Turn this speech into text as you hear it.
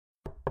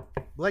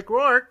Blake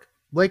Rourke.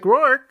 Blake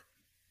Rourke.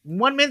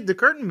 1 minute the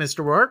curtain,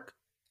 Mr. Rourke.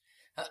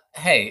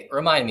 Hey,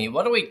 remind me,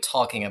 what are we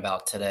talking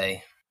about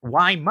today?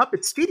 Why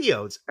Muppet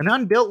Studios, an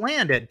unbuilt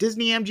land at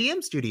Disney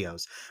MGM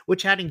Studios,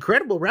 which had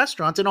incredible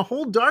restaurants and a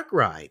whole dark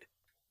ride.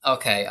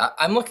 Okay,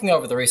 I'm looking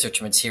over the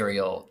research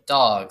material.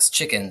 Dogs,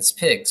 chickens,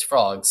 pigs,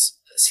 frogs.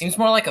 Seems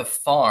more like a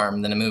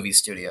farm than a movie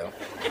studio.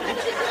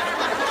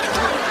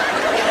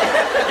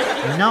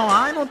 No,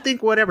 I don't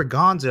think whatever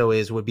Gonzo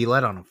is would be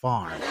let on a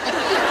farm.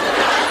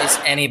 Is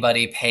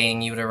anybody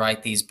paying you to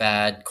write these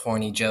bad,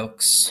 corny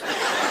jokes?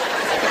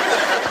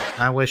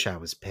 I wish I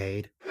was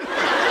paid.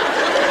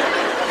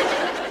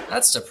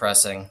 That's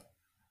depressing.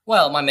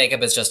 Well, my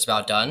makeup is just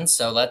about done,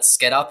 so let's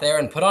get out there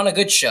and put on a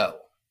good show.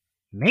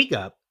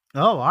 Makeup?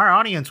 Oh, our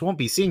audience won't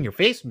be seeing your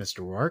face, Mr.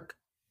 Rourke.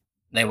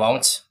 They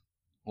won't?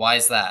 Why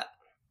is that?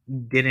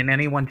 Didn't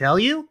anyone tell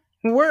you?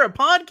 We're a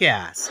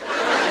podcast.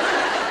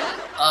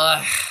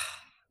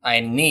 I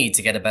need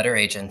to get a better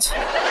agent.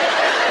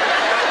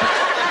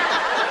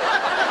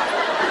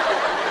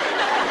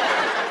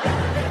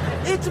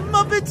 It's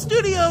Muppet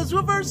Studios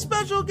with our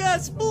special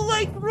guest,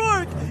 Blake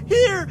Rourke,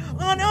 here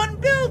on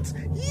Unbuilt.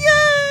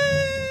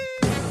 Yay!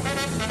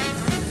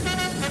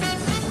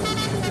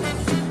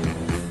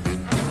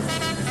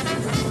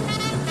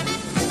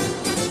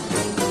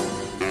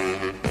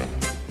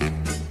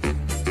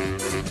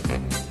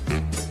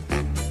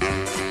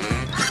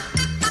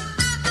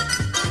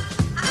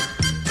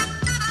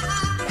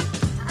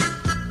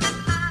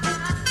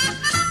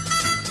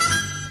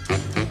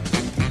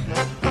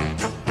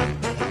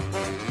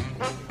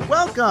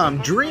 Welcome,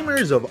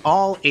 dreamers of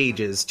all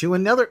ages, to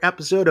another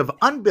episode of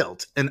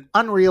Unbuilt, an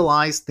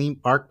unrealized theme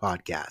park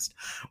podcast.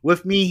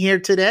 With me here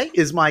today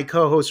is my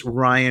co-host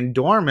Ryan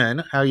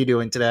Dorman. How are you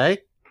doing today?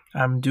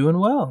 I'm doing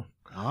well.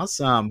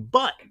 Awesome.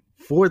 But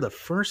for the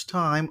first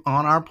time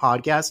on our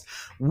podcast,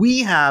 we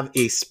have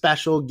a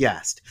special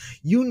guest.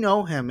 You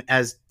know him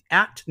as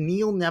at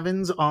Neil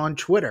Nevins on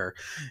Twitter.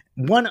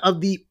 One of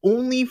the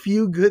only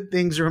few good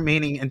things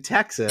remaining in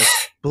Texas,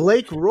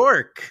 Blake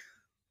Rourke.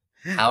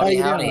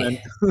 Howdy. I'm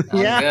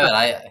Yeah. good.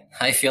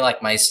 I feel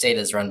like my state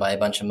is run by a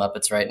bunch of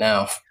Muppets right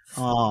now.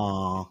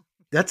 Aw,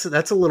 that's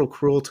a little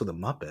cruel to the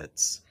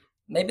Muppets.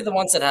 Maybe the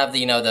ones that have the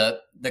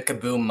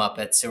Kaboom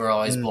Muppets who are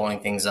always blowing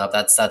things up.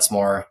 That's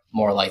more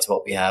like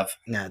what we have.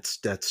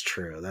 That's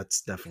true. That's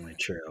definitely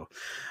true.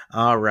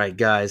 All right,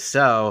 guys.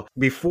 So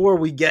before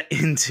we get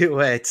into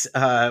it,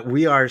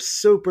 we are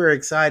super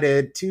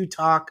excited to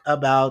talk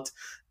about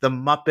the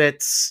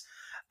Muppets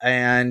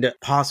and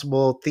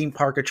possible theme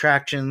park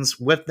attractions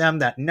with them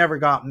that never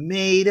got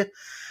made.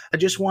 I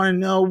just want to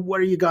know, what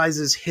are you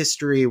guys'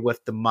 history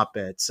with the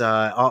Muppets?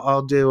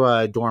 I'll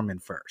do Dorman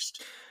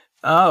first.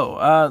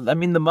 I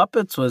mean, the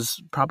Muppets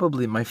was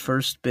probably my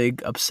first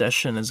big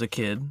obsession as a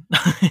kid.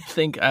 I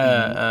think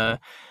I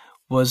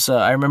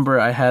remember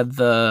I had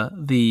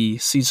the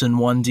season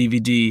 1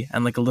 DVD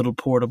and like a little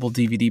portable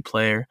DVD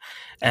player,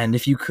 and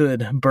if you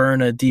could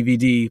burn a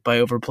DVD by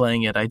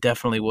overplaying it, I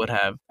definitely would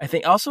have. I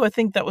think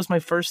that was my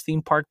first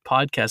theme park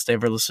podcast I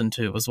ever listened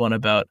to, was one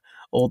about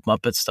old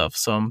Muppet stuff.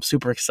 So I'm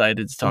super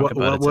excited to talk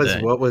about it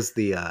today. Was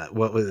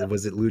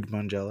it Lou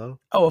Mongello?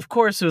 Oh, of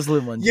course it was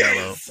Lou Mongello.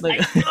 Yes,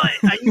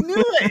 I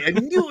knew it. I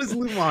knew it was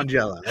Lou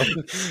Mongello.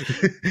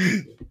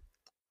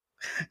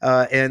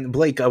 And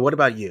Blake, what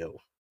about you?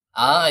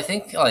 I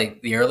think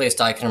like the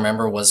earliest I can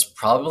remember was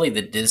probably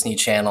the Disney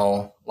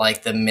Channel,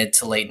 like the mid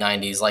to late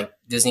 90s. Like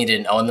Disney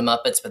didn't own the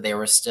Muppets, but they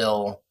were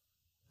still,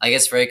 I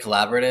guess, very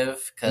collaborative,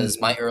 because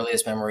my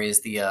earliest memory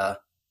is the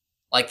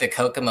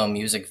Kokomo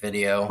music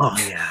video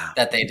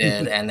that they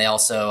did. And they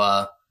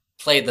also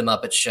played the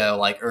Muppet Show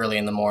like early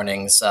in the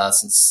mornings,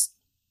 since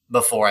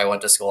before I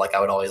went to school. Like I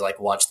would always like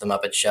watch the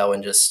Muppet Show,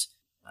 and just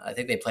I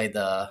think they played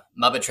the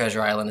Muppet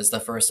Treasure Island is the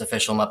first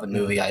official Muppet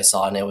movie I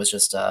saw, and it was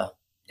just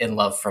in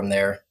love from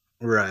there.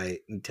 Right.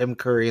 And Tim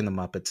Curry and the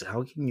Muppets.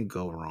 How can you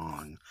go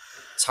wrong?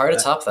 It's hard to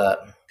top that.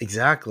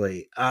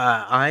 Exactly.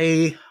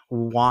 I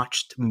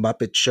watched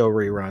Muppet Show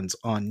reruns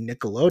on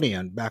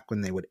Nickelodeon back when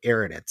they would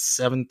air it at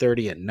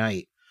 7:30 at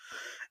night.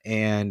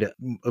 And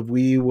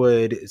we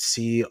would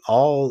see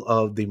all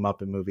of the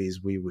Muppet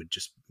movies. We would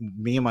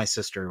me and my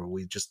sister,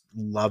 we just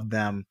loved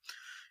them.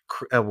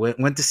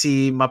 Went to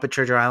see Muppet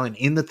Treasure Island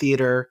in the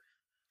theater,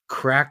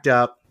 cracked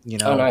up,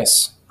 Oh,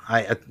 nice.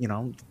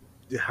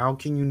 How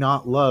can you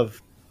not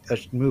love a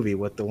movie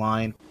with the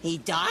line, "He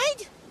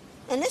died?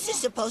 And this is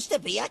supposed to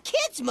be a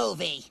kid's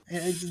movie."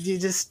 You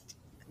just,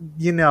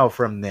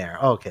 from there,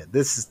 okay,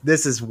 this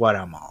is what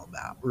I'm all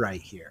about right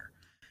here.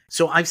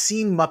 So I've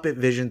seen Muppet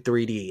Vision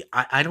 3D.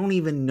 I don't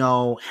even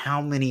know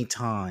how many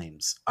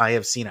times I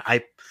have seen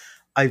it.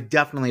 I've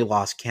definitely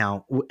lost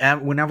count.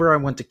 Whenever I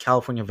went to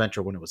California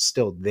Adventure when it was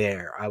still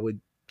there, I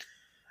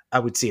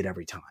would see it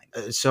every time.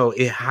 So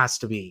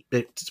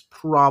it's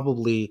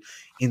probably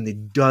in the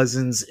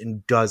dozens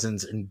and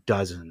dozens and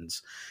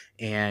dozens.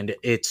 And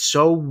it's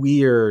so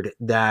weird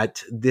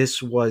that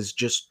this was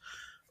just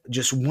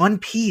one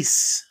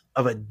piece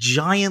of a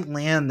giant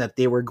land that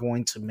they were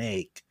going to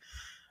make.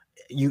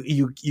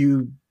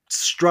 You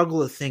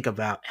struggle to think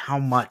about how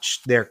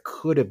much there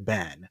could have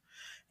been.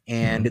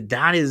 And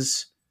that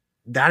is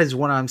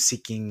what I'm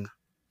seeking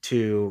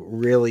to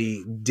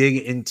really dig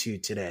into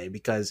today,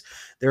 because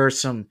there are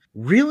some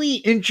really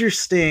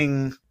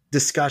interesting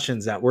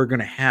discussions that we're going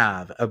to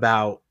have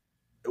about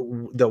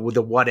the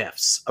what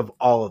ifs of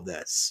all of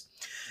this.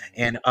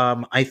 And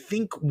I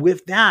think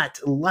with that,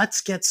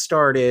 let's get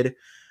started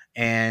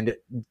and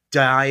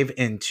dive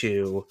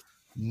into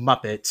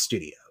Muppet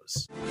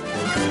Studios.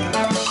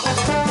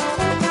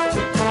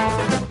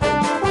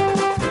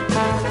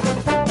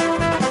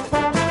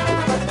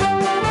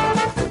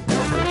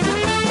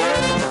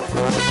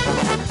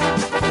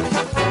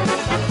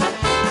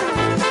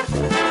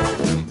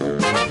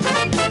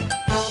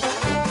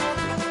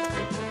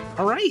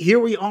 All right, here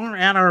we are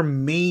at our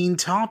main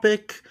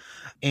topic,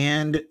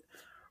 and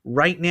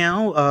right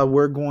now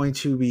we're going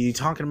to be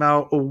talking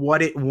about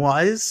what it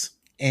was,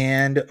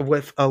 and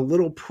with a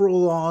little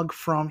prologue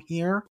from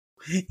here.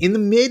 In the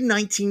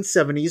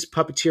mid-1970s,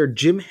 puppeteer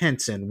Jim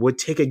Henson would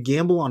take a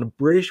gamble on a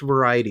British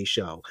variety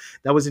show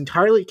that was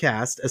entirely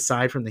cast,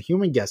 aside from the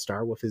human guest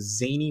star, with his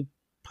zany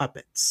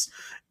puppets,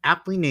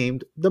 aptly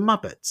named The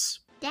Muppets.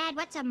 Dad,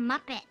 what's a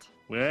Muppet?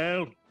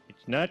 Well,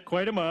 it's not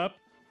quite a mop,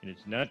 and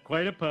it's not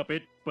quite a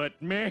puppet, but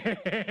man!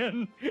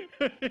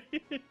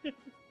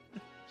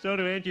 So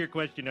to answer your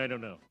question, I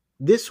don't know.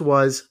 This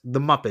was The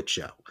Muppet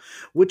Show,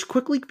 which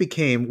quickly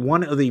became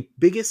one of the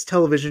biggest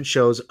television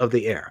shows of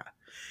the era.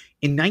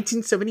 In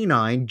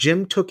 1979,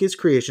 Jim took his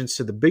creations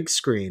to the big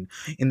screen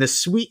in the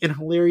sweet and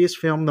hilarious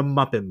film The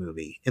Muppet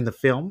Movie. In the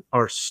film,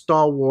 our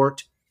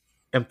stalwart,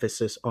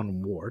 emphasis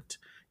on wart,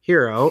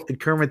 hero,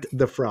 Kermit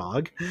the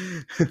Frog,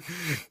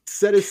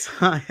 set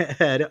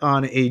aside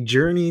on a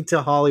journey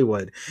to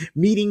Hollywood,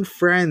 meeting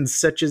friends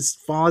such as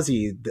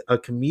Fozzie, a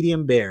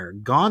comedian bear,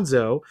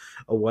 Gonzo,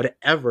 a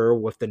whatever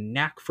with the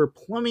knack for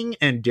plumbing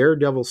and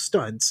daredevil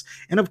stunts,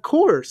 and of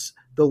course,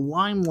 the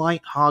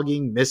limelight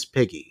hogging Miss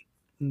Piggy.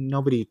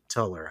 Nobody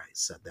tell her I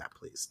said that,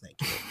 please.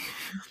 Thank you.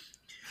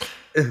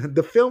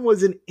 The film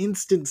was an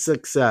instant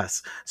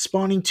success,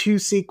 spawning 2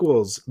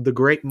 sequels, The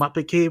Great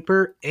Muppet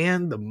Caper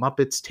and The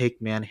Muppets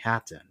Take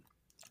Manhattan.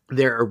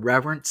 Their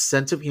irreverent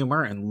sense of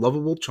humor and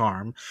lovable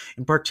charm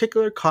in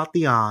particular caught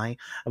the eye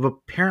of a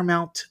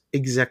Paramount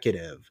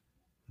executive,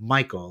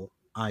 Michael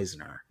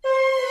Eisner.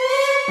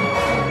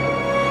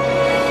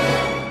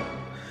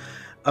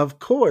 Of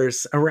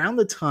course, around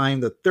the time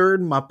the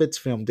third Muppets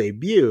film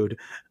debuted,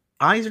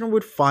 Eisner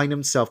would find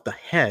himself the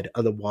head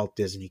of the Walt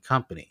Disney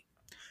Company.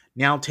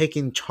 Now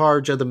taking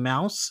charge of the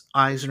mouse,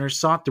 Eisner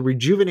sought to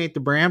rejuvenate the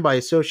brand by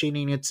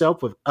associating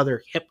itself with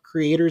other hip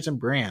creators and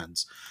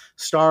brands.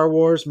 Star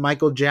Wars,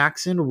 Michael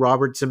Jackson,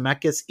 Robert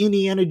Zemeckis,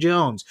 Indiana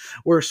Jones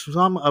were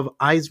some of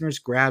Eisner's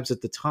grabs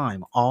at the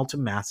time, all to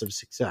massive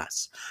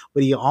success.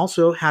 But he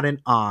also had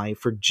an eye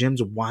for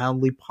Jim's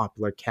wildly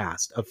popular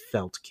cast of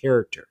felt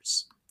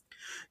characters.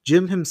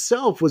 Jim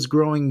himself was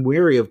growing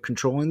weary of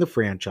controlling the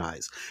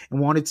franchise and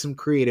wanted some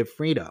creative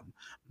freedom,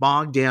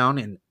 bogged down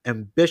in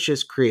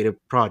ambitious creative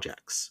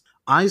projects.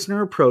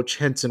 Eisner approached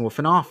Henson with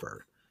an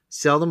offer: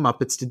 sell the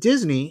Muppets to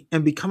Disney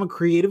and become a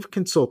creative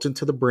consultant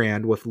to the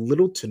brand with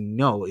little to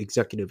no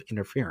executive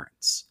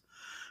interference.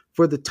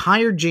 For the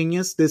tired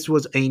genius, this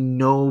was a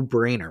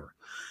no-brainer.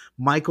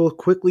 Michael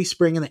quickly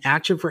sprang into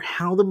action for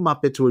how the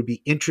Muppets would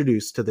be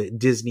introduced to the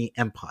Disney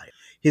empire.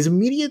 His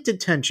immediate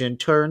attention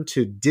turned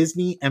to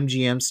Disney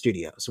MGM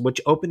Studios, which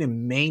opened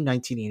in May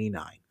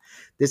 1989.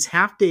 This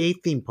half-day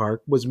theme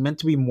park was meant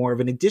to be more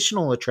of an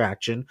additional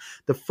attraction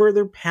to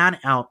further pad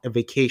out a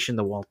vacation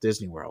to Walt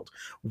Disney World,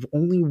 with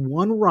only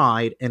one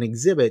ride, an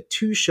exhibit,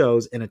 2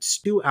 shows, and a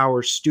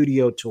 2-hour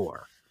studio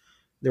tour.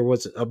 There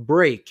was a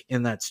break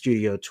in that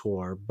studio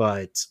tour,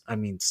 but I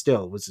mean,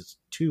 still, it was a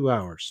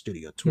 2-hour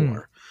studio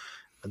tour.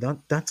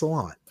 That's a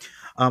lot.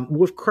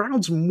 With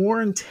crowds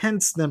more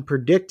intense than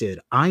predicted,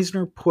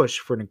 Eisner pushed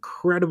for an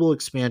incredible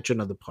expansion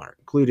of the park,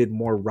 included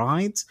more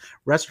rides,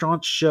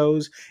 restaurants,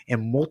 shows,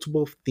 and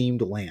multiple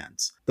themed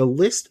lands. The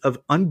list of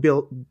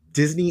unbuilt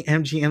Disney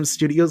MGM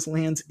Studios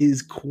lands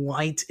is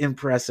quite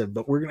impressive,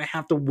 but we're going to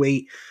have to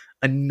wait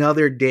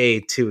another day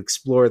to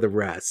explore the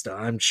rest.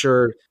 I'm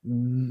sure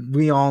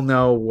we all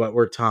know what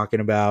we're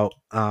talking about.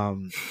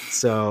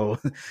 So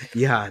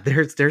yeah,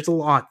 there's a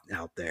lot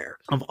out there.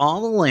 Of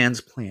all the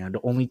lands planned,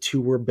 only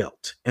 2 were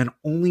built, and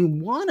only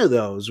one of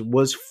those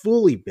was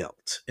fully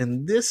built.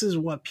 And this is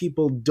what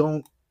people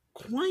don't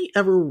quite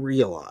ever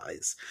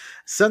realize.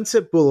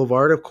 Sunset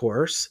Boulevard, of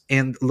course,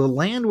 and the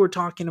land we're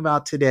talking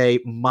about today,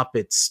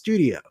 Muppet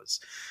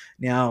Studios.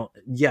 Now,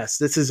 yes,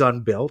 this is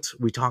unbuilt.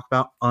 We talk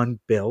about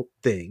unbuilt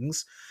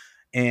things.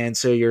 And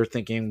so you're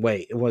thinking,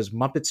 wait, was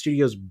Muppet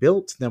Studios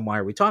built? Then why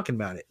are we talking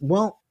about it?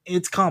 Well,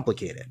 it's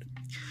complicated.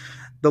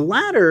 The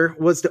latter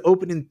was to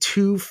open in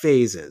 2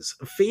 phases.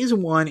 Phase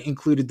 1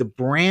 included the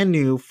brand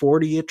new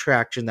 4D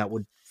attraction that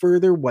would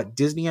further what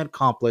Disney had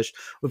accomplished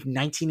with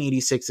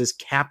 1986's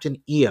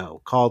Captain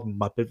EO, called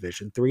Muppet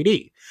Vision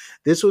 3D.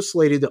 This was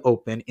slated to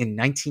open in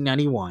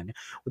 1991,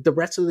 with the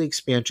rest of the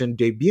expansion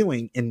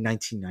debuting in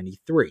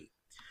 1993.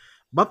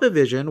 Muppet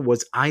Vision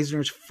was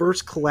Eisner's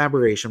first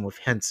collaboration with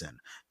Henson,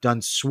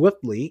 done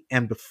swiftly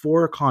and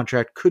before a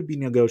contract could be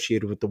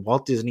negotiated with the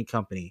Walt Disney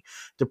Company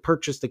to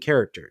purchase the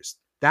characters.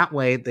 That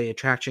way, the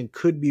attraction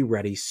could be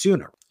ready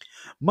sooner.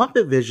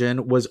 Muppet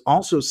Vision was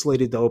also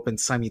slated to open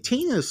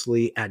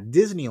simultaneously at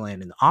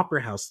Disneyland and the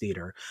Opera House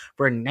Theater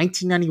for a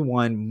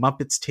 1991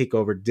 Muppets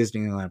Takeover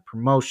Disneyland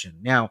promotion.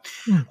 Now,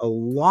 a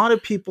lot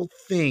of people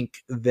think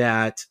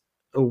that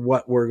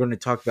what we're going to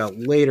talk about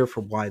later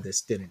for why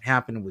this didn't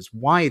happen was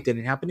why it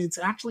didn't happen. It's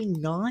actually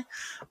not.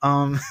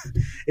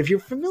 If you're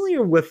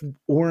familiar with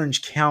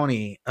Orange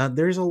County,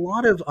 there's a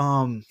lot of,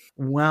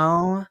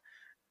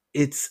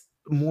 it's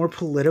more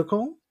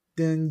political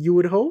than you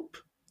would hope.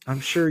 I'm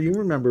sure you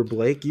remember,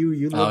 Blake.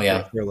 You lived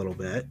there for a little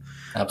bit.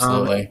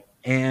 Absolutely.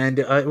 And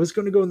it was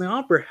going to go in the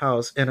Opera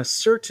House, and a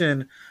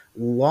certain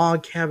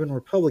log cabin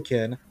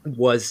Republican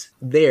was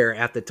there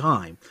at the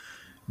time.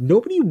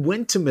 Nobody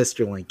went to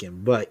Mr.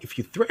 Lincoln, but if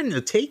you threaten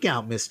to take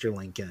out Mr.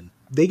 Lincoln,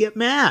 they get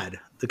mad.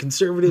 The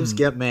conservatives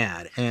get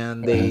mad,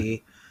 and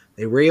they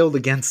railed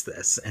against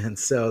this, and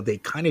so they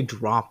kind of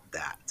dropped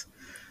that.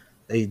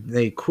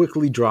 They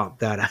quickly dropped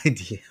that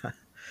idea.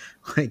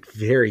 Like,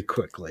 very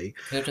quickly.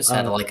 They just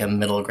had like a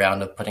middle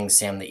ground of putting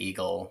Sam the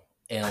Eagle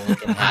in a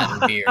Lincoln hat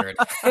and beard.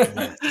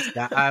 Yes,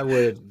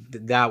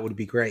 that would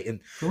be great. And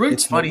Great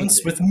it's funny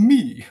with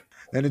me.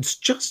 And it's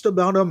just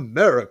about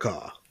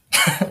America.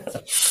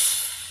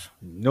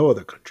 No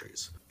other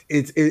countries.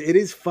 It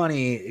is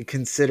funny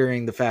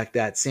considering the fact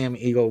that Sam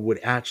Eagle would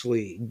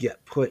actually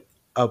get put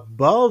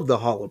above the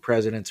Hall of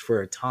Presidents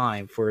for a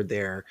time for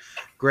their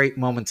great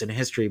moments in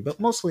history, but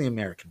mostly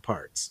American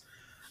parts.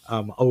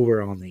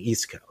 Over on the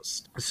East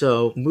Coast.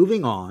 So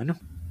moving on,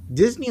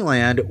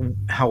 Disneyland,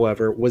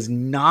 however, was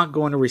not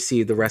going to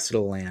receive the rest of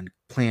the land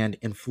planned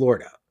in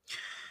Florida.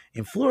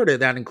 In Florida,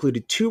 that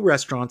included 2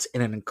 restaurants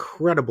and an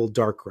incredible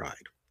dark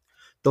ride.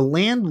 The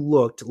land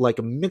looked like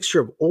a mixture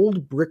of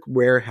old brick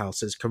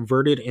warehouses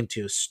converted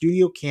into a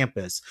studio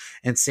campus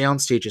and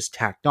sound stages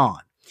tacked on.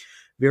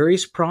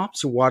 Various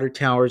props, water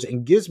towers,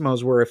 and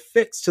gizmos were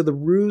affixed to the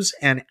roofs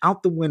and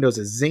out the windows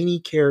as zany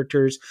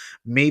characters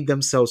made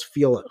themselves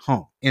feel at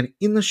home. And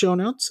in the show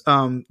notes,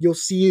 you'll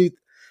see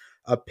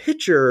a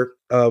picture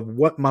of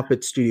what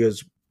Muppet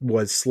Studios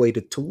was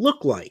slated to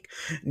look like.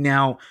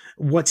 Now,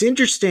 what's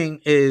interesting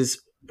is,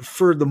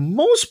 for the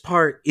most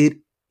part, it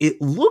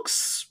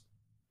looks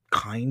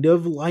kind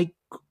of like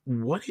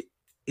what it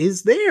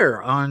is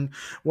there on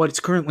what's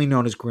currently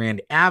known as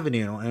Grand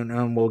Avenue,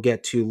 and we'll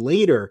get to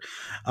later.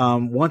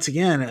 Once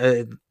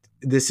again,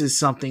 this is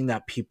something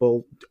that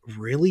people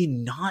really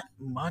not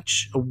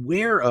much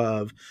aware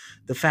of,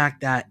 the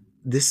fact that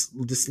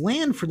this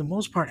land, for the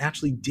most part,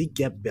 actually did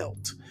get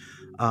built.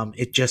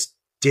 It just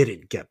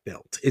didn't get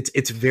built.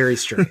 It's very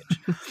strange.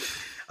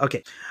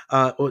 Okay,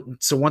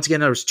 so once again,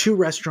 there was 2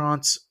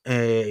 restaurants,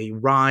 a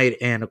ride,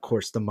 and of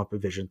course the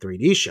Muppet Vision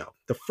 3D show.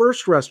 The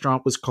first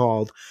restaurant was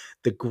called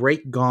the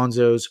Great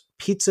Gonzo's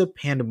Pizza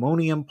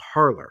Pandemonium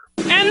Parlor.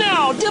 And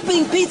now,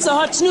 dipping Pizza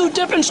Hut's new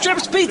Dippin'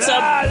 Strips Pizza,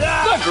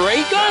 the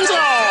Great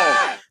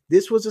Gonzo!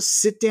 This was a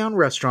sit-down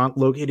restaurant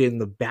located in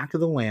the back of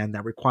the land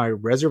that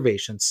required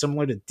reservations,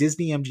 similar to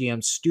Disney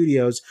MGM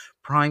Studios'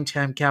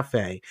 Primetime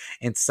Cafe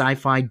and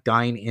Sci-Fi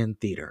Dine-In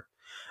Theater.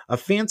 A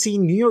fancy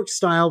New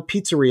York-style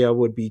pizzeria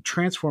would be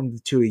transformed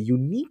into a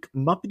unique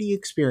Muppety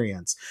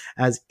experience,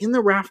 as in the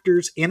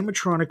rafters,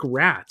 animatronic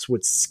rats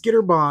would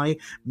skitter by,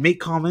 make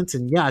comments,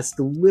 and yes,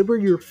 deliver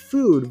your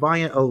food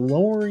via a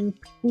lowering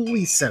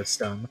pulley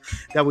system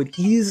that would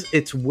ease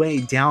its way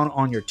down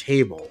on your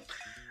table.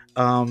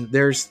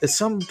 There's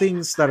some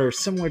things that are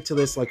similar to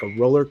this, like a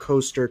roller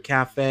coaster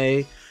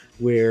cafe,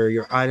 where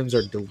your items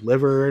are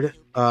delivered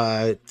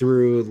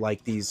through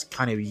like these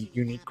kind of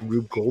unique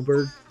Rube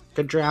Goldberg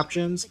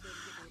contraptions,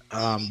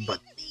 but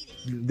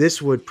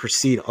this would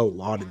precede a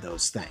lot of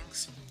those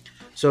things.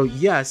 So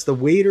yes, the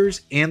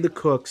waiters and the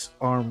cooks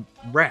are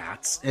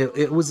rats.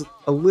 It was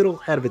a little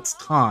ahead of its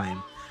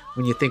time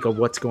when you think of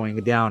what's going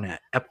down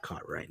at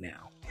Epcot right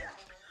now.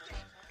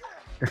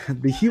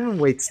 The human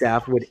wait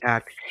staff would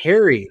act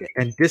harried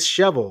and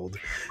disheveled,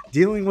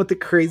 dealing with the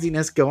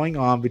craziness going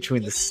on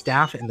between the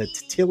staff and the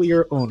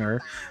titular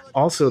owner,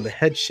 also the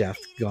head chef,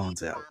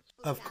 Gonzo.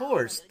 Of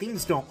course,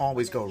 things don't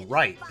always go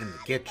right in the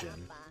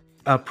kitchen.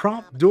 A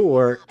prop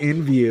door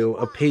in view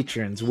of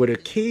patrons would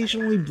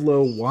occasionally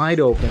blow wide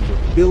open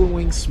with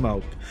billowing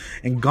smoke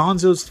and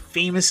Gonzo's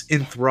famous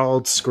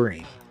enthralled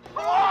scream.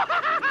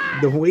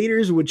 The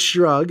waiters would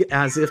shrug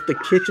as if the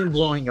kitchen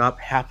blowing up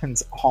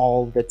happens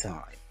all the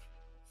time.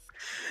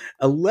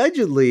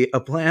 Allegedly, a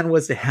plan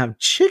was to have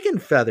chicken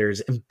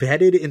feathers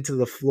embedded into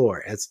the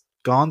floor, as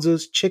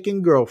Gonzo's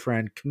chicken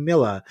girlfriend,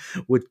 Camilla,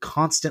 would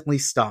constantly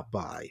stop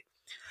by.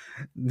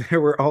 There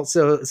were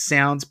also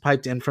sounds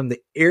piped in from the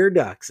air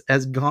ducts,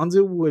 as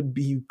Gonzo would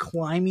be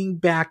climbing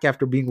back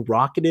after being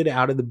rocketed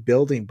out of the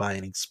building by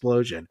an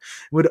explosion, and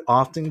would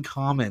often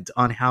comment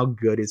on how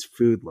good his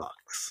food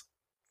looks.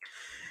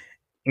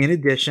 In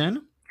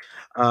addition,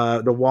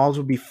 The walls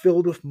would be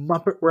filled with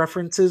Muppet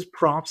references,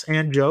 props,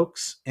 and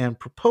jokes. And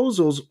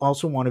proposals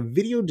also wanted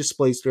video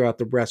displays throughout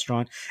the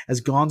restaurant,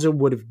 as Gonzo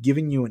would have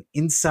given you an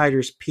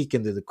insider's peek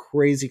into the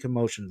crazy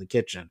commotion in the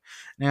kitchen.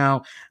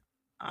 Now,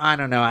 I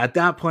don't know. At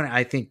that point,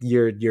 I think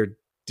you're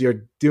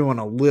doing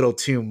a little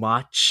too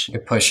much.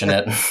 You're pushing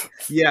it.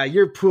 Yeah,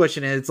 you're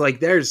pushing it. It's like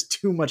there's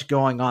too much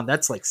going on.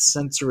 That's like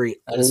sensory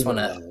I just want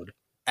overload. to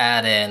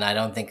add in, I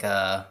don't think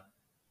a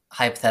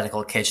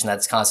hypothetical kitchen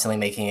that's constantly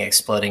making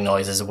exploding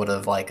noises would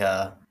have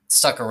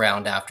stuck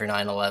around after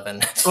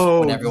 9/11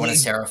 when everyone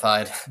is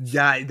terrified.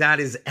 That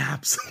is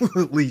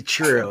absolutely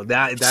true.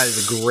 That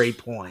is a great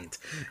point.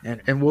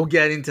 And we'll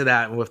get into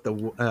that with the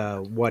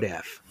what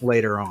if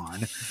later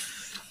on.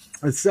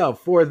 So,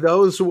 for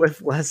those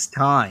with less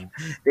time,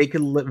 they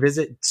could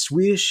visit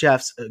Swedish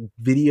Chef's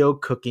video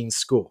cooking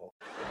school.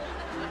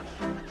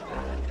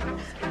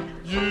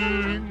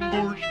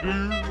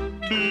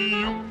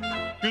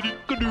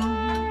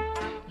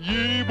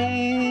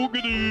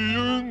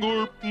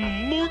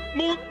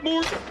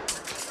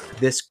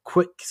 This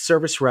quick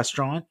service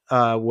restaurant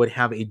would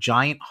have a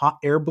giant hot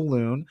air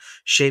balloon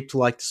shaped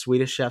like the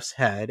Swedish Chef's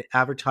head,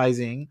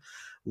 advertising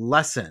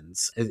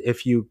lessons.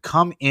 If you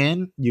come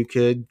in, you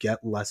could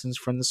get lessons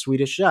from the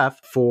Swedish Chef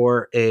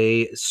for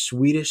a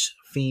Swedish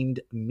themed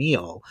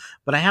meal.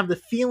 But I have the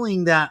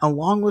feeling that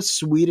along with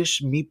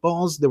Swedish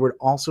meatballs, there would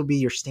also be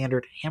your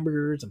standard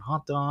hamburgers and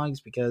hot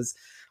dogs, because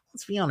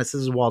let's be honest,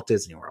 this is Walt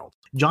Disney World.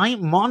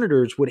 Giant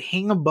monitors would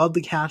hang above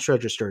the cash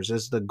registers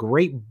as the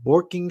great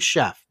Borking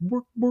chef,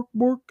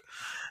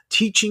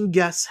 teaching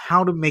guests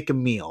how to make a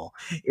meal,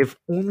 if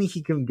only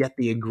he can get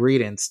the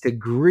ingredients to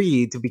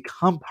agree to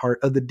become part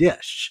of the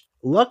dish.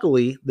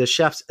 Luckily, the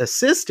chef's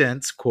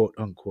assistants, quote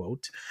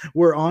unquote,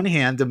 were on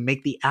hand to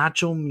make the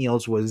actual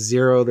meals with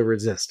zero the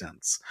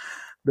resistance.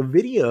 The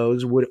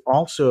videos would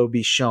also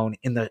be shown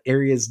in the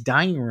area's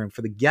dining room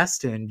for the guests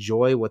to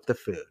enjoy with the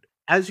food.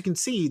 As you can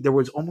see, there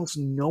was almost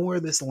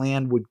nowhere this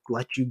land would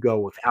let you go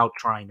without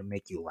trying to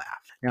make you laugh.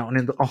 Now,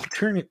 in the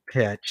alternate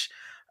pitch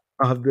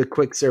of the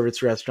quick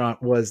service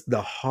restaurant was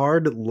the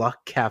Hard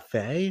Luck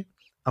Cafe,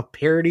 a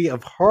parody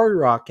of Hard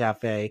Rock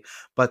Cafe,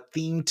 but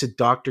themed to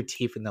Dr.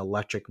 Teeth and the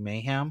Electric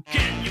Mayhem.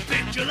 Can you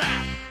picture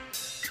that?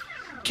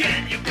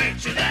 Can you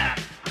picture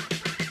that?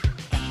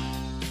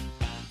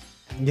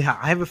 Yeah,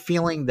 I have a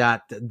feeling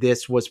that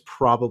this was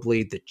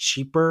probably the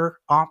cheaper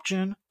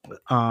option.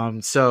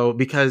 So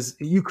because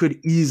you could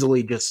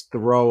easily just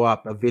throw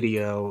up a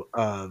video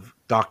of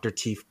Dr.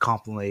 Teeth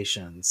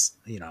compilations,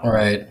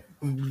 Right.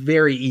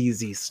 Very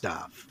easy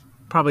stuff.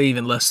 Probably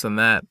even less than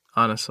that,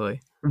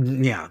 honestly.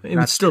 Yeah, It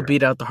would still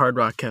beat out the Hard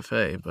Rock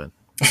Cafe, but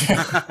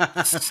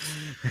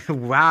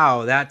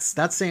wow,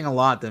 that's saying a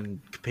lot to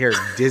compare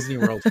Disney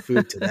World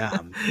food to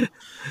them.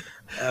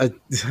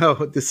 So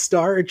the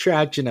star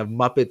attraction of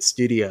Muppet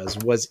Studios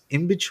was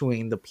in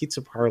between the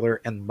Pizza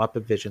Parlor and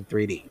Muppet Vision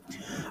 3D.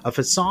 A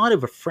facade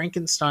of a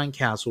Frankenstein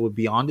castle would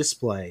be on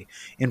display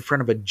in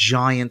front of a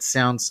giant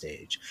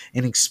soundstage.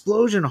 An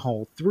explosion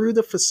hole through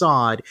the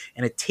facade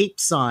and a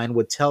taped sign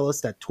would tell us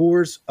that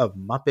tours of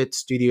Muppet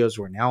Studios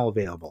were now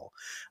available.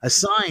 A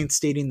sign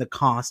stating the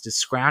cost is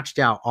scratched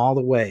out all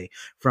the way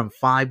from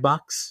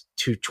 $5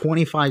 to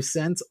 25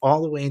 cents,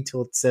 all the way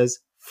until it says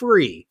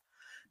free.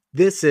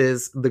 This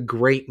is the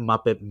Great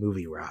Muppet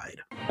Movie Ride.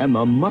 And the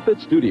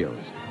Muppet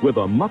Studios with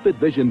a Muppet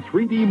Vision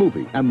 3D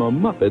movie and the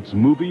Muppets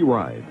Movie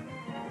Ride.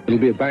 It'll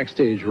be a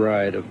backstage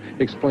ride of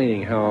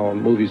explaining how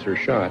movies are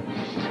shot.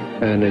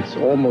 And it's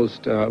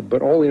almost,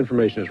 but all the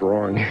information is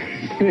wrong.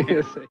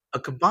 A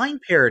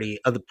combined parody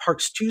of the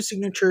park's two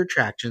signature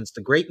attractions,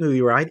 the Great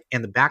Movie Ride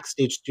and the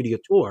Backstage Studio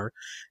Tour,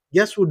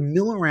 guests would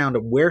mill around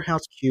a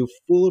warehouse queue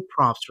full of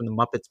props from the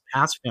Muppets'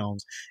 past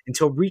films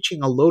until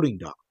reaching a loading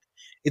dock.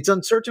 It's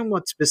uncertain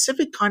what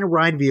specific kind of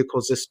ride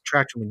vehicles this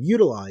attraction would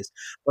utilize,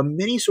 but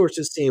many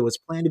sources say it was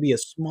planned to be a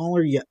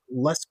smaller yet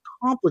less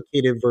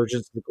complicated version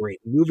of the Great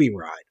Movie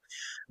Ride.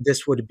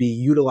 This would be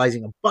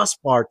utilizing a bus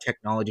bar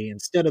technology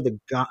instead of the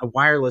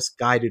wireless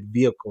guided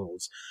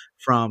vehicles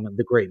from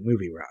the Great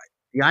Movie Ride.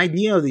 The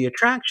idea of the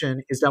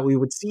attraction is that we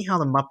would see how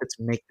the Muppets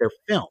make their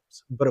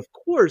films. But of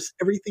course,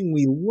 everything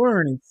we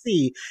learn and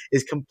see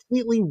is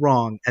completely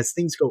wrong as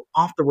things go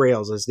off the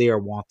rails as they are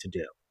wont to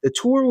do. The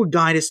tour would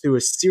guide us through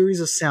a series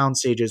of sound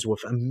stages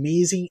with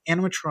amazing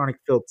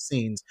animatronic-filled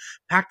scenes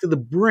packed to the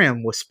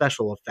brim with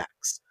special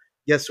effects.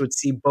 Guests would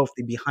see both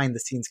the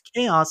behind-the-scenes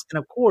chaos and,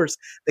 of course,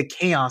 the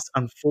chaos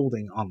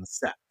unfolding on the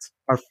set.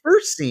 Our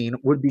first scene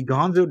would be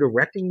Gonzo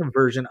directing the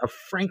version of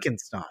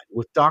Frankenstein,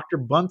 with Dr.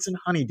 Bunsen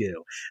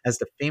Honeydew as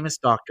the famous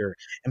doctor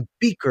and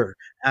Beaker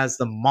as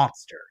the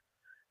monster.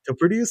 To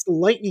produce the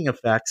lightning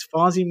effects,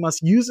 Fozzie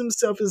must use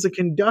himself as a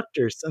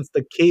conductor since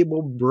the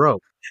cable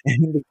broke.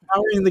 And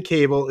powering the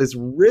cable is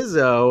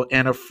Rizzo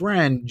and a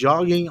friend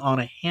jogging on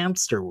a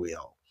hamster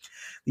wheel.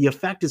 The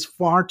effect is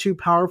far too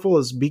powerful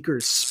as Beaker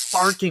is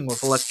sparking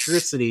with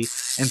electricity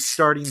and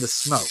starting to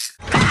smoke.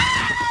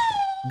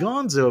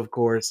 Gonzo, of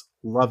course,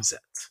 loves it.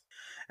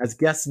 As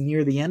guests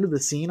near the end of the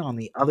scene on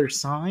the other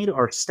side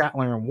are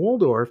Statler and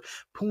Waldorf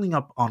pulling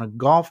up on a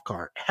golf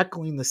cart,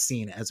 heckling the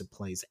scene as it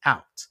plays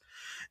out.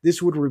 This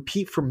would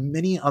repeat for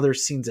many other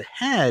scenes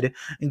ahead,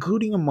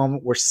 including a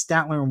moment where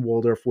Statler and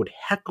Waldorf would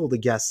heckle the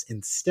guests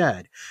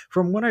instead.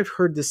 From what I've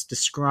heard this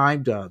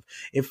described of,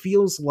 it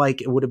feels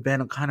like it would have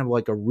been a kind of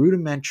like a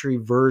rudimentary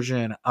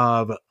version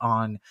of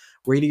on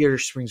Radiator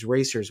Springs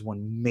Racers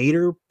when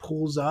Mater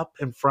pulls up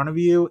in front of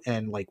you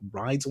and like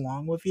rides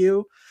along with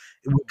you.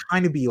 It would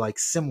kind of be like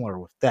similar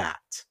with that.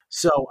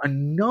 So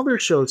another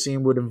show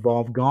scene would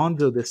involve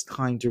Gonzo this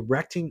time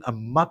directing a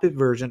Muppet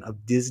version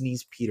of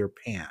Disney's Peter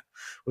Pan,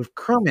 with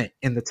Kermit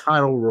in the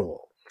title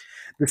role.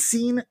 The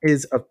scene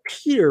is of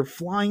Peter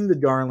flying the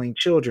Darling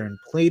Children,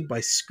 played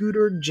by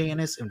Scooter,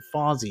 Janice, and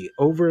Fozzie,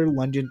 over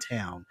London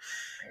town,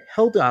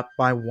 held up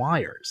by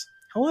wires.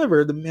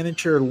 However, the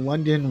miniature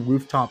London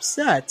rooftop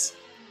sets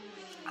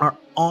are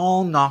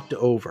all knocked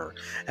over,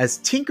 as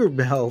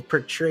Tinkerbell,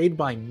 portrayed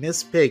by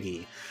Miss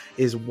Piggy,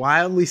 is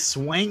wildly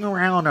swaying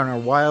around on her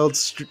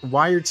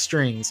wired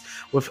strings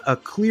with a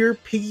clear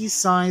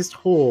piggy-sized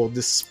hole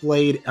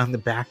displayed on the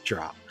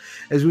backdrop.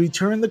 As we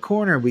turn the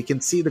corner, we can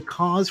see the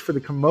cause for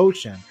the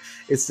commotion.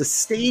 It's the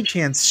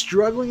stagehand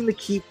struggling to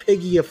keep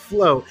Piggy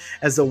afloat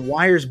as the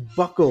wires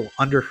buckle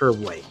under her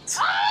weight.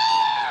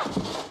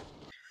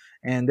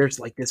 And there's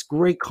like this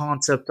great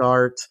concept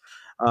art.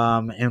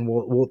 And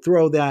we'll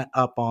throw that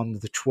up on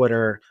the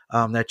Twitter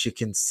that you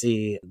can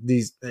see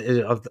these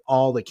of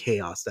all the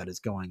chaos that is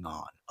going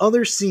on.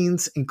 Other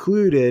scenes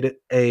included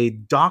a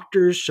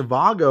Dr.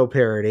 Zhivago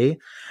parody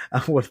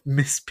with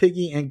Miss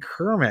Piggy and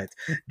Kermit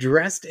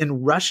dressed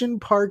in Russian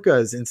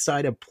parkas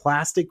inside a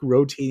plastic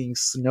rotating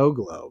snow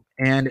globe.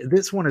 And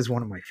this one is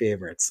one of my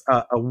favorites.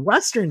 A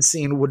Western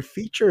scene would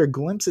feature a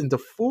glimpse into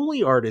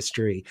Foley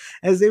artistry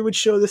as they would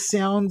show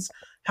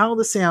how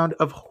the sound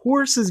of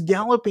horses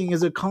galloping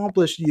is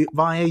accomplished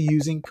via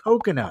using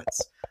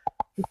coconuts.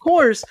 Of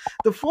course,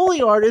 the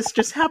Foley artists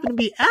just happen to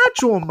be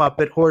actual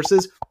Muppet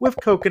horses with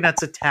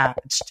coconuts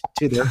attached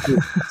to their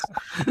hooves.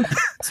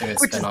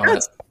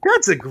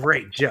 That's a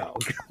great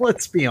joke.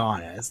 Let's be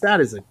honest. That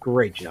is a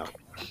great joke.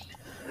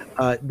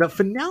 The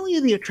finale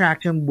of the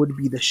attraction would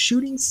be the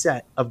shooting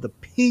set of the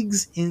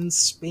Pigs in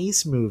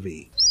Space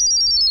movie.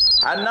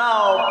 And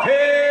now,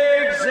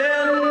 Pigs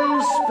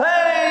in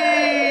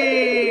Space!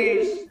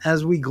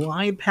 As we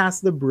glide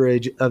past the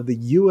bridge of the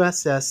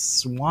USS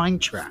Swine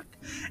Track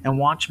and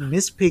watch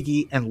Miss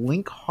Piggy and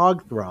Link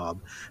Hogthrob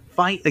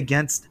fight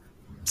against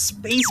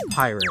space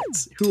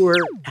pirates who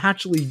are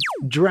actually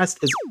dressed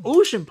as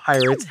ocean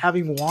pirates,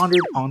 having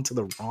wandered onto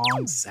the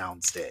wrong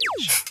soundstage.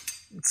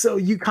 So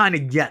you kind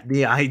of get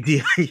the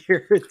idea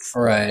here. It's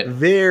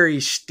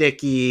very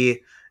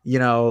sticky,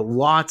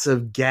 lots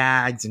of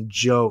gags and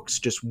jokes,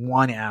 just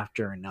one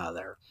after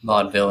another.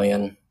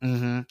 Vaudevillian.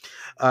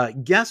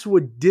 Guests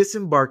would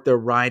disembark their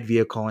ride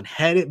vehicle and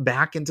head it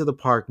back into the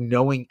park,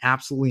 knowing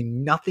absolutely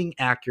nothing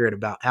accurate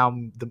about how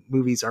the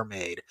movies are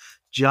made,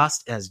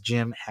 just as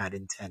Jim had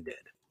intended.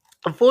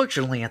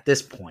 Unfortunately, at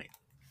this point,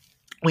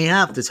 we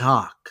have to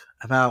talk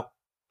about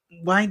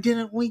why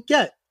didn't we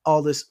get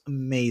all this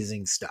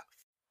amazing stuff?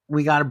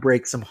 We got to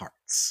break some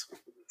hearts.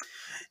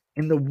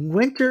 In the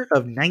winter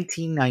of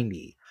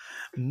 1990,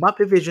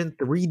 Muppet Vision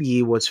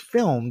 3D was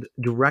filmed,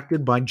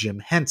 directed by Jim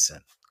Henson.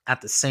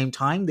 At the same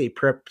time, they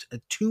prepped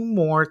 2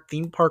 more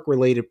theme park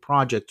related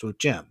projects with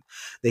Jim.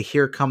 The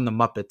Here Come the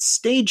Muppets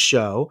stage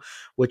show,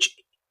 which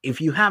if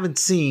you haven't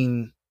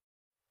seen,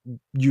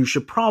 you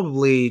should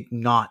probably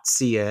not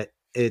see it.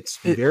 It's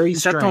very strange.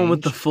 Is that the one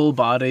with the full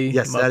body?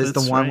 Yes, Muppets, that is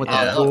the one with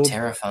the full.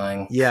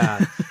 Terrifying.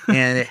 Yeah,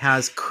 and it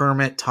has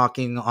Kermit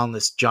talking on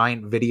this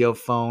giant video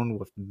phone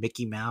with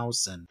Mickey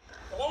Mouse and.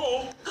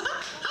 Hello.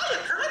 Hiya,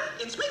 Kermit.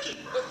 It's Mickey.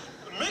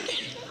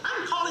 Mickey.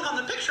 I'm calling on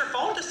the picture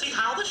phone to see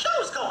how the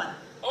show's going.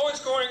 Oh,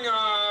 it's going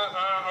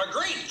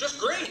great, just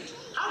great.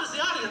 How does the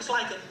audience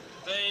like it?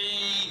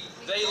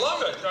 They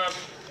love it.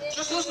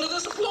 Just listen to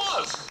this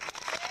applause.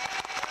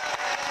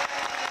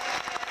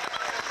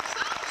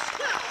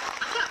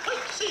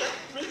 See it.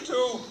 Me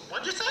too.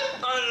 What'd you say?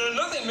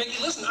 Nothing,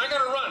 Mickey. Listen, I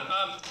gotta run.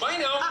 Bye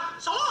now.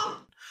 So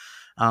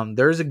long.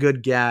 There's a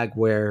good gag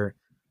where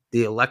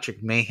the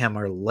Electric Mayhem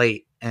are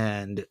late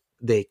and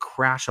they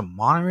crash a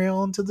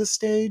monorail into the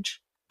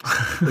stage,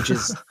 which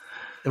is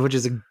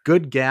a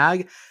good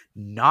gag.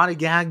 Not a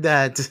gag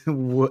that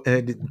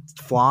would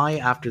fly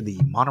after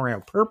the Monorail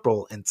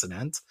Purple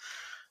incident.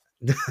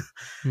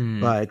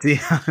 But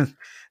yeah,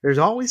 there's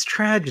always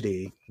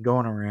tragedy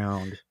going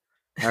around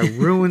that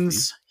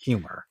ruins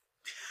humor.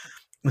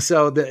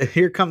 So the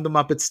Here Come the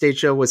Muppets stage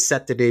show was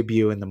set to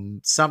debut in the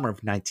summer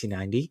of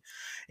 1990.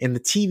 In the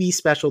TV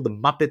special, The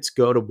Muppets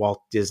Go to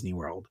Walt Disney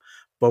World.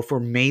 Both were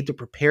made to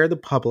prepare the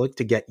public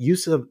to get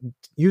used to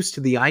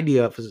the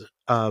idea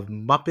of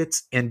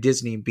Muppets and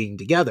Disney being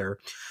together,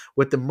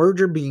 with the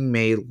merger being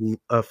made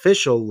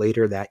official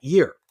later that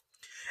year.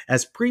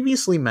 As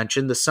previously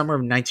mentioned, the summer of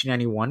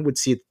 1991 would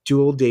see a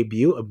dual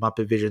debut of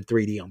Muppet Vision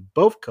 3D on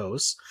both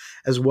coasts,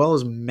 as well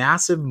as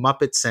massive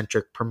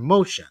Muppet-centric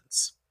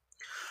promotions.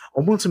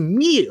 Almost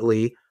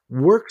immediately,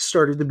 Work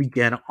started to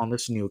begin on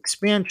this new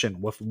expansion,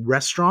 with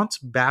restaurants,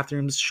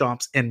 bathrooms,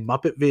 shops, and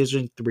Muppet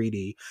Vision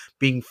 3D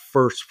being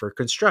first for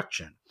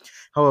construction.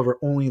 However,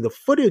 only the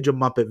footage of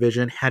Muppet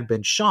Vision had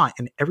been shot,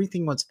 and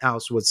everything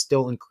else was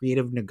still in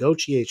creative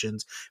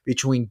negotiations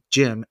between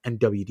Jim and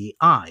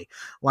WDI.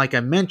 Like I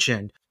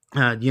mentioned,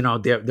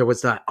 there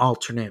was that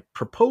alternate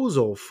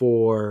proposal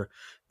for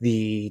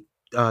the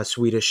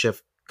Swedish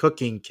Chef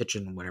Cooking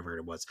Kitchen, whatever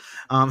it was.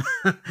 I'm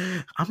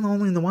the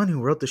only one who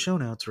wrote the show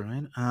notes,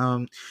 right?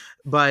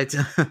 But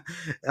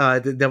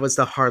that was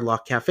the Hard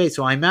Lock Cafe.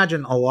 So I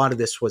imagine a lot of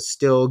this was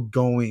still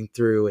going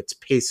through its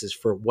paces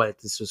for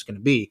what this was going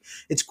to be.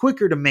 It's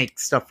quicker to make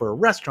stuff for a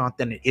restaurant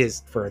than it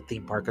is for a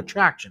theme park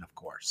attraction, of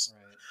course.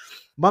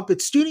 Right.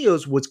 Muppet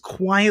Studios was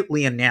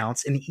quietly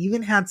announced and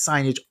even had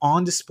signage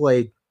on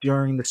display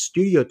during the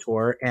studio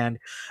tour, and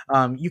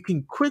you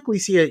can quickly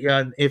see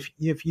it.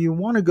 If you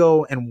want to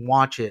go and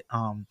watch it,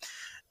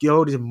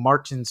 go to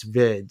Martin's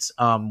Vids.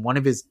 One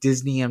of his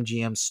Disney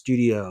MGM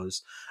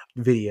Studios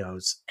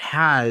videos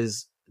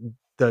has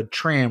the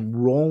tram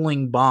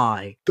rolling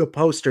by the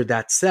poster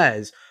that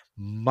says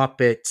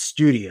Muppet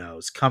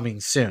Studios coming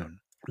soon.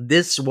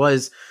 This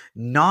was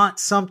not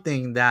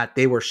something that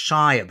they were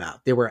shy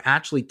about. They were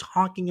actually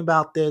talking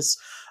about this.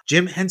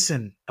 Jim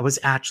Henson was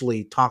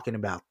actually talking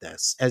about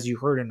this, as you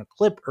heard in a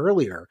clip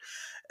earlier.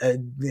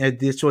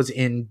 This was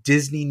in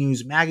Disney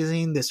News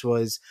Magazine. This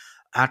was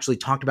actually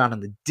talked about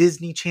on the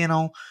Disney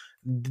Channel.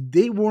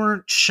 They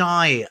weren't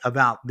shy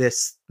about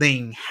this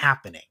thing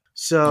happening.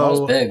 So it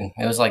was big.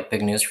 It was like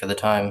big news for the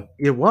time.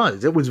 It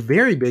was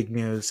very big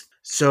news.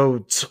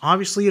 So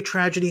obviously a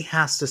tragedy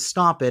has to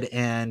stop it.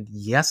 And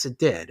yes, it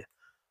did.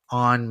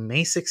 On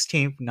May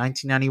 16th,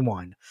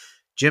 1991,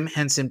 Jim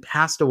Henson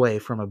passed away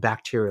from a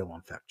bacterial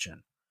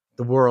infection.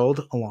 The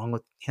world, along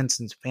with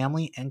Henson's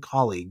family and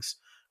colleagues,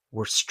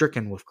 were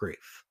stricken with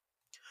grief.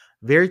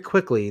 Very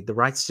quickly, the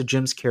rights to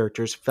Jim's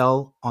characters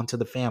fell onto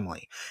the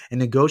family, and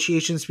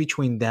negotiations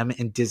between them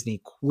and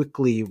Disney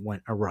quickly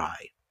went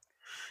awry.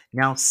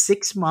 Now,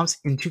 6 months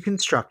into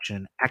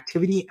construction,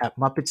 activity at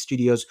Muppet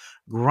Studios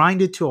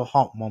grinded to a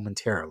halt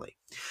momentarily.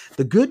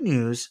 The good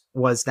news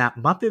was that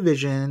Muppet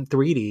Vision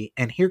 3D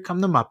and Here Come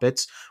the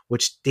Muppets,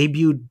 which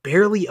debuted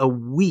barely a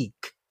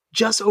week,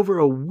 just over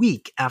a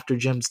week after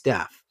Jim's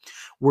death,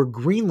 were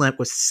greenlit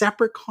with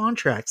separate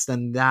contracts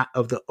than that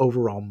of the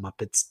overall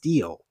Muppets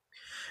deal.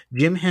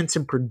 Jim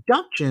Henson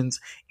Productions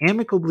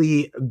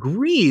amicably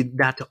agreed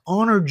that to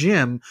honor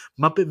Jim,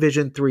 Muppet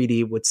Vision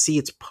 3D would see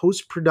its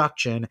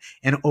post-production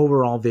and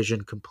overall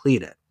vision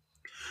completed.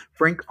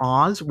 Frank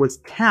Oz was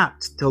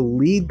tapped to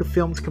lead the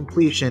film's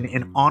completion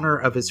in honor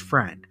of his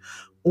friend,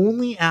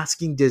 only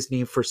asking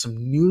Disney for some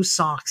new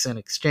socks in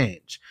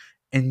exchange.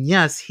 And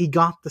yes, he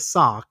got the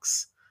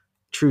socks.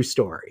 True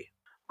story.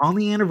 On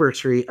the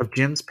anniversary of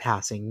Jim's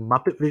passing,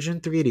 Muppet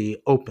Vision 3D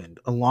opened,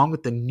 along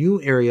with the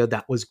new area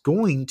that was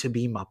going to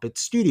be Muppet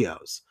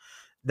Studios.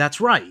 That's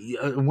right.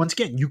 Once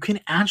again, you can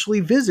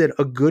actually visit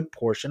a good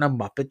portion of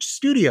Muppet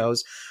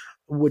Studios,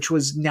 which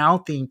was now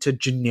themed to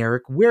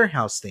generic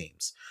warehouse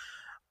themes.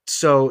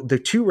 So the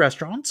two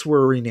restaurants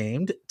were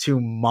renamed to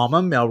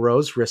Mama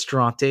Melrose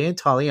Ristorante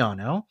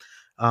Italiano.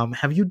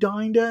 Have you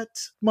dined at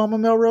Mama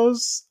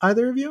Melrose,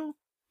 either of you?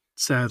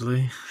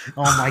 Sadly.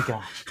 Oh my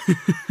gosh.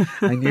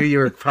 I knew you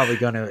were probably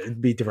going to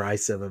be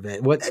derisive of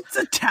it. It's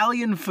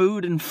Italian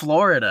food in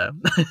Florida.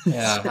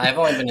 Yeah, I've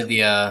only been to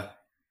the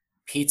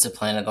Pizza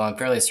Planet, though I'm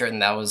fairly certain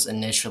that was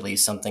initially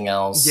something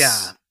else. Yeah.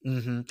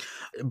 Mm-hmm.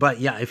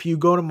 But yeah, if you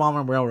go to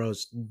Mama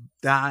Melrose,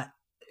 that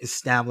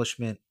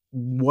establishment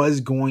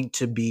was going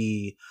to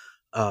be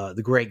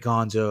the Great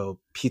Gonzo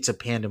Pizza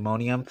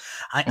Pandemonium.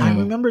 I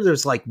remember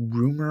there's like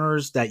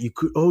rumors that you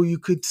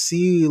could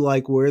see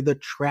like where the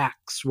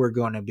tracks were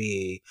going to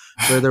be,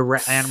 where the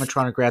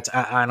animatronic rats.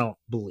 I don't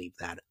believe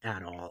that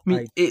at all. I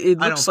mean, it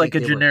looks like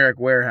a generic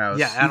warehouse.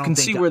 Yeah, you can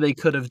see where they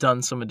could have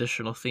done some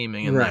additional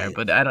theming in there,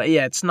 but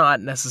it's not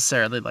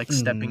necessarily like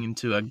stepping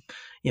into a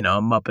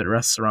Muppet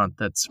restaurant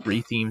that's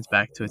rethemed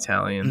back to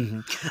Italian.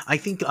 Mm-hmm. I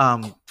think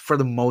for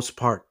the most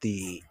part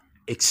the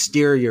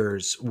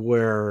exteriors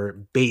were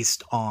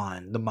based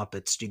on the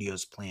Muppet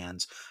Studios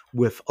plans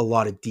with a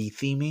lot of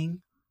de-theming.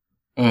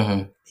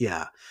 Mm-hmm.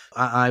 Yeah,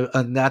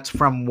 and that's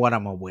from what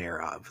I'm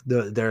aware of.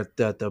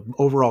 The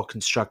overall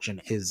construction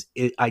is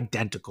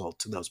identical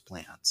to those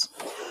plans.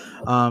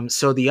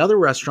 So the other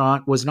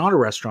restaurant was not a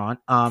restaurant.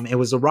 It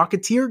was a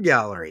Rocketeer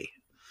Gallery,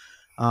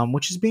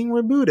 which is being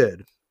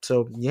rebooted.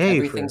 So yay.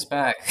 Everything's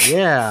back.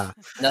 Yeah.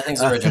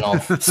 Nothing's original.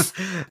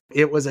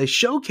 It was a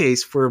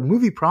showcase for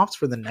movie props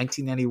for the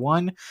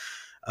 1991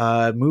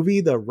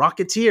 movie The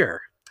Rocketeer.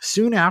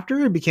 Soon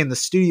after, it became the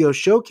studio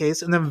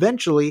showcase, and then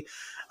eventually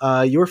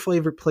your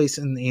favorite place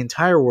in the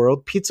entire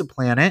world, Pizza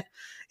Planet,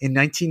 in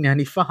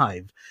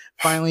 1995,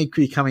 finally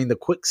becoming the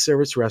quick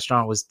service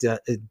restaurant was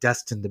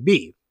destined to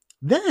be.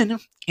 Then,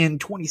 in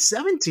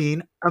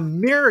 2017, a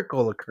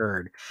miracle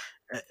occurred.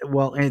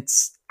 Well,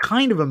 it's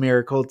kind of a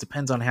miracle. It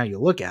depends on how you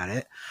look at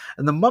it.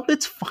 And the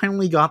Muppets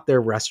finally got their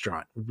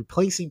restaurant,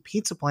 replacing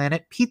Pizza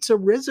Planet. Pizza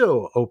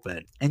Rizzo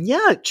opened. And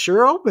yeah, it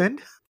sure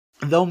opened.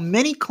 Though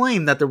many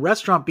claim that the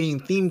restaurant being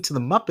themed to the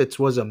Muppets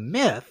was a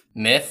myth.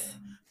 Myth?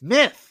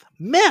 Myth.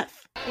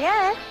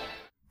 Yeah.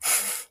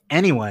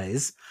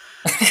 Anyways,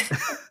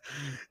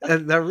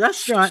 the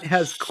restaurant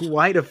has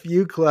quite a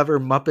few clever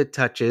Muppet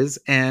touches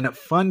and a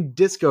fun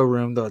disco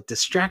room that'll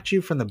distract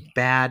you from the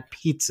bad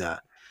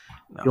pizza.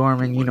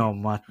 Dorman, you know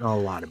a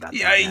lot about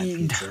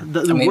that.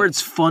 The words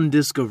 "fun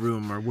disco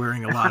room" are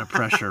wearing a lot of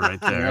pressure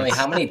right there. Really,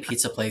 how many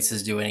pizza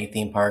places do any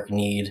theme park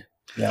need?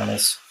 To be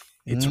honest,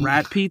 it's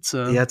Rat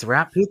Pizza. Yeah, it's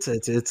Rat Pizza.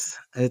 It's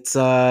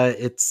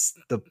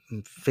the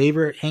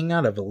favorite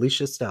hangout of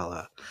Alicia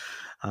Stella.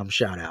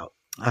 Shout out.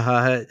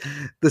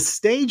 The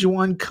Stage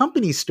One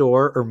Company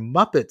Store or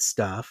Muppet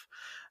Stuff.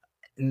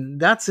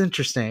 That's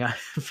interesting.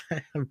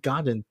 I've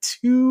gotten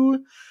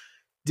 2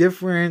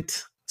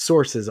 different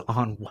sources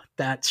on what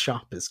that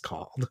shop is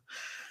called.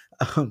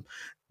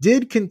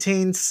 Did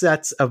contain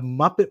sets of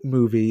Muppet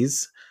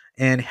movies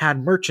and had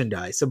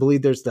merchandise. I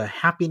believe there's the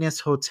Happiness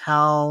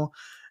Hotel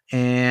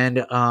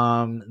and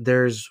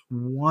there's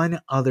one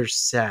other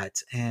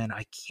set and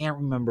I can't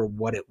remember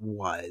what it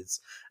was.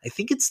 I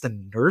think it's the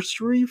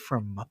nursery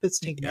from Muppets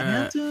Take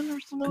Manhattan or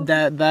something.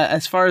 That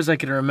as far as I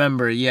can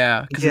remember,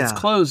 yeah, because it's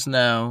closed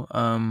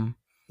now.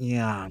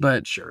 Yeah,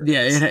 but sure.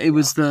 Yeah, it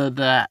was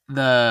the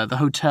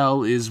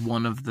hotel is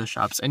one of the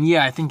shops, and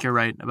yeah, I think you're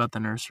right about the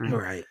nursery.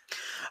 Right,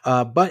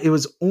 but it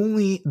was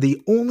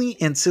the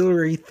only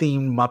ancillary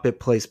themed Muppet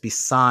place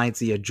besides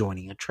the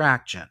adjoining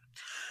attraction.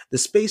 The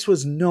space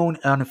was known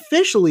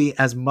unofficially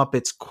as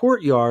Muppets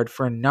Courtyard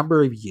for a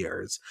number of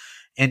years,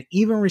 and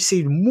even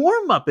received more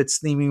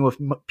Muppets theming with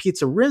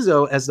Pizza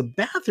Rizzo as the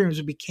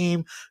bathrooms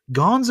became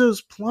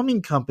Gonzo's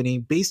Plumbing Company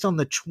based on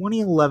the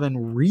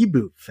 2011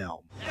 reboot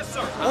film. Yes,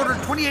 sir.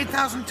 Ordered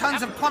 28,000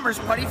 tons of plumber's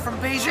putty from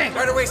Beijing.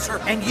 Right away, sir.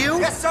 And you?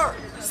 Yes, sir.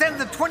 Send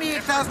the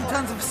 28,000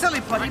 tons of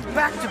silly putty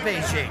back to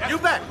Beijing. You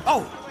bet.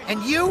 Oh,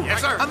 and you?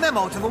 Yes, sir. A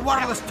memo to the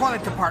waterless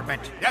toilet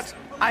department. Yes.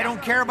 I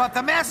don't care about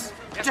the mess.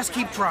 Just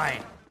keep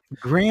trying.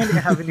 Grand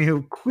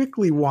Avenue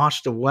quickly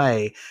washed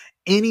away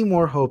any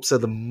more hopes of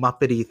the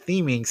Muppety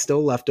theming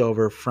still left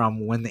over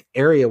from when the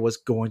area was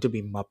going to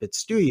be Muppet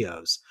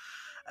Studios.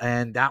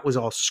 And that was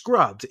all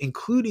scrubbed,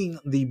 including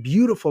the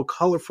beautiful,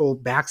 colorful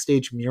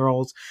backstage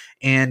murals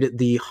and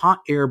the hot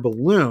air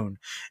balloon.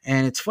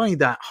 And it's funny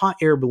that hot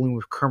air balloon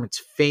with Kermit's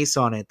face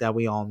on it that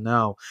we all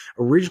know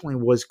originally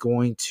was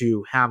going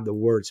to have the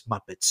words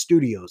Muppet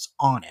Studios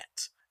on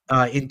it.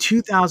 In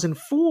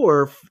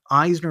 2004,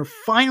 Eisner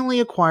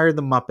finally acquired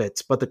the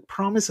Muppets, but the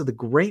promise of the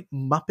Great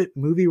Muppet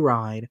Movie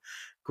Ride,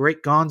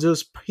 Great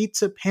Gonzo's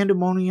Pizza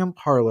Pandemonium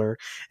Parlor,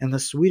 and the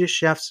Swedish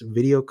Chef's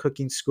Video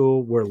Cooking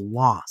School were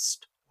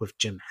lost with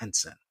Jim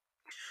Henson.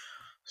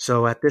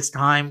 So at this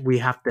time, we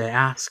have to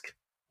ask,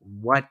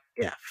 what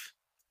if?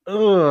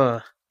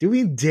 Do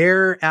we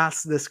dare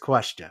ask this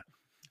question?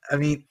 I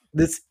mean,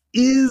 this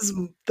is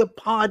the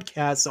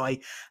podcast, so I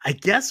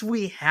guess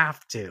we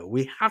have to.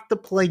 We have to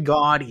play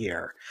God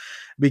here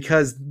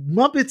because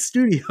Muppet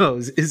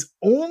Studios is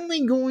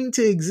only going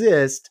to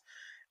exist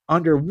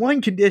under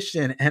one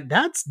condition, and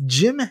that's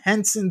Jim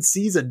Henson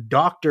sees a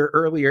doctor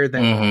earlier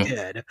than he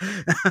did.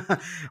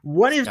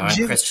 What if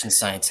Christian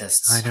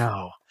Scientists? I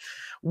know.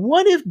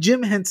 What if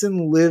Jim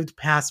Henson lived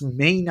past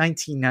May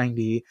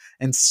 1990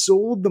 and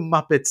sold the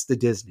Muppets to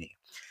Disney?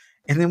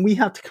 And then we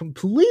have to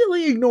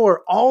completely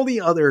ignore all the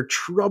other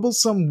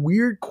troublesome,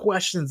 weird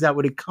questions that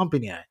would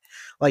accompany it.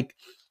 Like,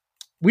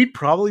 we'd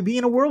probably be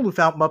in a world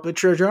without Muppet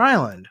Treasure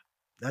Island.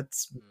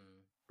 That's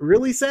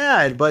really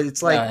sad, but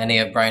it's like... any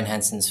of Brian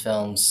Henson's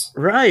films.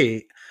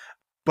 Right.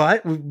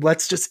 But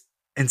let's just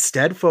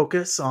instead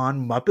focus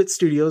on Muppet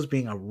Studios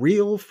being a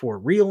real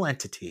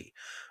entity.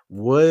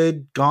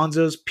 Would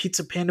Gonzo's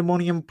Pizza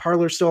Pandemonium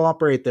Parlor still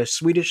operate? The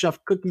Swedish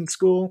Chef Cooking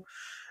School?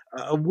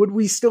 Would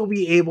we still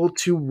be able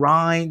to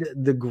ride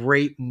the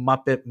Great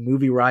Muppet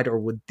Movie Ride, or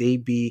would they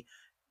be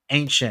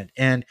ancient?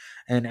 And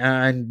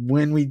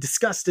when we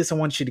discuss this, I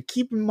want you to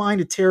keep in mind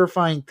a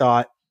terrifying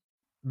thought.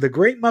 The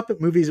Great Muppet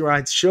Movies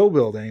Ride's show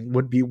building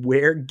would be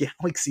where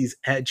Galaxy's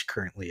Edge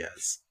currently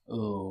is.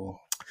 Ooh.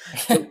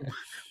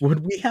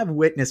 Would we have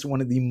witnessed one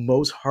of the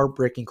most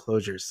heartbreaking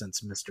closures since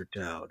Mr.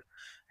 Toad?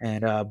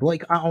 And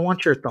Blake, I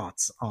want your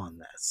thoughts on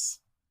this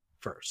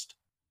first.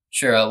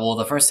 Sure. Well,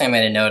 the first thing I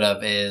made a note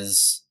of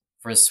is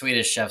for a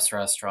Swedish Chef's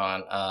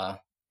restaurant,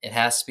 it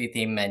has to be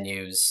themed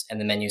menus,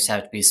 and the menus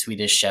have to be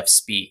Swedish Chef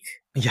speak.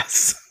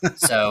 Yes.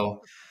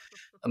 So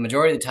a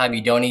majority of the time,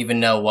 you don't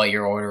even know what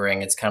you're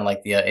ordering. It's kind of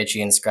like the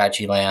Itchy and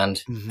Scratchy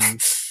Land.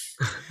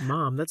 Mm-hmm.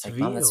 Mom, that's like,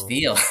 veal. Mom, that's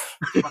veal.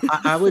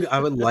 I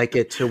would like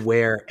it to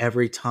where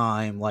every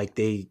time like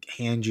they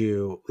hand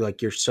you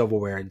like your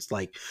silverware, it's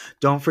like,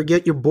 don't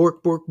forget your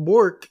bork,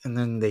 and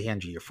then they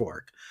hand you your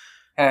fork.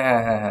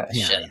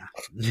 Shit.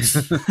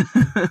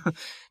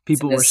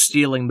 People were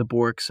stealing the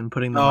borks and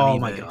putting them on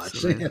eBay. My gosh.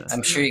 So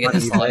I'm sure you get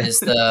this line. Is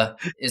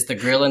the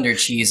grill under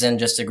cheese in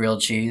just a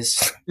grilled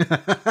cheese?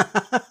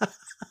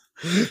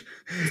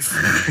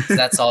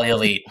 That's all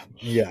he'll eat.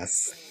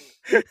 Yes.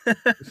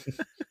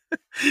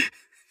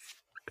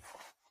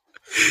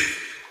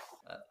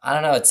 I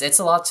don't know. It's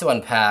a lot to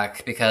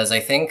unpack because I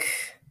think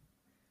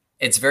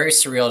it's very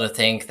surreal to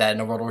think that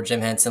in a world where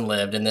Jim Henson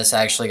lived and this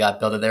actually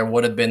got built, that there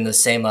would have been the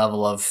same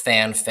level of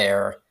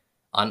fanfare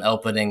on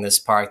opening this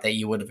park that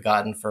you would have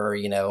gotten for,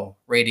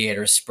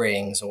 Radiator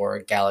Springs or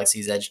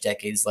Galaxy's Edge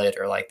decades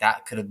later. Like,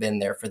 that could have been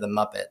there for the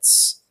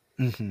Muppets.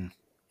 Mm-hmm.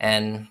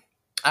 And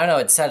I don't know,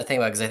 it's sad to think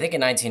about because I think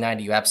in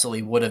 1990 you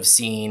absolutely would have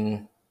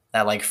seen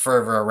that like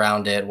fervor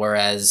around it,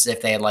 whereas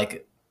if they had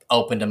like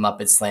opened a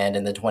Muppets Land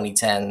in the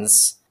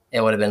 2010s,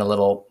 it would have been a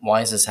little,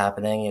 why is this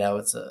happening?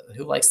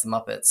 Who likes the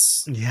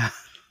Muppets? Yeah.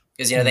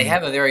 Because, they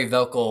have a very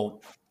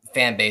vocal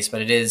fan base,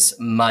 but it is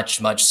much,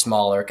 much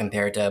smaller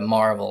compared to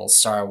Marvel,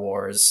 Star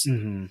Wars,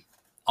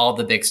 all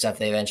the big stuff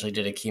they eventually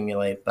did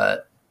accumulate.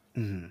 But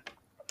you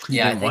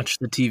didn't watch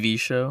the TV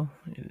show?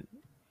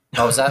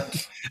 What was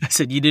that? I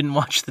said you didn't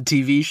watch the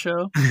TV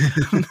show.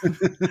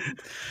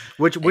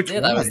 Which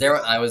one?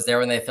 I was there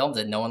when they filmed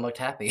it. No one looked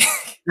happy.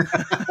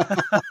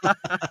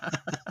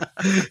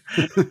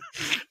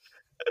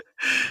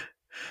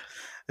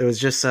 It was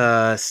just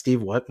Steve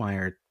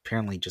Whitmire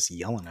apparently just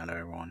yelling at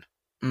everyone.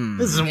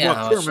 This is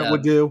what Kermit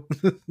would do.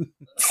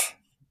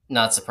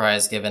 Not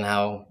surprised given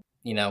how,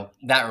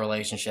 that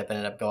relationship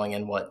ended up going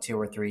in 2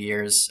 or 3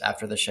 years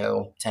after the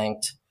show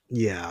tanked.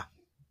 Yeah,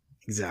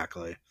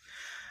 exactly.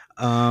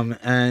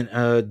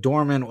 And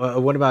Dorman,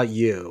 what about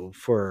you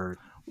for?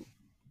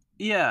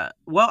 Yeah,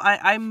 well,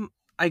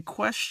 I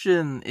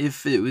question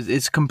if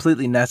it's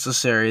completely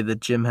necessary that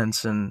Jim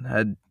Henson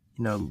had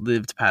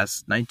lived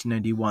past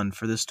 1991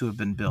 for this to have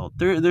been built.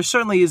 There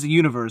certainly is a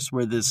universe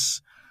where this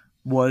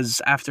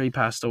was after he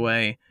passed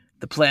away.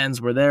 The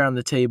plans were there on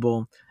the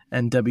table,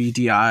 and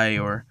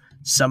WDI or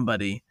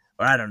somebody,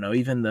 or I don't know,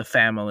 even the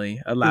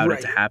family allowed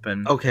it to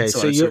happen. Okay,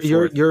 so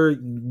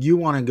you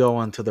want to go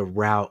onto the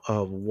route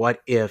of what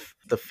if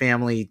the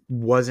family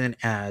wasn't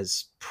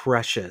as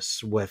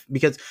precious with,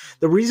 because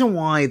the reason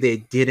why they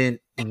didn't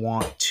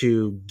want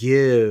to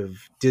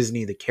give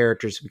Disney the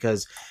characters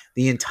because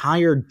the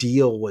entire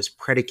deal was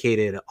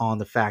predicated on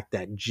the fact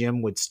that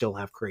Jim would still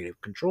have creative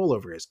control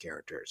over his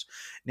characters.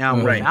 Now,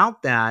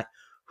 without that,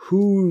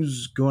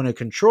 who's going to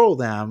control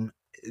them?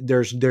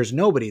 There's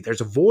nobody.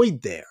 There's a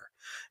void there.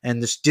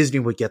 And this Disney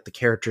would get the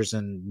characters,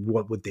 and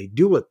what would they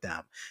do with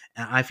them?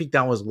 And I think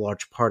that was a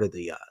large part of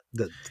the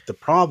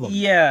problem.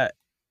 Yeah,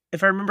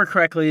 if I remember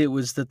correctly, it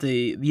was that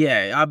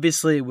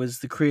obviously it was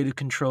the creative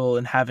control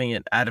and having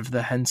it out of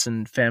the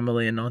Henson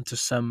family and onto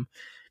some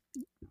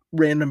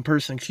random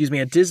person,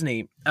 at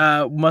Disney,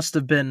 must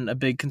have been a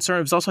big concern.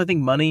 It was also, I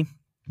think, money.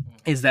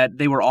 Is that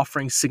they were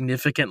offering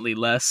significantly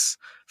less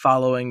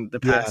following the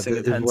passing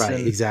of Henson.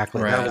 Right,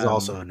 exactly. That was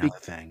also another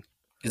thing.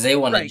 Because they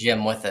wanted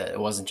Jim with it. It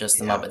wasn't just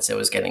the Muppets. It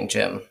was getting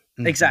Jim.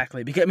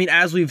 Exactly. Because,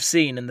 as we've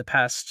seen in the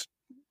past,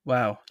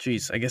 I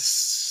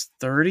guess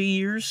 30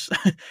 years,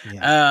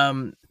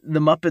 the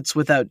Muppets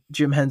without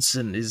Jim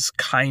Henson is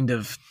kind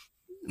of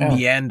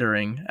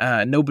meandering.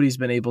 Nobody's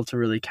been able to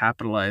really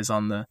capitalize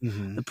on the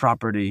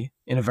property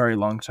in a very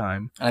long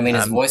time.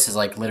 His voice is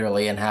like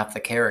literally in half the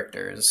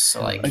characters.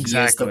 So he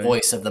is the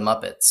voice of the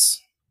Muppets.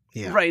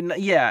 Yeah. Right.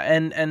 Yeah.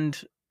 And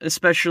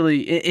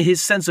especially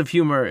his sense of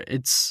humor,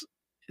 it's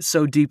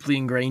so deeply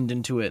ingrained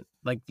into it.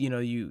 Like,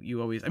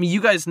 you always,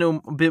 you guys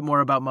know a bit more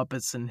about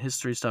Muppets and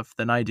history stuff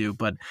than I do,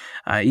 but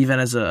even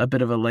as a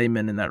bit of a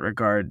layman in that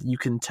regard, you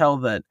can tell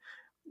that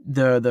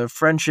the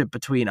friendship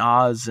between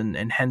Oz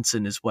and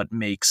Henson is what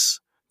makes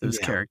those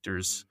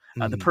characters,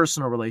 the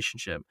personal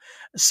relationship.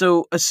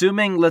 So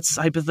assuming, let's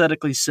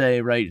hypothetically say,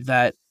 right,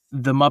 that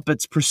the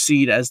Muppets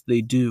proceed as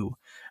they do,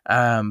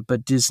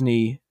 but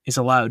Disney is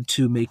allowed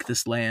to make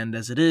this land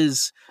as it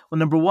is. Well,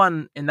 number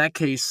one, in that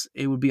case,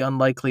 it would be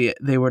unlikely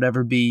there would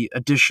ever be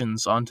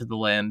additions onto the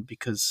land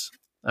because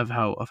of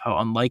how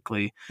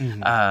unlikely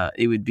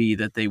it would be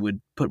that they would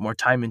put more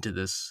time into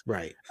this.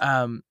 Right.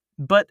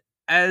 But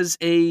as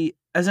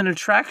an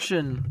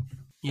attraction,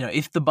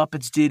 if the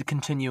Muppets did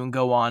continue and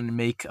go on and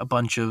make a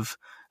bunch of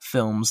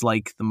films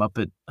like the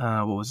Muppet,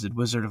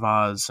 Wizard of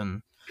Oz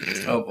and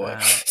oh boy!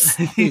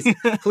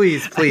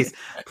 please.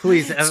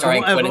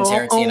 Starring Quentin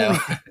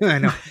Tarantino. I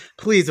know.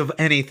 Please, of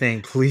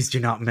anything, please do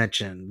not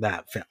mention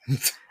that film.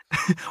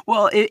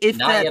 Well, if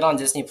not yet on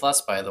Disney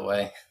Plus, by the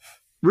way.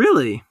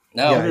 Really?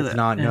 No, yeah, it's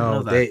not.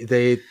 No,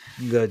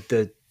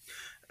 the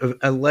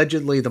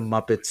allegedly the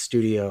Muppet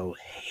Studio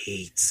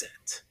hates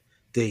it.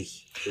 They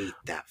hate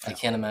that film. I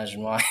can't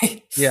imagine why.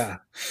 Yeah.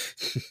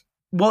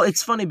 Well,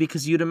 it's funny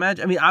because you'd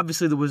imagine,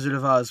 obviously The Wizard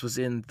of Oz was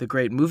in The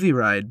Great Movie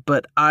Ride,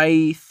 but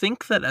I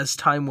think that as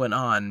time went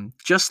on,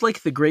 just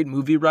like The Great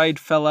Movie Ride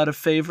fell out of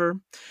favor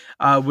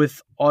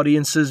with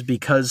audiences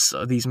because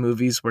these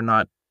movies were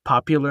not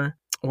popular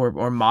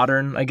or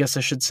modern, I guess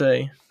I should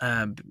say,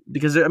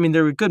 because they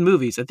were good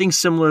movies. I think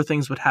similar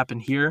things would happen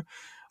here,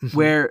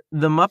 where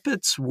the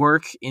Muppets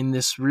work in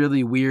this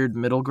really weird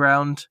middle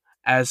ground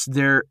as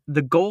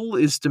the goal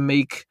is to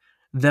make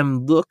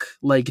them look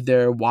like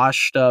they're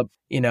washed up,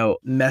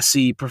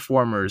 messy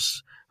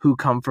performers who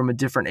come from a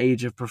different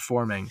age of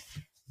performing.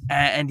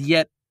 And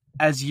yet,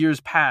 as years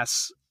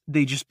pass,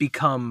 they just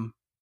become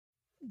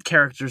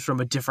characters from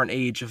a different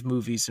age of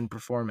movies and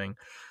performing.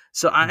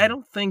 So I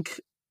don't think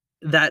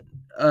that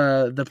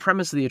the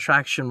premise of the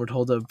attraction would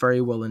hold up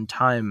very well in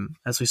time,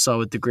 as we saw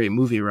with the Great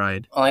Movie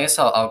Ride. Well, I guess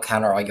I'll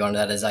counter argue on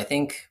that. Is I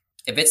think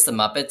if it's the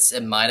Muppets,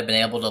 it might have been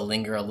able to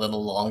linger a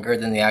little longer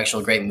than the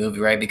actual Great Movie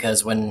Ride,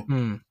 because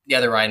when the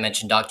other ride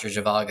mentioned Dr.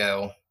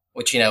 Zhivago,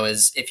 which, you know,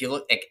 is, if you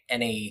look at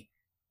any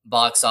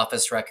box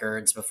office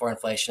records before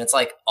inflation, it's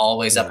like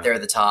always up there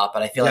at the top.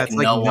 But I feel like it's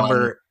no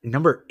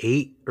number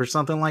 8 or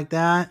something like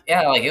that.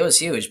 Yeah, like it was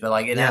huge, but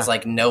like it has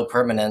like no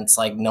permanence.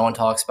 Like no one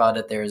talks about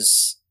it.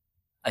 There's,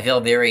 I feel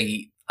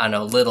very, I don't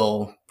know,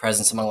 little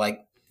presence among like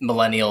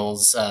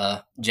millennials,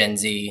 Gen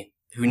Z,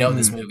 who know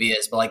this movie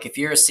is. But like if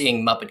you're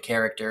seeing Muppet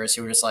characters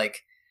who are just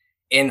like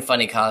in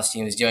funny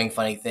costumes, doing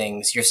funny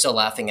things, you're still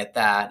laughing at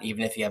that,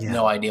 even if you have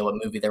no idea what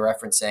movie they're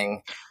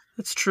referencing.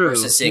 That's true.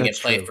 Versus seeing it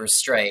played for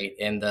straight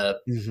in the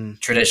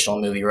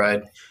traditional movie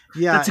ride.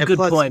 Yeah, that's a good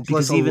point,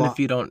 because even if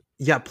you don't...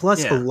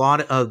 a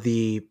lot of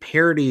the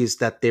parodies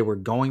that they were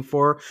going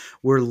for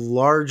were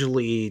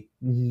largely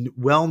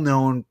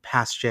well-known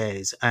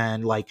pastiches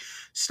and like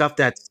stuff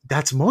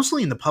that's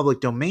mostly in the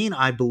public domain.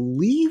 I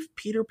believe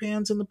Peter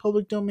Pan's in the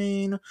public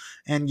domain.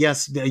 And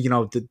yes, you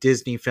know, the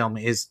Disney film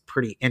is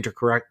pretty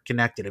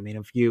interconnected. I mean,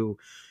 if you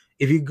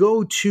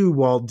go to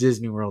Walt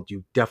Disney World,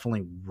 you've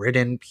definitely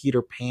ridden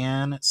Peter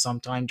Pan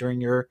sometime during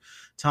your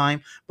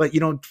time. But, you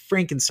know,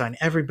 Frankenstein,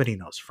 everybody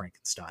knows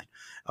Frankenstein.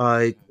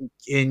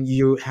 And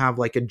you have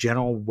like a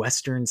general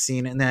Western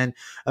scene. And then,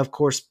 of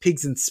course,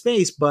 Pigs in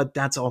Space, but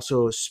that's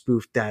also a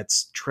spoof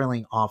that's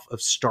trailing off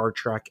of Star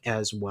Trek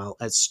as well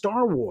as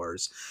Star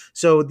Wars.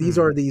 So these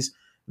are these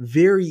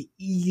very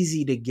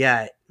easy to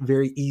get,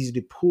 very easy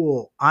to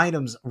pull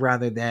items,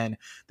 rather than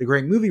the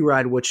Great Movie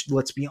Ride, which,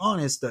 let's be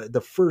honest,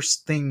 the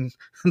first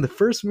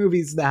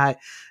movies that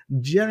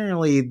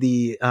generally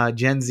the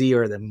Gen Z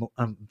or the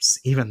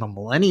even the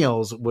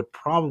millennials would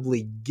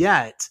probably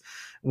get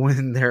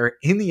when they're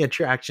in the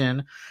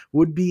attraction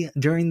would be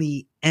during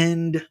the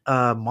end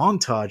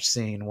montage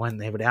scene, when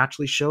they would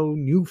actually show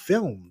new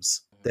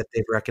films that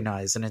they've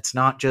recognized. And it's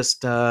not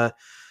just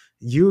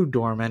you,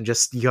 Dorman,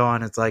 just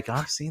yawn. It's like,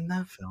 I've seen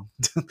that film.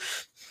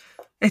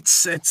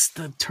 It's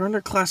the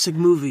Turner Classic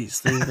Movies.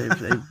 They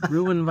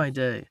ruined my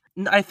day.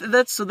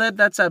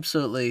 That's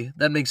absolutely,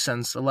 that makes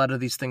sense. A lot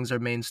of these things are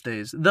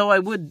mainstays. Though I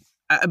would,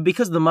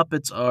 because the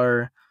Muppets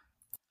are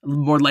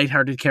more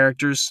lighthearted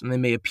characters and they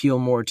may appeal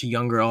more to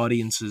younger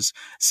audiences,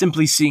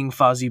 simply seeing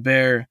Fozzie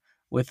Bear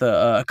with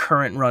a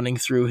current running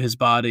through his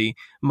body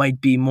might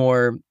be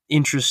more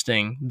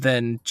interesting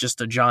than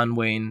just a John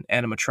Wayne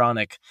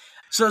animatronic.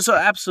 So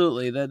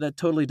absolutely, that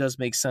totally does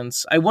make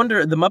sense. I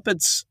wonder, the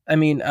Muppets, I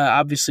mean,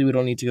 obviously we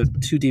don't need to go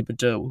too deep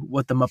into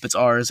what the Muppets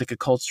are as like a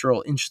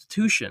cultural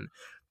institution,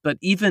 but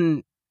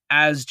even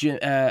as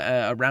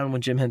around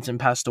when Jim Henson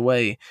passed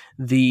away,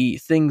 the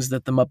things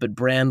that the Muppet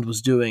brand was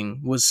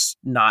doing was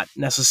not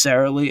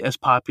necessarily as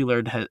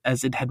popular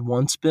as it had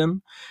once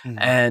been,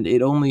 and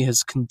it only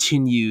has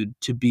continued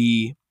to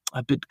be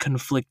a bit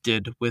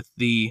conflicted with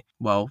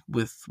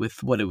with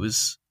what it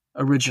was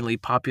originally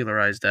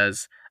popularized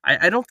as.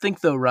 I don't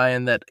think, though,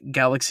 Ryan, that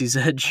Galaxy's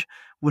Edge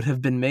would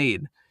have been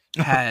made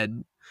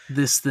had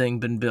this thing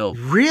been built.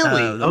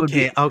 Really?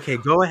 Okay,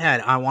 go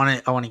ahead. I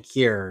want to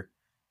hear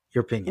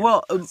your opinion.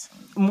 Well,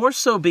 more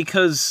so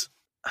because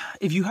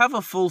if you have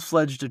a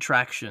full-fledged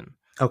attraction,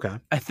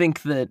 I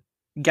think that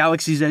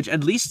Galaxy's Edge,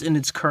 at least in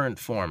its current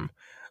form,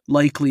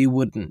 likely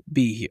wouldn't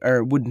be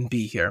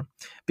here,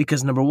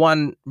 because number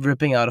one,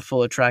 ripping out a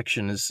full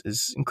attraction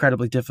is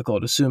incredibly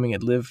difficult, assuming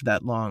it lived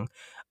that long.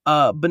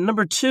 But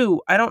number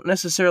two, I don't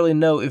necessarily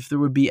know if there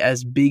would be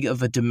as big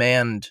of a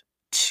demand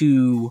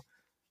to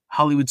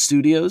Hollywood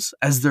Studios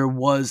as there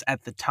was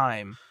at the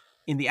time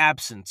in the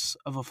absence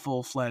of a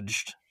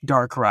full-fledged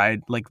dark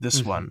ride like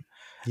this one.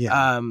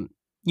 Yeah.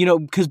 You know,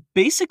 because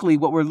basically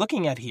what we're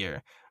looking at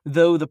here,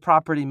 though the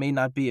property may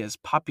not be as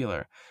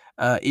popular,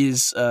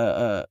 is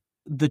the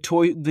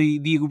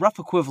rough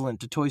equivalent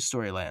to Toy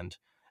Story Land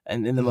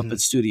and in the Muppet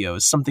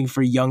Studios, something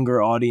for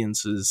younger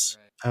audiences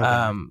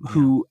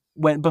who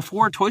went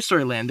before Toy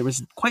Story Land. There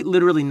was quite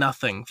literally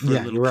nothing for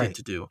a little kid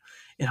to do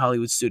in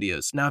Hollywood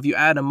Studios. Now, if you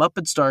add a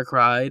Muppets Dark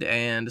Ride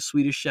and a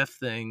Swedish Chef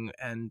thing,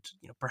 and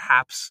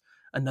perhaps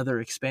another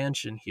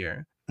expansion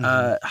here,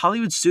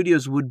 Hollywood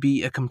Studios would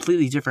be a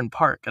completely different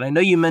park. And I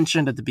know you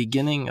mentioned at the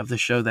beginning of the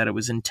show that it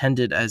was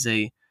intended as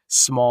a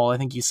small, I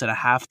think you said a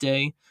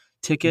half-day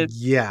ticket.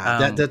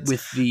 Yeah, that's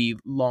with the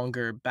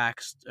longer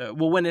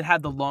when it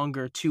had the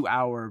longer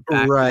 2-hour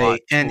back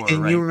right. Tour, and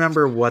right? You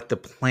remember what the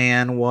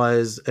plan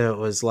was? It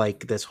was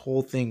like this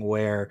whole thing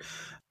where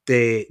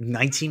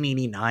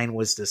 1989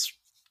 was this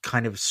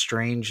kind of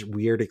strange,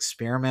 weird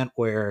experiment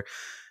where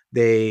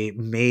they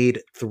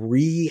made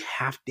 3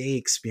 half-day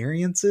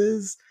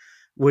experiences,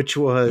 which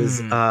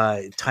was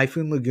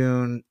Typhoon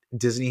Lagoon,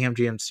 Disney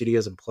MGM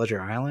Studios, and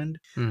Pleasure Island.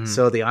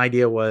 So the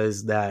idea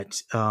was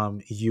that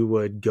you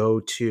would go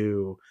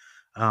to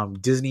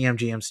Disney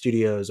MGM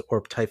Studios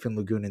or Typhoon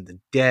Lagoon in the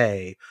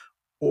day,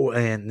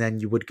 and then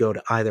you would go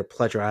to either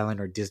Pleasure Island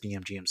or Disney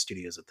MGM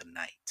Studios at the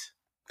night.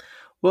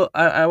 Well,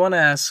 I want to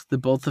ask the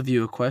both of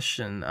you a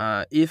question.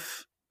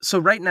 So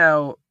right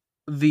now,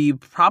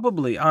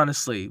 probably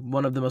honestly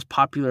one of the most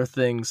popular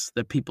things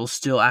that people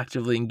still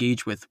actively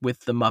engage with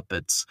the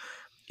Muppets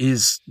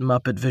is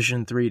Muppet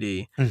Vision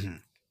 3D. Mm-hmm.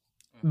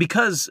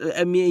 Because,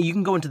 I mean, you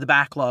can go into the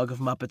backlog of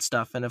Muppet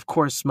stuff, and of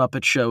course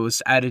Muppet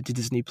shows added to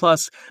Disney+,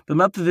 but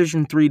Muppet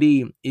Vision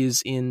 3D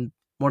is in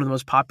one of the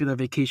most popular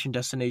vacation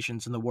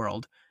destinations in the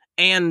world,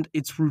 and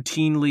it's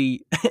routinely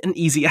an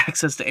easy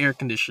access to air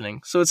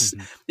conditioning. So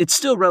it's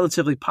still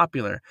relatively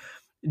popular.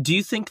 Do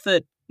you think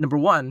that, number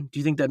one, do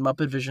you think that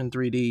Muppet Vision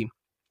 3D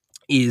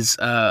is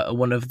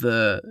one of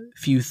the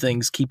few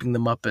things keeping the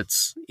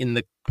Muppets in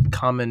the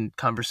common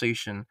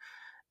conversation?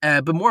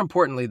 But more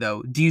importantly,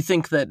 though, do you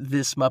think that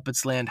this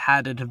Muppets Land,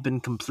 had it have been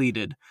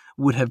completed,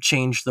 would have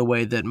changed the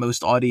way that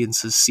most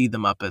audiences see the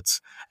Muppets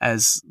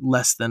as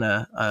less than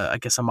a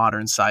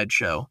modern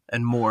sideshow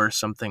and more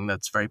something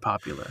that's very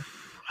popular?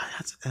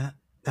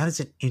 That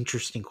is an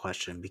interesting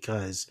question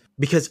because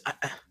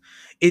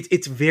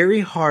it's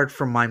very hard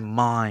for my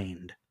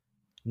mind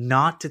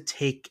not to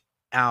take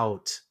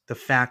out the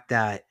fact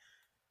that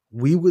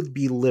we would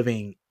be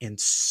living in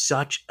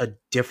such a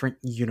different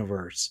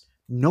universe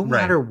no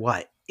matter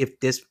what if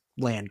this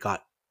land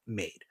got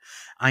made.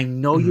 I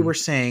know you were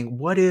saying,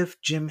 what if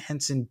Jim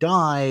Henson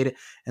died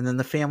and then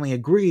the family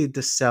agreed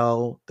to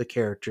sell the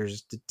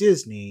characters to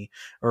Disney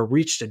or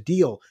reached a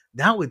deal?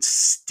 That would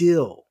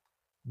still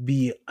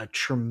be a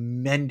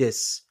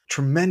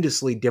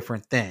tremendously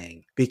different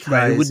thing,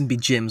 because it wouldn't be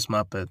Jim's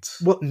Muppets.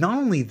 Well, not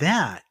only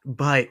that,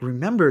 but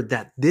remember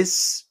that the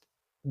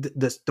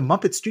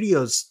Muppet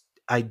Studios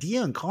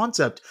idea and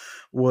concept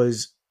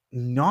was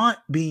not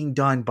being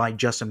done by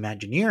just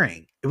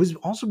Imagineering. It was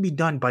also being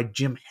done by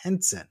Jim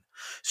Henson.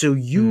 So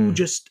you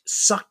just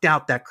sucked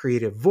out that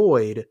creative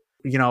void.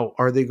 You know,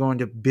 are they going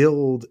to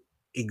build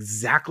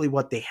exactly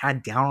what they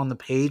had down on the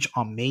page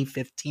on May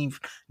 15th,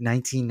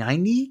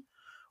 1990?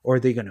 Or are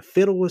they going to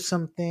fiddle with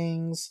some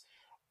things?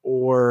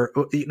 Or,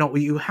 you know,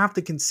 you have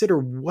to consider,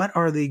 what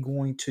are they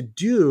going to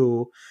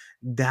do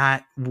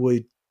that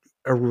would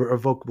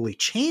irrevocably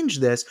change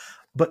this?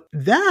 But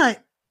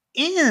that,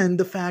 and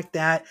the fact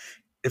that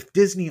if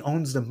Disney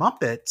owns the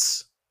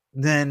Muppets,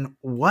 then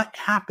what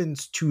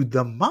happens to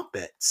the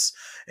Muppets?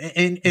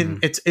 And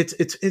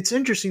it's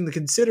interesting to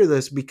consider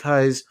this,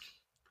 because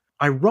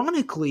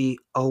ironically,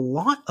 a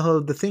lot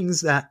of the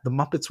things that the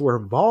Muppets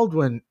were involved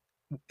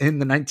in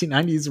the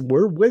 1990s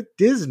were with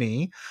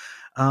Disney,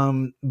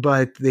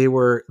 but they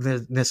were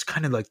this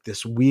kind of like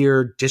this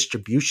weird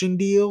distribution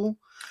deal,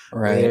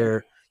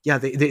 where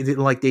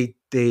they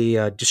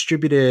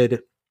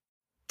distributed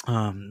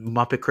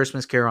Muppet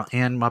Christmas Carol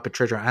and Muppet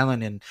Treasure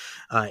Island, and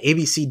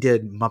ABC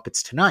did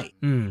Muppets Tonight.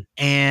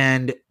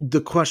 And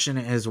the question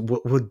is,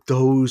 would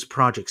those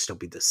projects still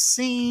be the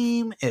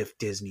same if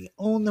Disney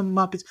owned the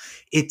Muppets?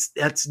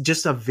 That's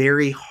just a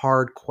very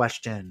hard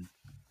question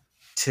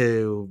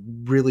to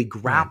really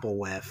grapple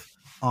with,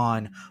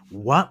 on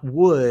what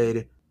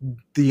would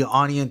the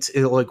audience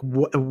like,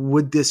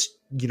 would this,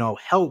 you know,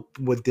 help,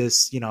 would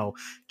this, you know,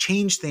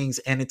 change things?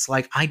 And it's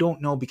like, I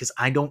don't know, because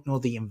I don't know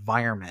the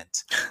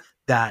environment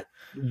that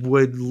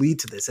would lead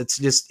to this. It's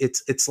just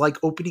it's like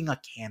opening a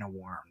can of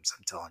worms,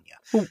 I'm telling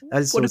you.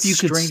 That is what if you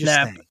could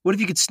snap thing. What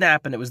if you could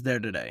snap and it was there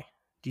today?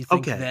 Do you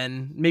think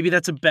then, maybe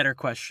that's a better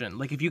question.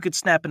 Like, if you could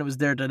snap and it was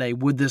there today,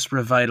 would this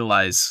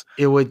revitalize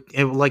the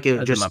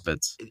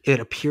Muppets? It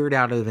appeared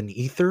out of an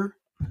ether?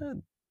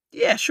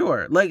 Yeah,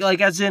 sure.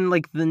 Like as in,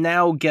 like, the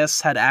now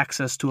guests had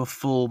access to a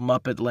full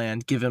Muppet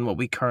Land, given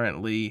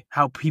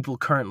how people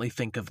currently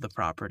think of the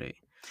property.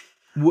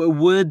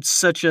 Would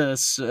such a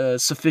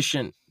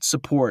sufficient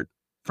support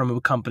from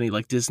a company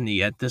like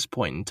Disney at this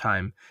point in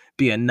time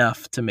be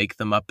enough to make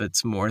the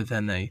Muppets more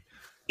than a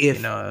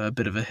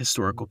bit of a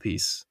historical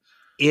piece?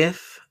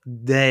 If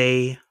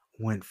they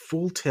went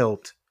full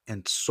tilt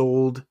and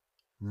sold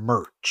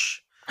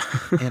merch,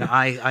 and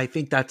I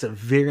think that's a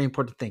very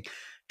important thing.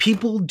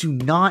 People do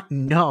not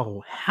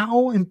know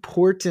how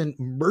important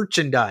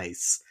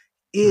merchandise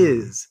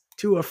is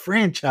to a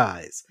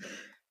franchise.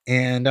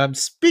 And I'm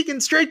speaking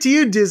straight to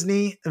you,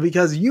 Disney,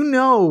 because you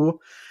know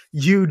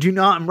you do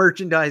not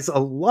merchandise a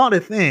lot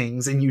of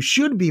things, and you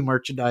should be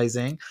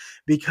merchandising,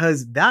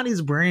 because that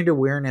is brand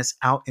awareness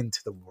out into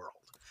the world.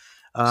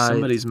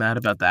 Somebody's mad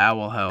about the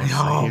Owl House.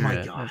 Oh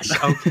my gosh.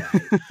 Okay.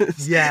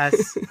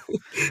 Yes.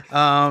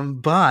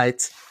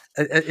 But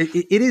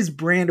it is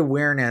brand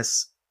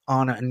awareness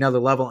on another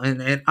level.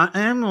 And I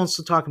am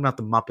also talking about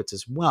the Muppets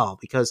as well,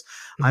 because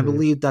I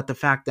believe that the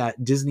fact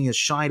that Disney has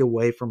shied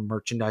away from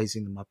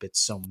merchandising the Muppets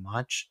so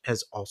much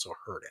has also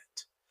hurt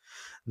it.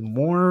 The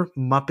more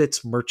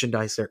Muppets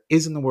merchandise there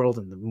is in the world,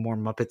 and the more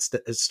Muppets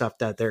stuff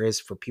that there is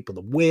for people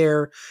to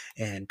wear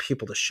and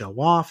people to show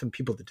off and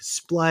people to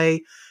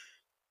display,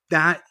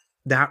 that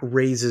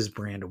raises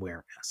brand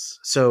awareness.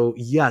 So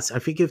yes, I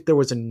think if there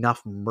was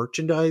enough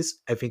merchandise,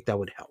 I think that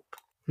would help.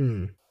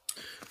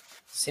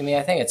 See, me,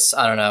 I think it's,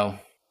 I don't know,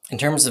 in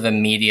terms of a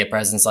media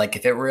presence, like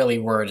if it really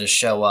were to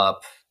show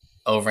up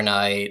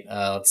overnight,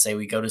 let's say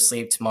we go to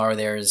sleep tomorrow,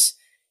 there's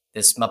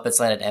this Muppets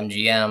Land at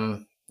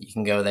MGM. You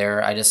can go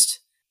there.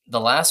 The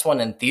last one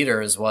in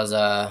theaters was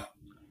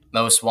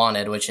Most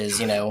Wanted, which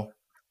is,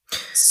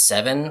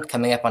 7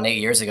 coming up on 8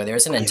 years ago.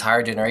 There's an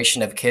entire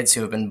generation of kids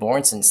who have been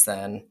born since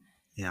then.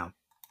 Yeah.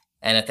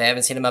 And if they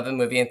haven't seen a Muppet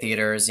movie in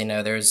theaters,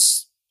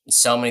 there's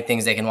so many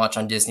things they can watch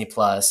on Disney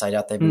Plus. I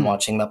doubt they've been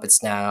watching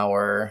Muppets Now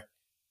or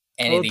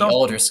any of the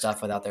older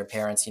stuff without their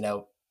parents,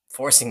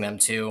 forcing them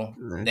to.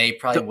 They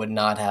probably would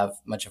not have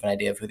much of an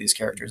idea of who these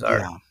characters are.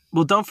 Yeah.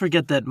 Well, don't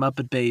forget that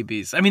Muppet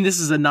Babies. I mean, this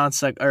is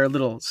a or a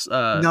little.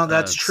 No,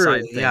 that's true.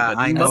 Side thing, Yeah,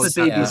 but Muppet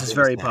Babies is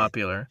very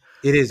popular.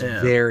 It is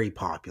very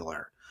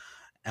popular,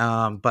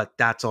 but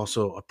that's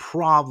also a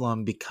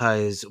problem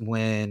because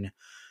when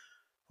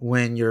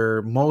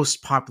your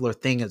most popular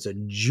thing is a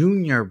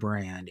junior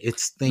brand,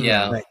 it's things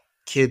that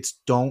kids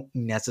don't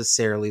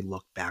necessarily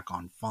look back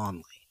on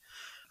fondly.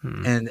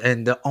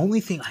 And the only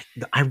thing,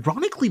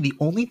 ironically, the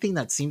only thing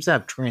that seems to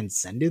have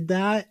transcended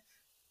that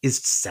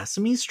is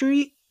Sesame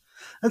Street.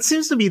 That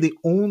seems to be the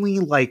only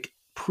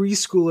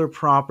preschooler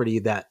property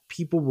that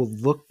people will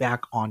look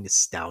back on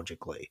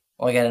nostalgically.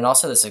 Well, again, and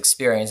also this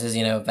experience is,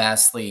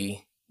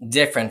 vastly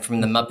different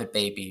from the Muppet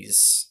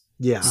Babies.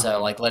 Yeah.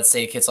 So, let's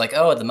say kids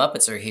oh, the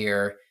Muppets are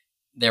here.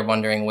 They're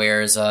wondering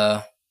where's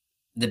the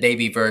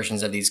baby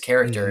versions of these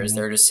characters.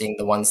 They're just seeing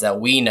the ones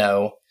that we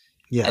know.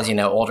 Yeah. As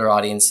older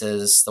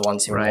audiences, the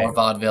ones who are more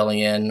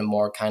vaudevillian,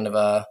 more kind of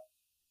a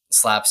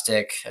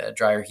slapstick,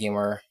 drier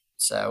humor.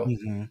 So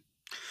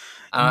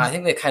I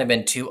think they've kind of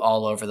been too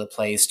all over the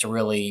place to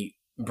really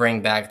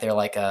bring back their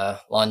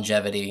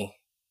longevity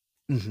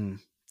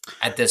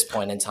at this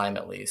point in time,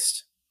 at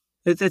least.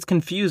 It's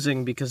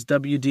confusing because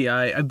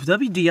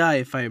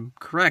WDI, if I'm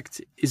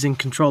correct, is in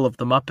control of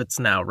the Muppets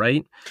now,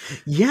 right?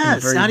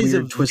 Yes, that is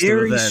a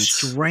very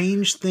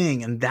strange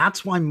thing, and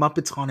that's why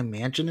Muppets Haunted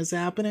Mansion is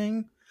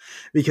happening.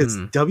 Because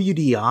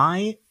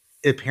WDI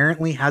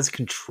apparently has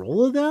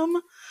control of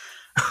them.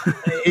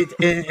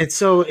 It's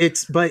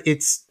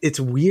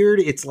weird.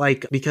 It's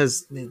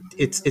because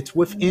it's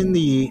within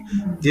the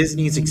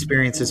Disney's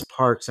Experiences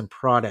Parks and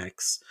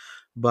Products,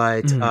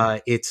 but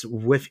it's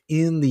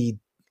within the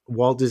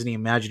Walt Disney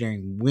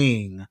Imagineering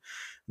wing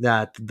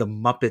that the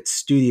Muppet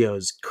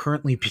Studios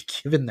currently be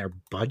given their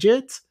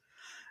budget.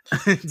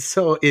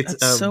 So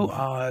it's so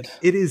odd.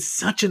 It is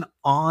such an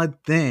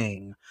odd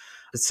thing.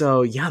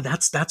 So yeah,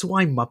 that's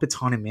why Muppets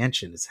Haunted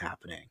Mansion is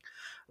happening,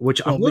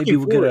 which I'm looking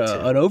forward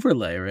to. An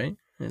overlay, right?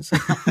 That's how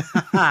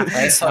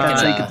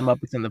you get the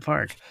Muppets in the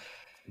park.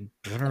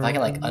 If I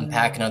can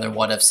unpack another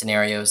what if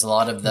scenarios, a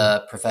lot of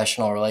the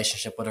professional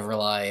relationship would have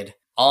relied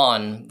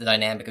on the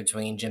dynamic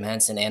between Jim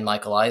Henson and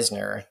Michael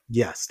Eisner.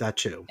 Yes, that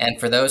too. And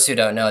for those who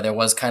don't know, there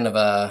was kind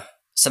of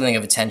something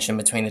of a tension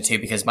between the two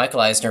because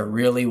Michael Eisner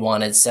really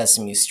wanted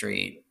Sesame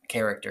Street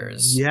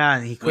characters. Yeah,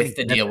 and he with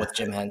the deal with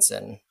Jim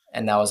Henson.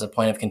 And that was a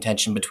point of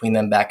contention between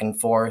them back and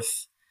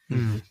forth.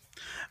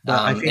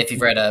 If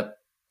you've read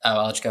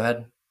I'll let you go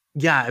ahead.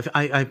 Yeah,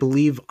 I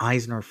believe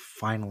Eisner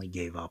finally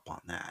gave up on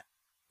that.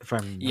 If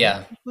I'm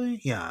yeah.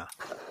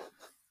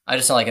 I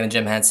just don't like in the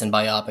Jim Henson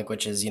biopic,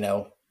 which is,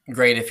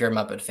 great if you're a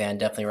Muppet fan,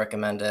 definitely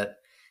recommend it.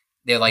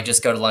 They would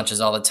just go to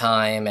lunches all the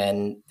time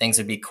and things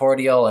would be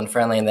cordial and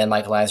friendly. And then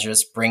Michael Eisner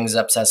just brings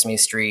up Sesame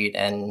Street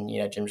and,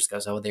 Jim just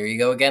goes, oh, there you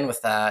go again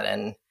with that.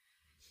 And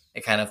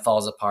it kind of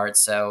falls apart.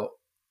 So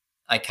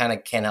I kind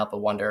of can't help but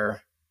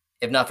wonder,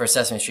 if not for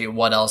Sesame Street,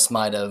 what else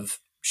might have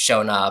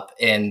shown up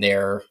in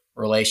their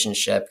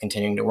relationship,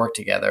 continuing to work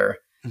together.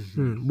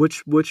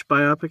 Which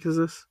biopic is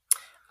this?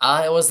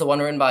 It was the one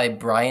written by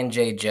Brian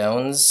J.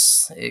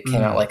 Jones. It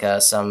came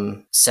out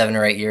some 7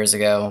 or 8 years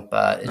ago,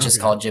 but it's just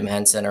called Jim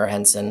Henson or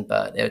Henson,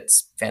 but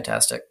it's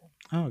fantastic.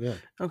 Oh,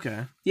 good.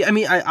 Okay. Yeah, I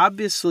mean, I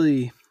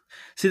obviously...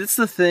 See, that's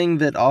the thing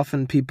that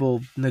often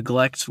people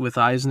neglect with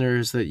Eisner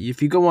is that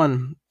if you go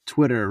on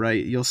Twitter,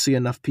 right, you'll see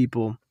enough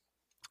people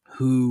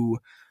who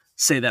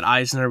say that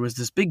Eisner was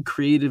this big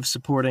creative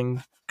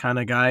supporting kind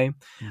of guy.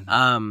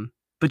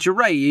 But you're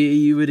right,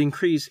 you would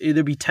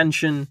there'd be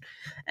tension,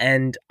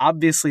 and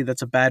obviously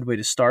that's a bad way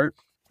to start,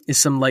 is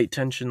some light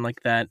tension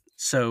like that.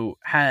 So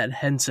had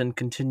Henson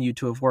continued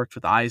to have worked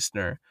with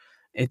Eisner,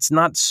 it's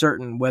not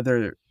certain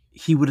whether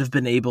he would have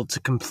been able to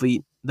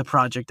complete the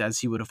project as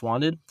he would have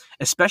wanted,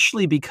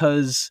 especially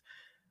because,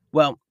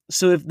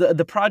 so if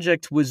the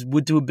project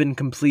would have been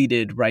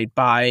completed, right,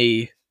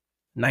 by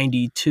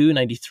 92,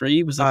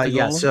 93, was that the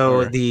goal?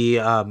 So the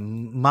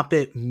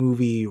Muppet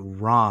movie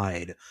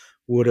ride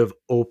would have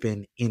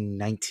opened in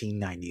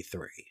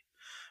 1993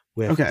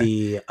 with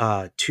the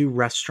 2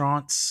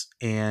 restaurants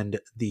and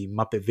the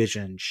Muppet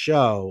Vision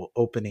show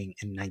opening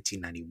in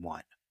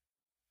 1991.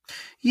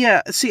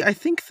 Yeah, see, I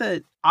think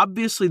that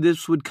obviously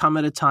this would come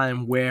at a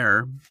time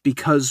where,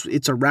 because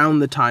it's around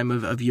the time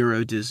of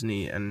Euro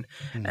Disney and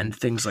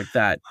things like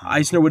that,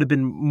 Eisner would have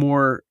been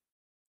more,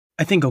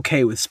 I think,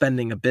 okay with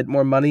spending a bit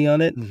more money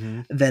on it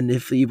than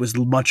if he was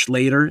much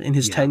later in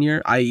his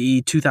tenure,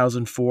 i.e.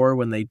 2004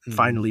 when they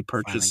finally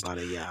purchased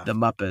the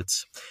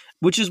Muppets.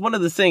 Which is one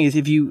of the things,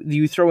 if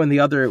you throw in the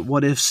other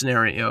what if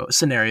scenario,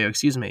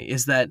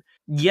 is that,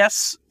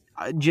 yes,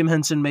 Jim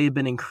Henson may have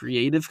been in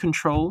creative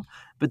control,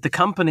 but the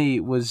company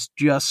was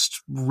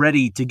just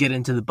ready to get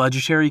into the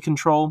budgetary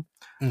control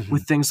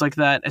with things like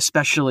that,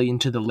 especially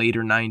into the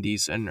later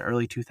 90s and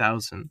early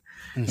 2000.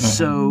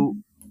 So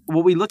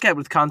what we look at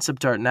with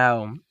concept art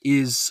now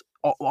is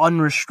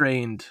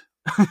unrestrained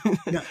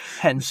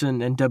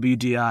Henson and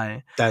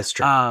WDI. That's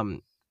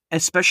true.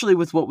 Especially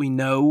with what we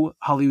know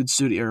Hollywood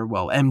Studio, or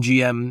well,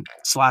 MGM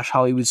 /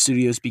 Hollywood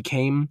Studios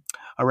became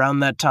around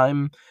that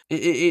time.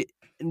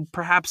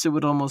 Perhaps it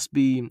would almost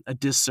be a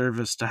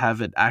disservice to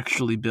have it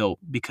actually built,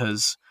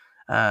 because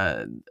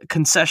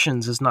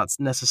concessions is not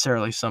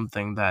necessarily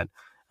something that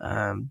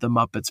the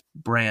Muppets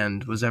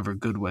brand was ever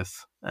good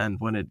with. And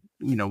when it,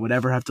 would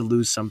ever have to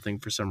lose something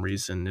for some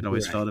reason, it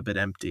always felt a bit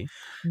empty.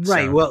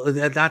 Right. So, Well,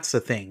 that's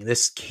the thing.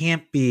 This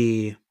can't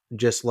be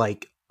just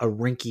like a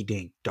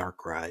rinky-dink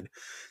dark ride.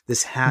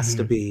 This has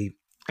to be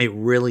a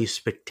really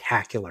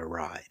spectacular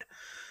ride.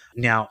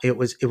 Now, it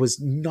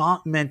was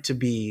not meant to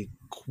be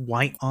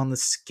quite on the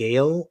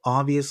scale,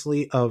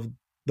 obviously, of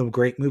the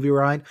Great Movie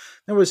Ride.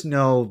 There was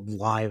no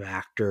live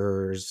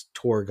actors,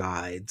 tour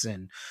guides,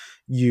 and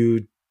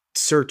you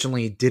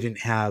certainly didn't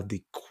have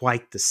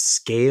quite the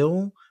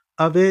scale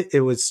of it.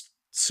 It was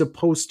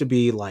supposed to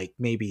be like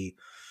maybe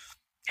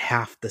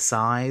half the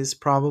size,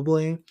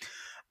 probably.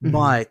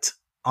 But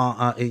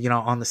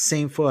on the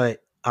same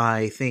foot,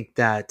 I think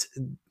that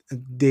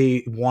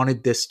they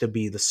wanted this to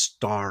be the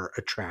star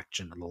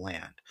attraction of the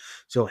land.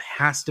 So it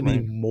has to be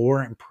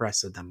more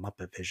impressive than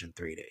Muppet Vision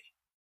 3D.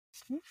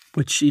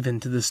 Which even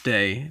to this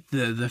day,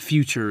 the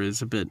future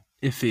is a bit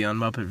iffy on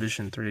Muppet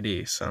Vision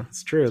 3D. So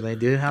it's true. They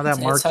do have that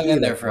marquee. It's hung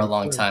in there for a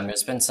long time.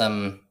 There's been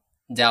some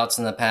doubts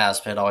in the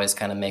past, but it always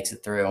kind of makes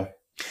it through.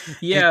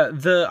 Yeah,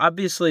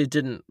 obviously it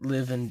didn't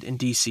live in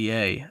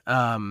DCA.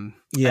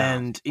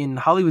 And in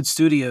Hollywood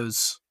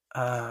Studios,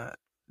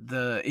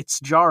 it's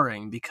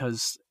jarring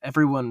because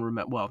everyone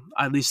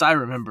at least I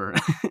remember,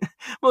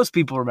 most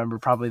people remember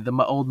probably the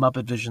old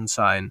Muppet Vision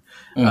sign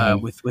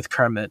with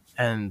Kermit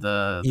and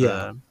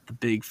the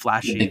big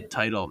flashy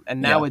title,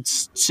 and now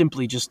it's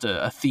simply just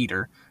a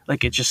theater,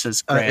 like it just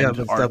says Grand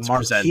Arts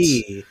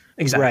Presents.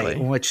 Exactly, right?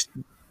 Which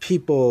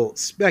people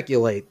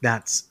speculate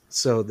that's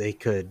so they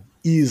could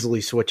easily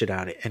switch it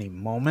out at any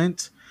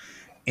moment.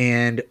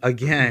 And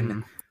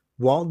again,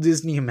 Walt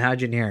Disney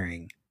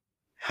Imagineering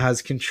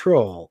has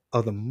control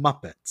of the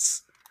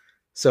Muppets.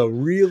 So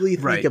really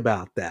think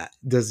about that.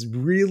 Does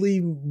really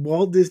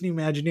Walt Disney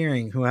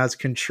Imagineering, who has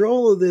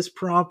control of this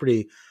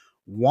property,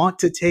 want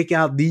to take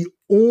out the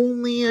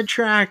only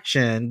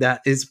attraction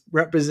that is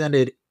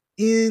represented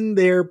in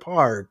their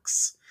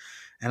parks?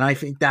 And I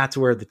think that's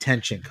where the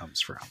tension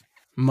comes from.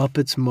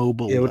 Muppets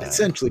Mobile. It would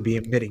essentially be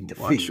admitting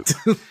defeat.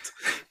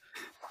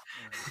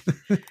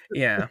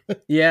 Yeah.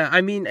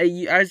 I mean,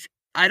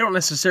 I don't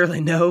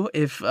necessarily know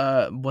if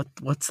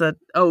what's that?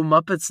 Oh,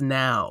 Muppets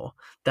Now.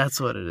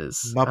 That's what it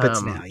is.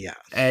 Muppets Now,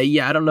 yeah.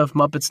 Yeah, I don't know if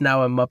Muppets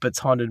Now and Muppets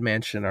Haunted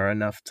Mansion are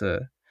enough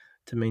to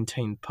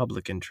maintain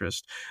public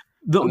interest.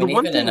 Trying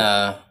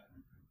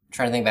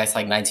to think back to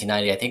like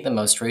 1990, I think the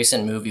most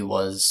recent movie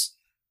was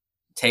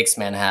Takes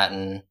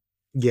Manhattan.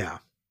 Yeah.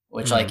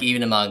 Which like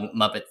even among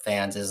Muppet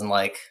fans isn't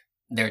like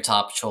their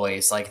top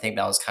choice. Like I think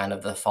that was kind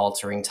of the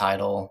faltering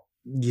title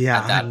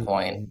at that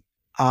point.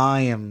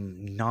 I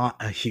am not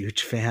a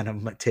huge fan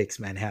of Takes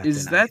Manhattan.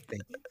 Is that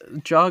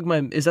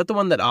is that the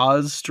one that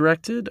Oz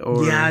directed?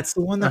 Or yeah, it's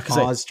the one that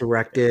Oz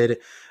directed.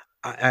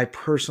 I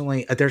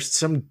personally, there's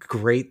some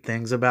great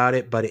things about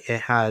it, but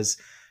it has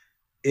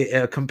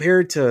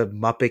compared to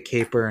Muppet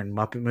Caper and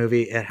Muppet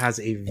Movie, it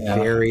has a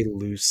very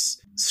loose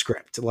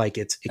script. Like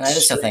it's. I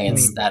just don't think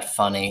it's that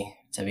funny,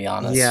 to be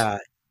honest.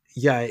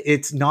 Yeah,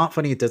 it's not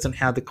funny. It doesn't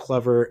have the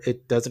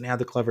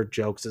clever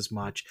jokes as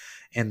much,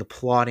 and the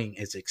plotting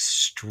is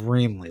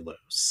extremely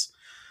loose.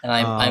 And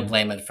I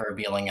blame it for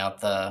revealing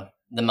out the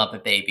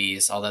Muppet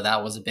Babies, although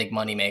that was a big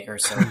moneymaker,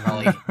 so it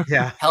probably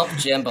helped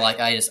Jim, but like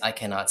I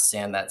cannot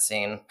stand that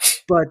scene.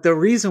 But the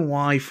reason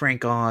why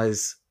Frank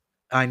Oz,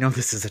 I know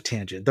this is a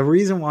tangent, the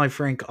reason why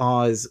Frank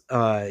Oz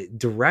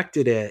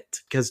directed it,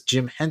 because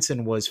Jim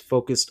Henson was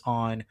focused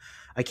on,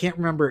 I can't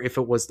remember if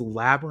it was the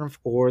Labyrinth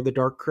or the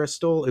Dark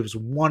Crystal. It was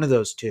one of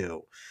those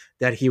two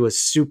that he was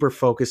super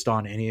focused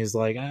on. And he was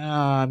like,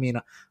 I mean,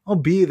 I'll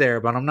be there,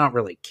 but I'm not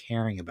really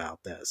caring about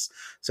this.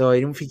 So I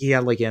don't think he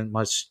had like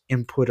much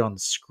input on the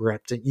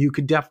script. And you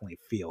could definitely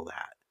feel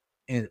that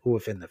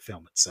within the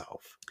film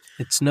itself.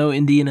 It's no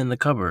Indian in the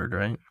cupboard,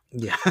 right?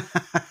 Yeah.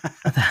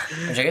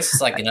 Which I guess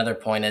is like another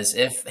point is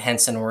if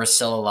Henson were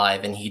still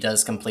alive and he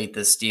does complete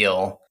this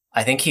deal,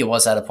 I think he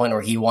was at a point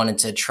where he wanted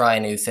to try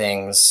new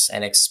things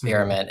and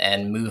experiment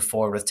and move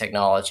forward with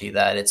technology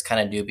that it's kind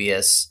of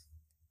dubious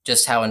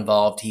just how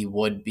involved he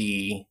would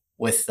be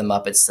with the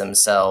Muppets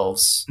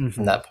themselves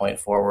from that point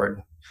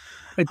forward.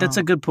 Right, that's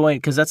a good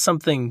point, because that's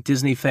something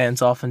Disney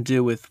fans often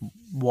do with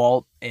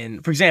Walt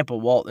and, for example,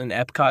 Walt and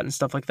Epcot and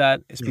stuff like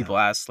that, is people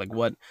ask like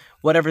what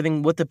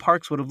the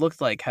parks would have looked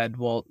like had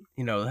Walt,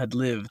 had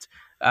lived.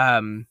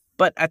 But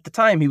But at the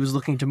time, he was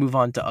looking to move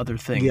on to other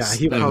things Yeah,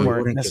 he that probably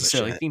weren't wouldn't give a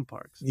necessarily shit. theme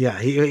parks. Yeah,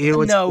 he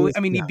was. No, he was-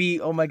 I mean, yeah. he'd be,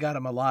 oh my God,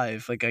 I'm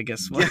alive. Like, I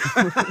guess. Yeah.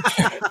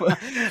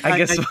 I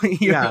guess.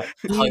 Yeah,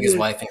 Hug his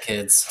wife and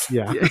kids.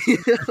 yeah.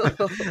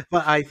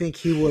 But I think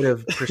he would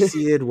have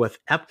proceeded with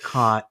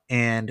Epcot,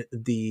 and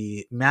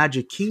the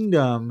Magic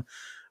Kingdom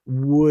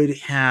would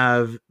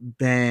have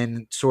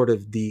been sort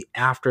of the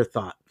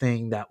afterthought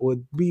thing that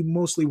would be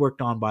mostly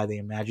worked on by the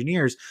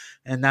Imagineers.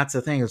 And that's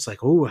the thing. It's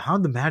like, oh,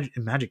 how'd the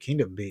Magic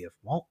Kingdom be if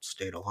Walt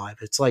stayed alive?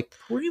 It's like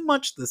pretty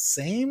much the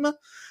same. I'm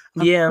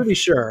pretty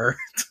sure.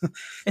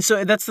 And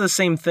so that's the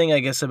same thing, I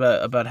guess,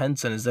 about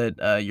Henson, is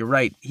that you're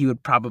right. He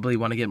would probably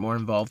want to get more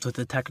involved with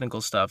the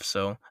technical stuff.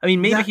 So, I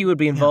mean, maybe he would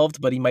be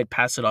involved, but he might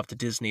pass it off to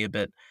Disney a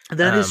bit.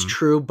 That is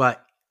true,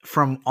 but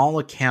from all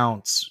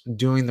accounts,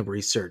 doing the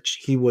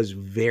research, he was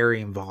very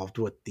involved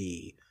with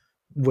the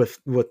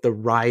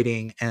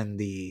writing and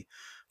the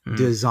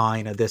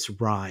design of this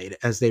ride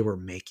as they were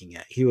making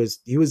it. He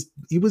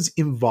was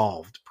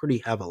involved pretty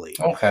heavily.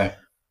 Okay.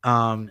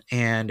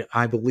 And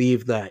I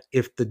believe that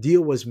if the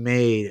deal was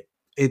made,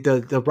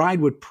 the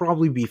ride would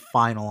probably be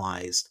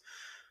finalized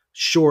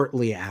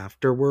shortly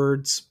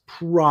afterwards,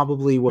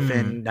 probably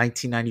within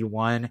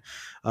 1991,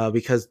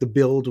 because the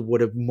build would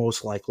have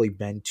most likely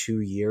been 2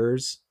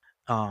 years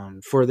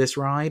for this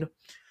ride.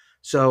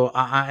 So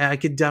I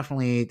could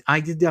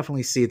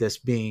definitely see this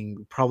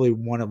being probably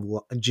one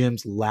of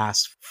Jim's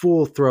last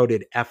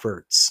full-throated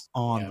efforts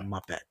on the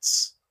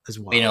Muppets as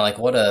well. You know, like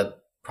what a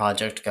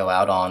project to go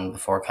out on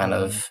before kind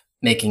of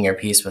making your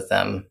peace with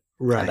them.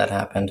 Right. How that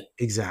happened.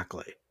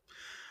 Exactly.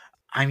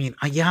 I mean,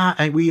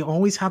 we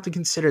always have to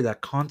consider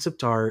that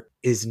concept art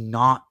is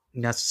not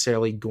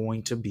necessarily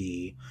going to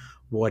be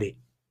what it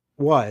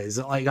was.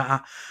 Like,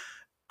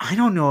 I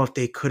don't know if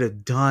they could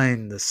have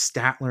done the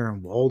Statler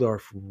and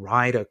Waldorf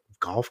ride a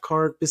golf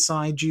cart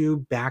beside you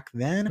back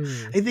then.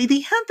 They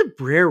had the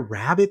Brer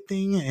Rabbit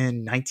thing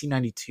in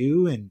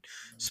 1992 in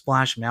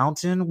Splash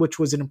Mountain, which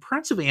was an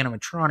impressive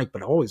animatronic,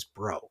 but always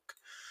broke.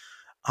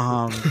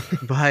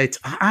 But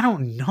I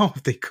don't know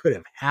if they could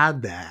have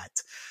had that.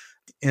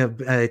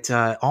 But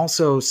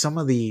also some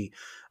of the,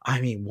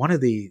 one of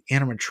the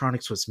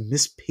animatronics was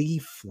Miss Piggy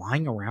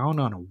flying around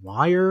on a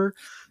wire.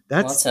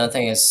 That's another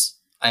thing is,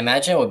 I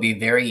imagine it would be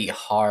very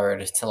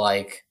hard to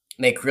like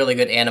make really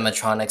good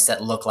animatronics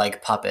that look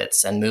like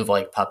puppets and move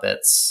like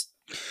puppets.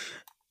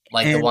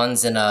 Like the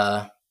ones in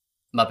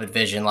Muppet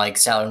Vision, like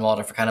Statler and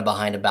Waldorf are kind of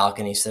behind a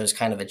balcony, so there's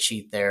kind of a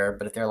cheat there.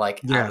 But if they're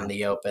like out in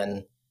the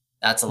open,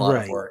 that's a lot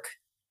of work.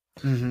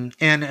 Mm-hmm.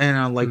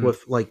 And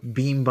with like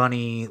Bean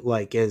Bunny,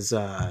 like is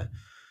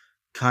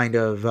kind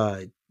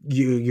of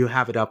you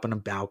have it up on a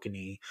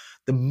balcony.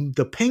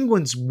 The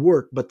penguins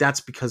work, but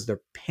that's because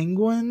they're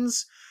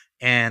penguins,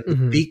 and the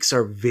beaks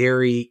are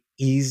very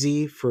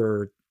easy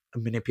for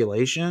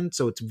manipulation,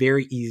 so it's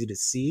very easy to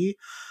see.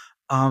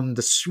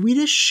 The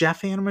Swedish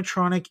Chef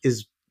animatronic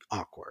is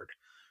awkward.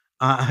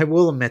 I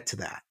will admit to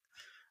that.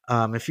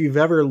 If you've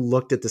ever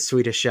looked at the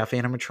Swedish Chef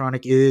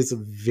animatronic, it is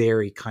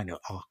very kind of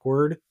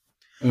awkward.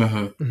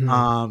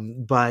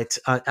 But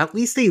at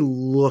least they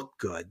look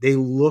good. They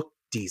look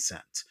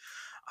decent.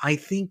 I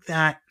think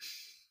that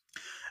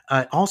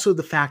also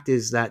the fact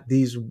is that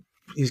these,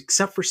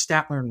 except for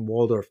Statler and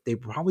Waldorf, they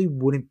probably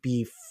wouldn't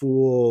be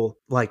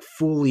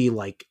fully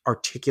like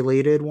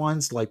articulated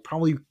ones, like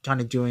probably kind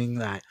of doing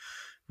that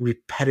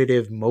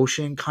repetitive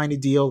motion kind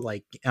of deal,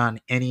 like on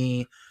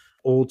any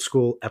old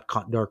school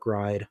Epcot dark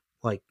ride,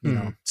 like, you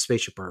know,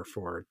 Spaceship Earth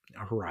or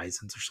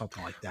Horizons or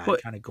something like that,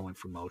 kind of going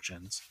for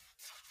motions.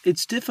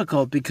 It's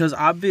difficult because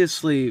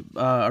obviously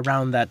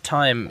around that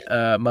time,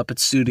 Muppet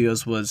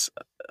Studios was,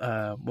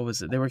 what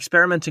was it? They were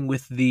experimenting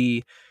with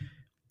the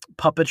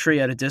puppetry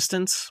at a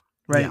distance,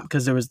 right?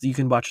 Because you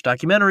can watch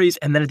documentaries,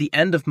 and then at the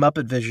end of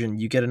Muppet Vision,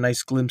 you get a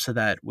nice glimpse of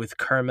that with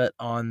Kermit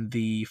on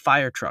the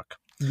fire truck.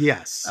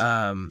 Yes.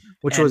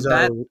 Which was,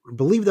 I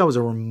believe that was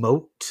a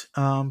remote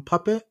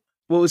puppet.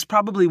 Well, it was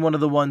probably one of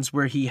the ones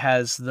where he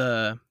has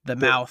the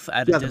mouth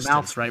at a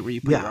distance, right? Where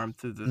you put your arm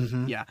through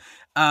the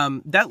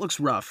that looks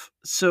rough.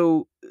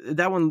 So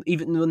that one,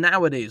 even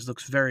nowadays,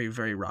 looks very,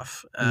 very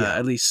rough.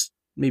 At least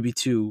maybe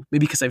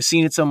because I've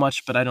seen it so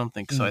much, but I don't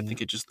think so. I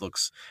think it just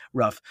looks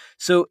rough.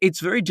 So it's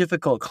very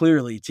difficult,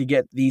 clearly, to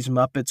get these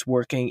Muppets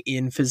working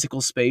in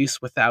physical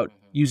space without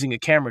using a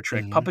camera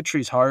trick.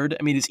 Puppetry's hard.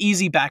 I mean, it's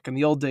easy back in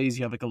the old days.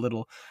 You have like a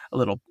little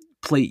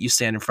plate you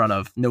stand in front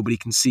of. Nobody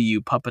can see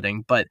you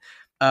puppeting, but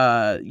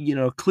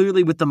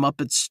clearly with the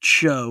Muppets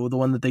show, the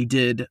one that they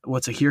did,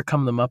 Here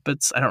Come the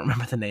Muppets? I don't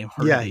remember the name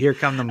already. Yeah, Here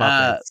Come the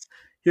Muppets.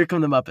 Here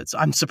Come the Muppets.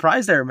 I'm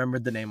surprised I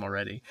remembered the name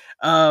already.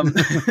 And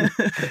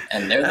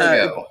there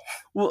they go.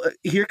 Well,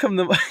 Here Come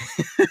the...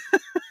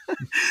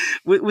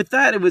 with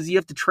that, it was you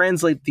have to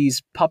translate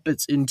these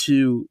puppets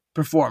into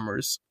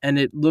performers, and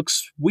it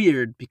looks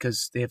weird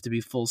because they have to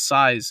be full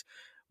size.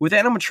 With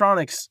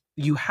animatronics,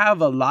 you have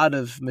a lot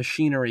of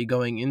machinery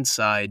going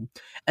inside.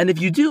 And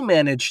if you do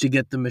manage to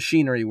get the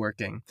machinery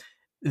working,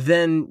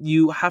 then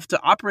you have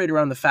to operate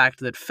around the fact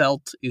that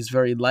felt is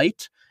very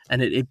light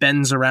and it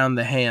bends around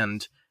the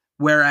hand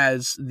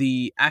whereas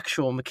the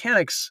actual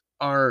mechanics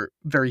are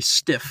very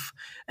stiff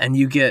and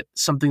you get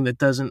something that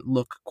doesn't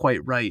look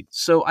quite right.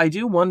 So I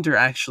do wonder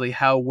actually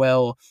how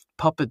well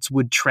puppets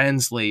would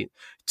translate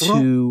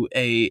to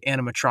a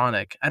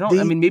animatronic. I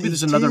mean, maybe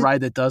there's another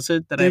ride that does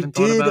it that I haven't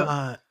thought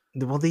about.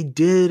 Well, they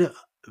did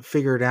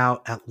figure it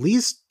out at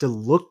least to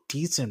look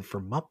decent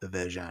for Muppet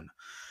Vision.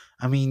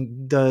 I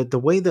mean, the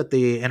way that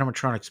the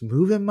animatronics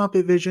move in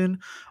Muppet Vision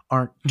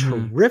aren't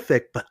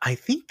terrific, but I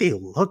think they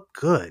look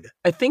good.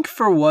 I think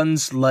for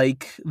ones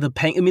like the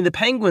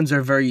penguins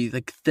are very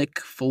like thick,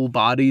 full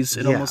bodies.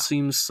 It almost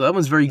seems, so that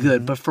one's very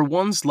good. But for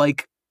ones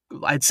like,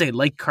 I'd say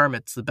like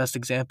Kermit's the best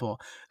example,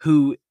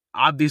 who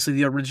obviously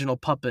the original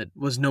puppet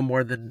was no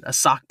more than a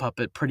sock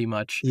puppet pretty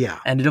much. Yeah.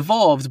 And it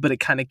evolved, but it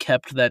kind of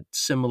kept that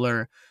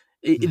similar,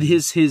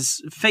 his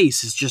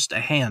face is just a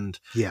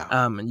hand. Yeah.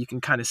 And you can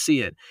kind of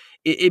see it.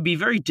 It'd be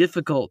very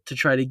difficult to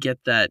try to get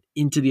that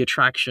into the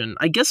attraction.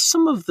 I guess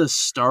some of the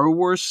Star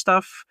Wars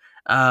stuff,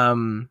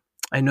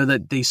 I know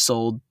that they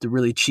sold the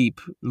really cheap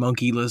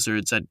monkey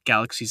lizards at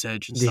Galaxy's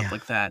Edge and stuff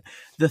like that.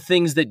 The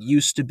things that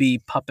used to be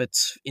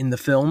puppets in the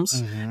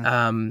films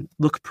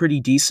look pretty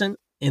decent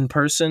in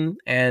person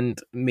and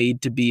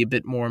made to be a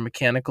bit more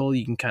mechanical.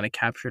 You can kind of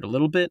capture it a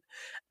little bit.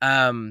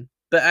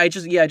 But I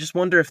just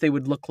wonder if they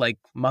would look like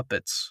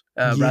Muppets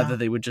rather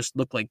they would just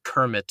look like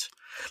Kermit.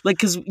 Like,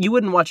 because you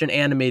wouldn't watch an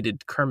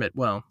animated Kermit.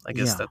 Well, I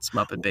guess that's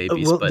Muppet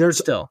Babies, but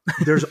still.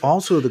 There's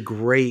also the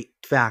great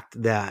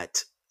fact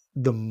that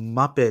the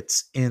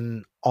Muppets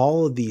in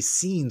all of these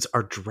scenes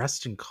are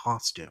dressed in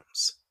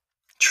costumes.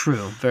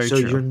 True, very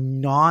true. true. So you're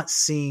not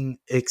seeing,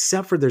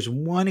 except for there's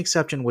one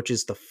exception, which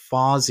is the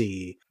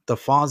Fozzie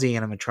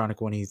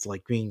animatronic when he's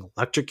like being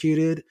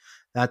electrocuted.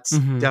 That's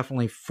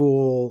definitely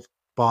full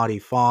body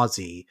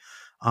Fozzie.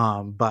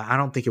 But I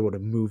don't think it would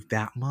have moved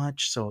that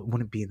much, so it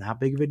wouldn't be that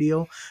big of a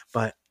deal.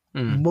 But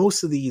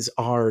most of these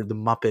are the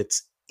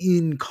Muppets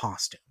in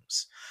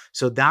costumes.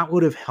 So that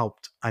would have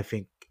helped, I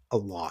think, a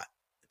lot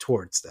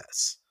towards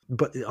this.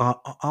 But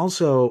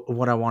also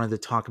what I wanted to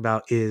talk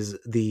about is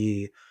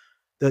the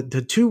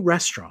two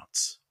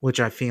restaurants, which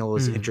I feel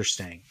is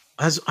interesting.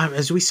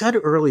 As we said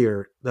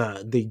earlier,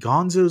 the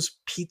Gonzo's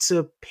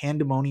Pizza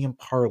Pandemonium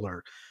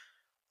Parlor,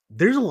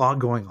 there's a lot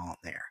going on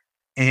there.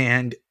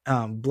 And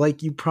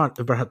Blake, you brought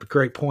up a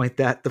great point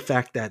that the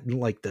fact that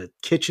like the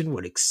kitchen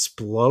would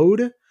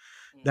explode,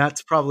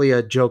 that's probably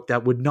a joke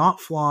that would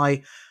not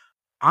fly.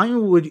 I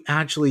would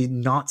actually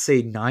not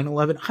say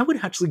 9/11. I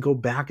would actually go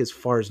back as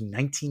far as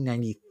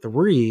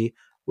 1993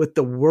 with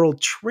the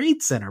World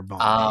Trade Center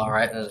bomb. Oh,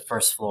 right, the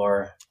first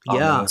floor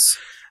bombings.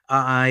 Yeah.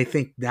 I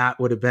think that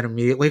would have been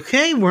immediately,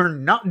 okay, we're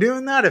not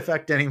doing that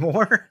effect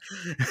anymore.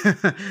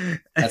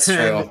 That's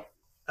true.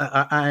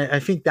 I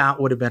think that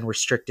would have been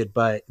restricted,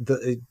 but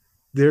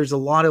there's a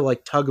lot of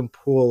like tug and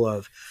pull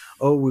of,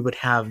 we would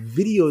have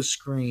video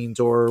screens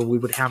or we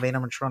would have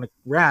animatronic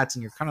rats,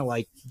 and you're kind of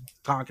like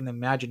talking to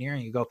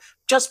Imagineering. You go,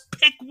 just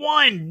pick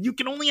one. You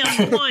can only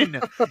have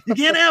one. You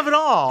can't have it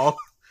all.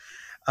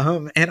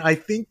 And I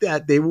think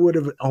that they would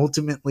have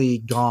ultimately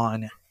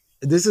gone.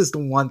 This is the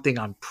one thing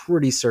I'm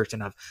pretty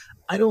certain of.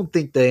 I don't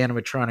think the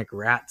animatronic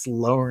rats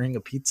lowering a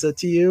pizza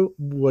to you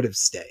would have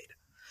stayed.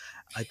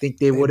 I think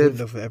they would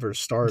have ever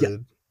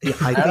started. Yeah,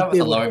 I don't know about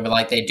the lowering, but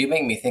like they do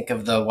make me think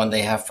of the one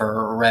they have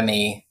for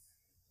Remy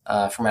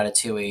from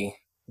Ratatouille.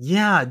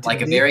 Yeah,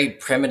 like a very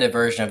primitive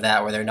version of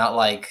that, where they're not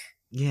like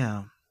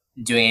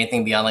doing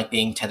anything beyond like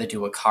being tethered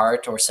to a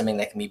cart or something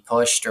that can be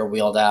pushed or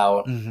wheeled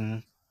out.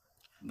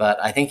 But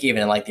I think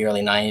even in like the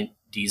early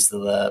 90s,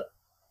 the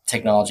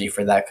technology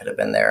for that could have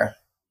been there.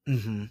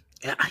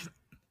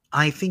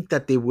 I think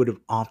that they would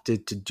have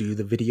opted to do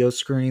the video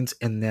screens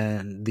and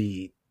then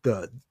the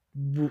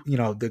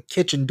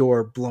kitchen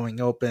door blowing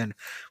open,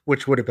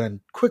 which would have been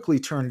quickly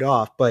turned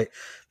off. But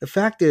the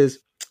fact is,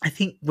 I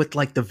think with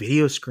like the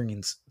video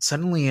screens,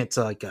 suddenly it's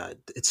like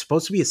it's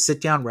supposed to be a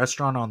sit down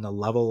restaurant on the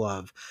level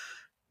of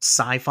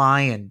Sci-Fi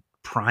and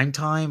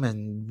Primetime,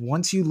 and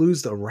once you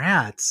lose the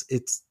rats,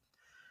 it's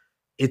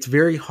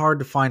very hard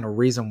to find a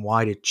reason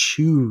why to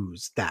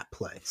choose that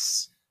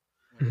place.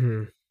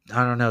 I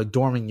don't know,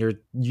 Dorman, you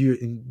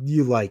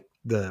like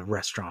the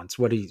restaurants.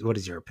 What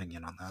is your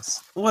opinion on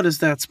this? What is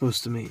that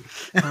supposed to mean?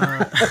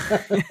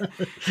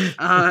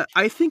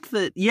 I think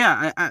that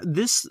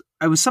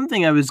I was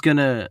something I was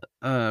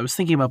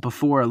thinking about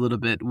before a little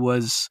bit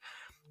was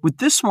with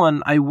this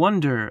one. I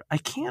wonder.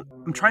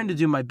 I'm trying to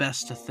do my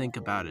best to think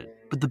about it,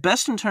 but the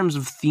best in terms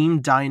of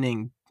themed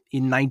dining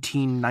in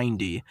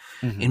 1990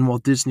 in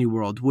Walt Disney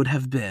World would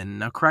have been,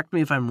 now correct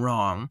me if I'm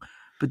wrong,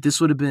 but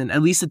this would have been,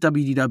 at least at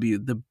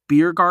WDW, the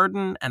Beer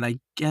Garden, and I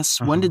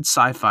guess, when did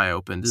Sci-Fi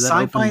open? Did that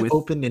Sci-Fi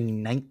opened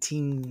in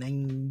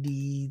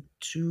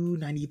 1992,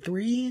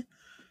 93?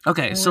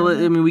 Okay, so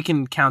I mean, we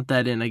can count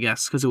that in, I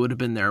guess, because it would have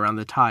been there around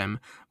the time.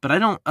 But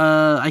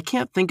I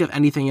can't think of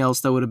anything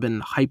else that would have been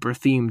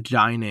hyper-themed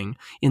dining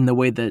in the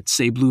way that,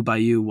 say, Blue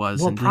Bayou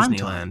was in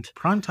Disneyland.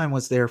 Primetime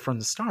was there from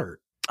the start.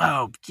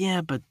 Oh,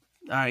 yeah, but...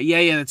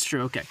 yeah, that's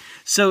true. Okay,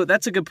 so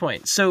that's a good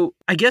point. So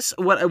I guess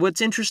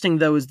what's interesting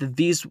though is that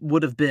these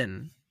would have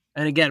been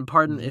And again,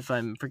 pardon if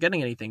I'm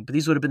forgetting anything, but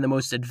these would have been the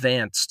most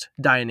advanced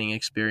dining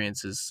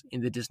experiences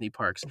in the Disney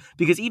parks,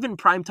 because even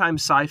primetime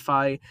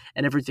sci-fi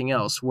and everything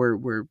else were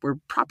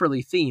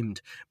properly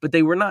themed, but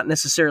they were not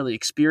necessarily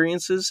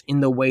experiences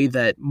in the way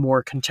that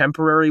more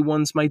contemporary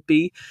ones might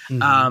be,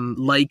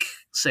 like,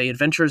 say,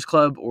 Adventurers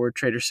Club or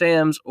Trader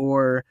Sam's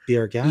or Be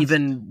Our Guest.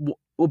 even...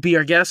 will Be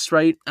Our Guest,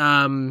 right?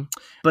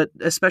 But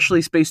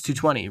especially Space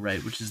 220,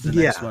 right, which is the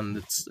next one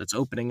that's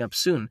opening up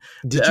soon.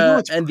 Did you know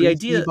it's and the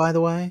idea, by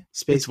the way,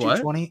 Space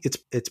 220?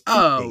 It's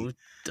oh,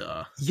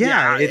 duh.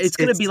 Yeah, it's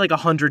going to be like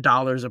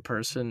 $100 a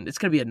person. It's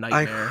going to be a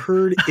nightmare. I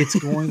heard it's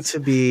going to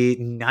be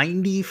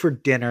 $90 for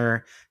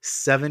dinner,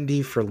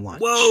 $70 for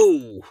lunch.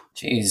 Whoa,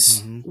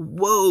 jeez,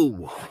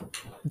 whoa,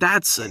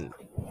 that's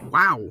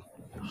wow.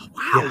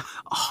 Wow,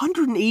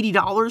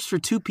 $180 for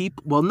two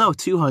people. Well, no,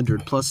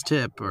 $200 plus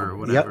tip or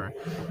whatever.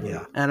 Yep.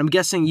 Yeah, and I'm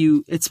guessing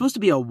it's supposed to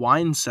be a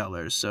wine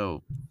cellar,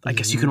 so I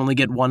guess you can only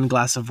get one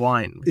glass of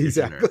wine. With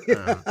exactly. Your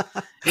dinner.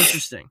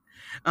 Interesting.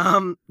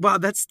 Wow,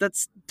 that's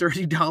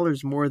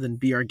 $30 more than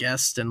Be Our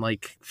Guest and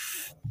like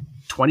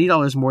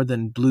 $20 more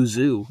than Blue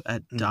Zoo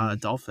at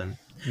Dolphin.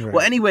 Right.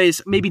 Well,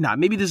 anyways, maybe not.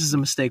 Maybe this is a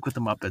mistake with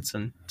the Muppets,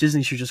 and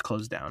Disney should just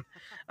close down.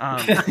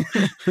 But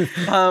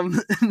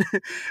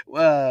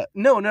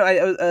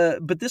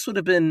this would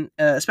have been,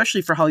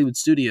 especially for Hollywood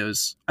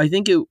Studios, I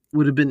think it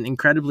would have been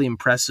incredibly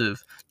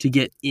impressive to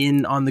get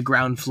in on the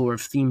ground floor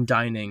of themed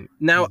dining.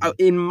 Now,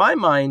 in my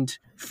mind,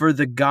 for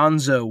the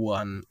Gonzo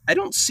one, I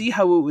don't see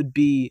how it would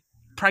be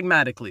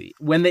pragmatically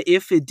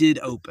if it did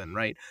open,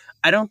 right?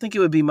 I don't think it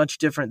would be much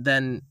different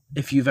than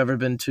if you've ever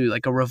been to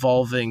like a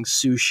revolving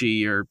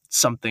sushi or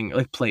something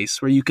like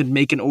place where you could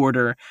make an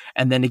order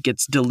and then it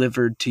gets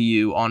delivered to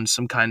you on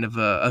some kind of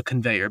a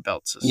conveyor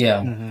belt system.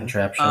 Yeah,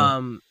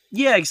 contraption.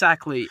 Yeah,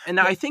 exactly. And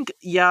I think,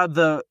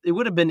 it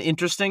would have been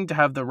interesting to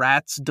have the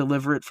rats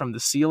deliver it from the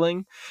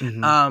ceiling.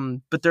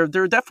 But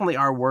there definitely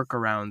are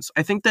workarounds.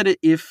 I think that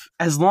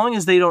as long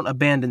as they don't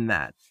abandon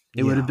that,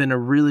 it would have been a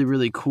really,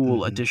 really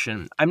cool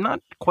addition. I'm not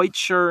quite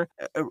sure.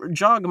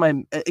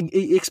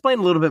 Explain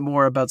a little bit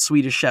more about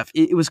Swedish Chef.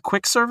 It was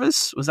quick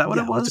service? Was that what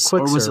it was? It's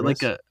quick or was service. it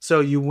like a... So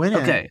you went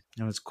in, it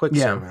was quick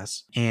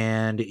service.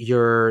 And it's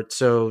your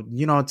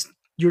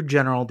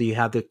general, do you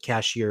have the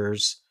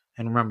cashiers?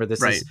 And remember,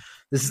 this is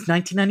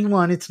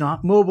 1991. It's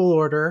not mobile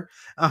order.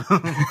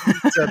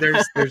 So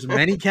there's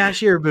many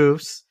cashier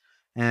booths,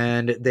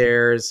 and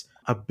there's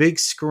a big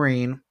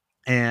screen.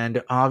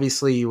 And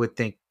obviously you would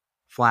think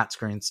flat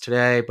screens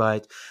today,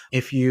 but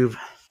if you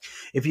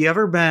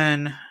ever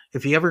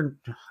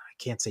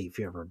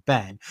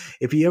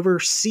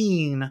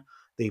seen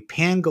the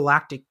Pan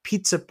Galactic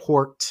Pizza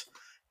Port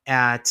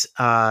at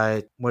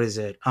what is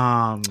it?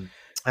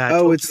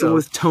 It's the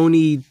with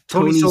Tony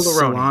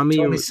Solaroni.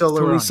 Tony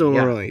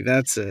Solaroni. Yeah.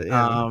 That's it.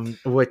 Yeah.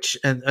 But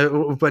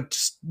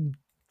just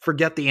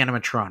forget the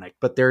animatronic.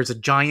 But there's a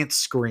giant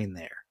screen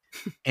there.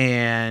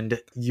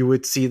 And you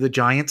would see the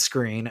giant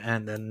screen,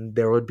 and then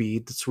there would be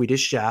the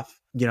Swedish chef,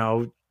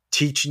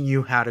 teaching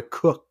you how to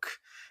cook,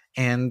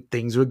 and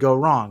things would go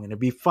wrong, and it'd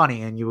be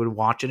funny, and you would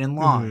watch it in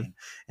line,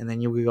 and then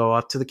you would go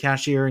up to the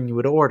cashier and you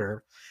would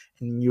order,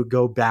 and you would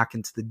go back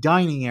into the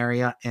dining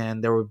area,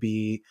 and there would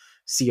be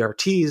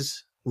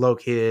CRTs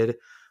located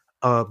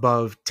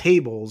above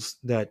tables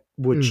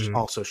which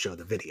also show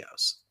the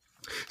videos.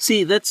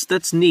 See,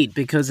 that's neat,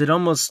 because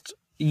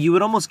you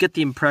would almost get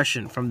the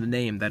impression from the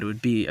name that it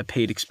would be a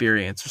paid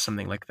experience or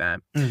something like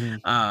that.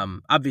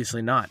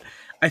 Obviously not.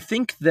 I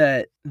think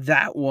that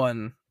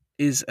one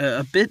is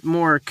a bit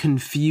more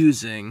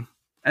confusing,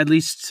 at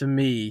least to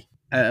me.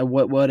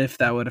 What if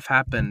that would have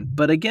happened?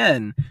 But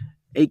again,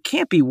 it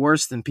can't be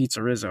worse than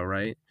Pizzerizzo,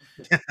 right?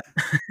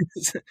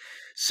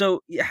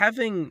 So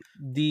having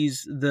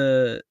these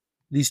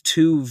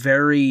two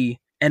very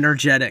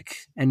energetic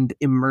and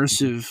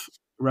immersive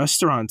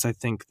restaurants, I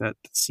think that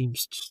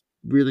seems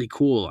really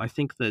cool. I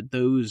think that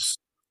those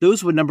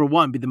would, number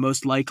one, be the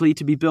most likely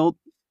to be built.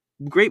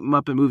 Great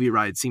Muppet Movie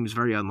Ride seems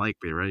very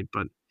unlikely, right?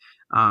 But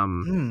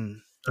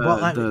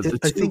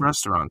the two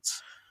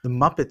restaurants, the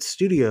Muppet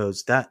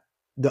Studios, that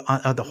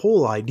the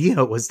whole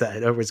idea was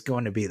that there was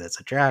going to be this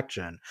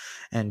attraction,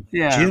 and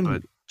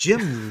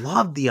Jim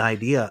loved the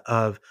idea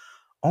of,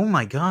 oh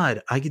my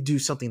God, I could do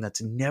something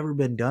that's never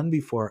been done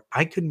before.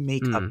 I could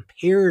make a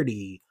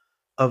parody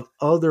of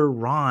other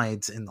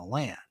rides in the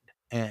land.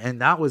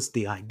 And that was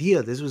the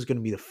idea. This was going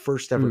to be the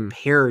first ever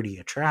parody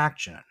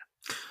attraction.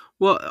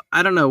 Well,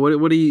 I don't know.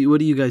 What do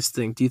you guys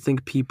think? Do you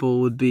think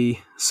people would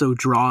be so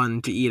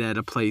drawn to eat at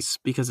a place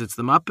because it's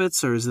the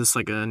Muppets, or is this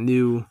like a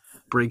new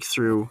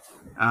breakthrough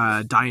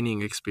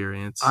dining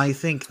experience? I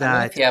think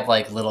that if you have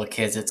like little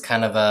kids, it's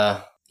kind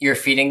of you're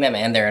feeding them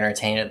and they're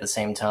entertained at the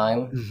same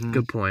time.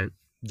 Good point.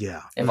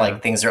 Yeah. If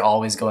like things are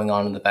always going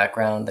on in the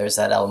background, there's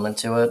that element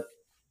to it.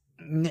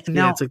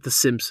 Now, it's like the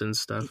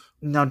Simpsons stuff.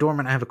 Now,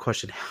 Dorman, I have a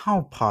question.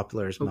 How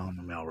popular is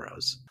Mama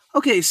Melrose?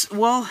 Okay,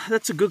 well,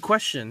 that's a good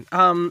question.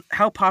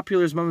 How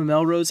popular is Mama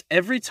Melrose?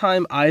 Every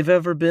time I've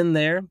ever been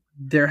there,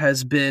 there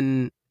has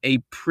been a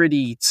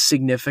pretty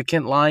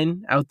significant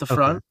line out the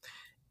front.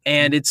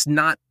 And it's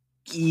not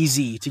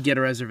easy to get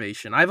a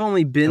reservation. I've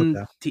only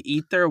been to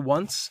eat there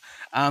once,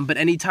 but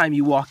anytime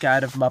you walk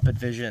out of Muppet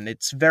Vision,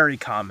 it's very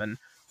common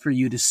for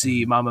you to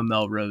see Mama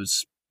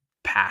Melrose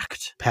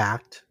packed.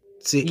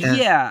 See,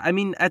 yeah, I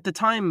mean, at the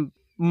time,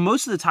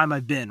 most of the time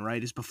I've been,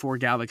 right, is before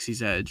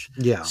Galaxy's Edge.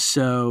 Yeah.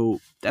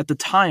 So at the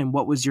time,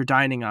 what was your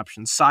dining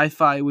option?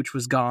 Sci-Fi, which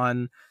was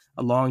gone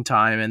a long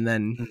time, and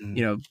then,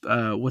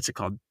 what's it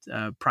called?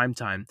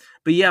 Primetime.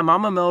 But yeah,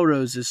 Mama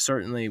Melrose is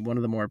certainly one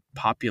of the more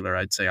popular,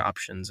 I'd say,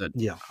 options at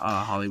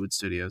Hollywood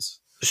Studios.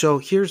 So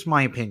here's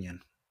my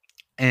opinion.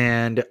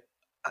 And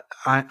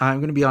I'm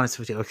going to be honest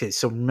with you. Okay,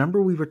 so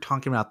remember we were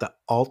talking about the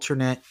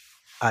alternate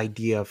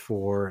idea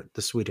for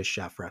the Swedish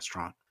Chef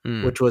restaurant,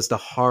 which was the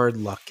Hard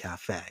Luck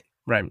Cafe.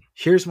 Right.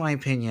 Here's my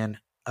opinion.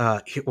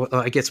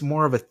 I guess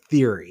more of a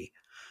theory.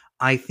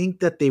 I think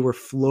that they were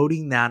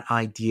floating that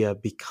idea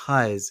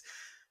because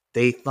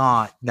they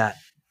thought that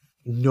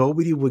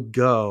nobody would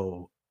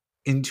go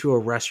into a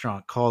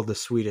restaurant called the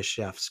Swedish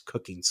Chef's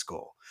Cooking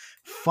School.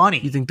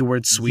 Funny. You think the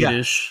word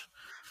Swedish? Yes,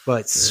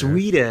 but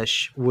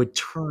Swedish would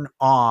turn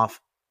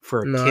off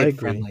for a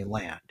kid-friendly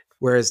land.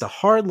 Whereas the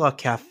Hard Luck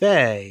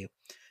Cafe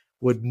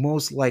would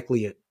most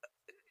likely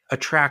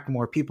attract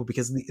more people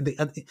because,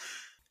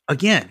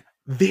 again,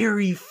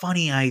 very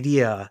funny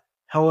idea.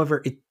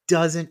 However, it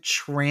doesn't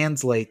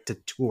translate to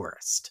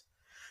tourist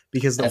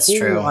because the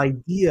whole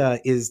idea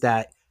is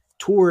that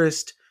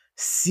tourists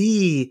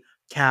see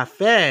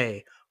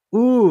cafe,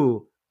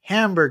 ooh,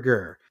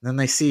 hamburger. Then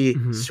they see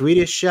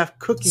Swedish Chef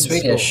Cooking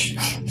School.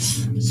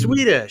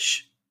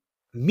 Swedish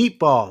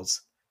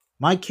meatballs.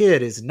 My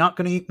kid is not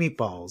going to eat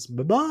meatballs.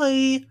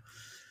 Bye-bye.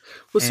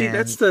 Well, see,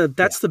 that's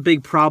the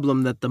big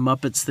problem that the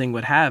Muppets thing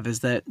would have is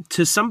that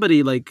to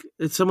somebody like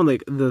someone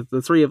like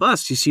the three of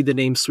us, you see the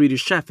name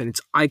Swedish Chef and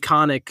it's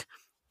iconic.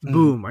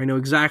 Boom, I know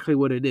exactly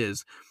what it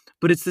is.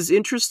 But it's this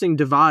interesting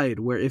divide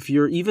where if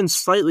you're even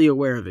slightly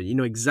aware of it, you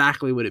know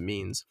exactly what it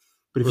means.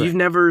 But if you've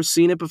never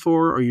seen it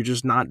before or you're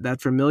just not that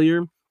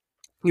familiar,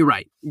 you're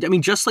right. I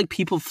mean, just like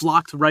people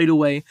flocked right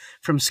away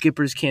from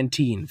Skipper's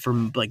Canteen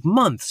from like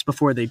months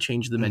before they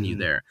changed the menu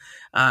there,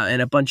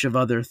 and a bunch of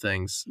other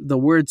things. The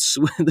word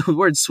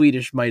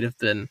Swedish might have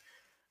been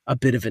a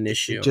bit of an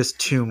issue. Just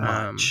too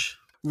much.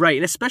 Right,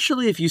 and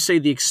especially if you say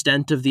the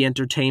extent of the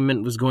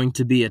entertainment was going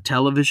to be a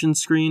television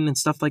screen and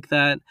stuff like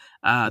that,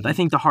 I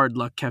think the Hard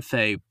Luck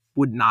Cafe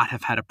would not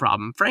have had a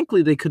problem.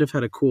 Frankly, they could have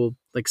had a cool,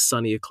 like,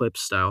 Sunny Eclipse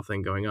style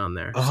thing going on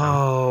there.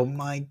 Oh,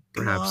 my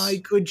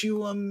God. Could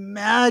you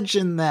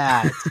imagine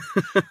that?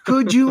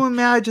 Could you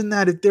imagine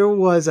that if there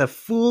was a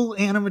full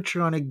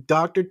animatronic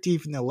Dr.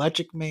 Teeth and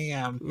Electric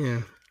Mayhem?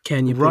 Yeah.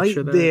 Can you right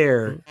picture that?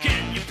 There.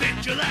 Can you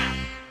picture that?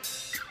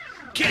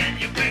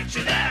 Can you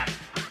picture that?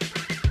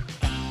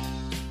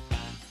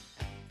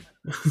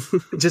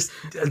 just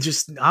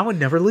I would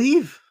never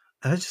leave.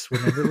 I just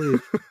would never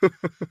leave.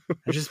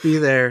 I'd just be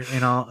there,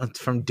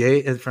 from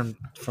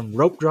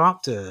rope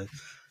drop to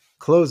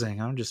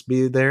closing. I'll just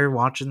be there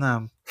watching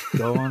them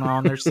going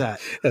on their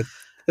set.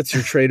 That's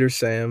your Trader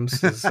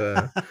Sam's, is,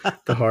 the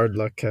Hard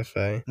Luck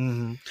Cafe.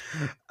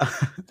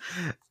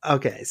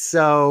 Okay,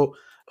 so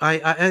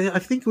I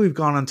think we've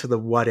gone into the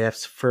what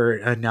ifs for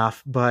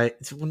enough,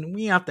 but when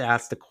we have to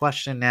ask the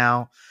question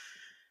now,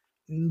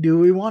 do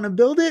we want to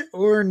build it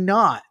or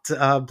not?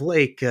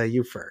 Blake,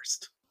 you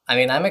first. I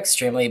mean, I'm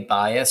extremely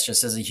biased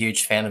just as a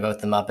huge fan of both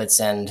the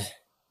Muppets and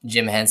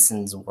Jim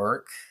Henson's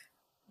work.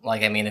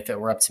 Like, I mean, if it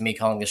were up to me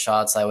calling the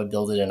shots, I would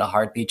build it in a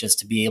heartbeat just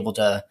to be able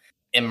to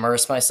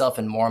immerse myself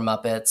in more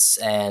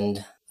Muppets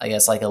and I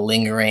guess like a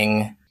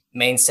lingering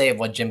mainstay of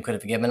what Jim could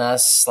have given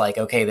us. Like,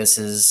 okay, this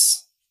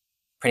is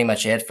pretty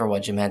much it for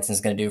what Jim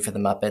Henson's going to do for the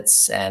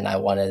Muppets. And I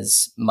want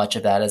as much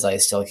of that as I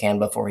still can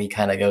before he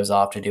kind of goes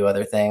off to do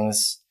other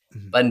things.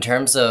 But in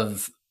terms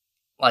of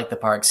like the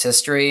park's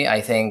history,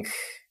 I think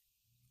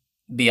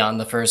beyond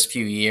the first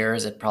few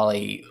years, it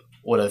probably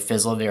would have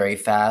fizzled very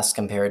fast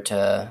compared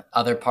to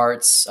other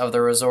parts of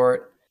the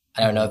resort.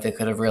 I don't know if it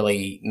could have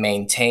really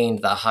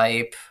maintained the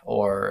hype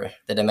or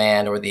the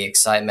demand or the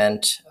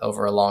excitement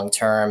over a long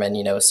term. And,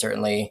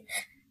 certainly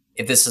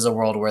if this is a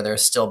world where they're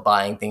still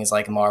buying things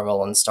like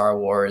Marvel and Star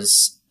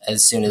Wars,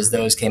 as soon as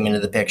those came into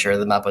the picture,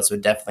 the Muppets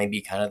would definitely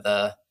be kind of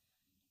the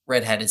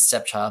redheaded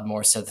stepchild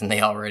more so than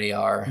they already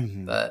are.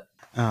 But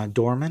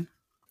Dorman?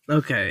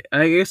 Okay,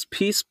 I guess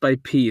piece by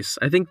piece,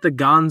 I think the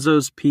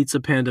Gonzo's Pizza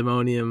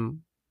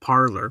Pandemonium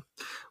parlor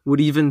would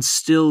even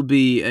still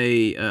be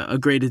a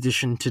great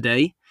addition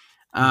today.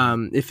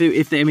 If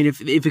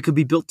it could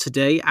be built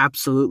today,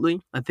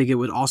 absolutely. I think it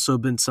would also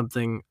have been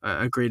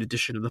a great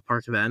addition to the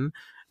park then.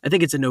 I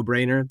think it's a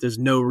no-brainer. There's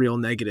no real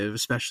negative,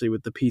 especially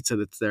with the pizza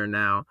that's there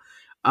now.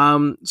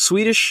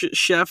 Swedish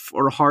Chef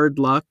or Hard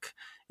Luck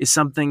is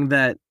something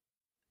that,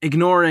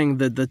 ignoring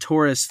the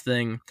tourist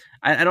thing,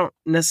 I don't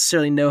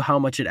necessarily know how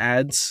much it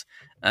adds,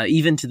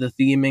 even to the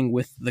theming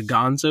with the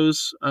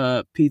Gonzo's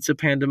Pizza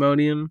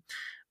Pandemonium.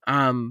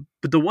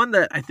 But the one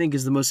that I think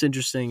is the most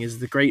interesting is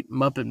the Great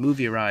Muppet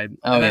Movie Ride.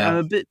 Oh,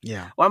 yeah.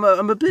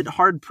 I'm a bit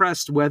hard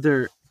pressed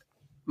whether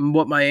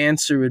what my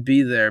answer would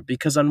be there,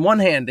 because on one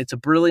hand, it's a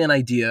brilliant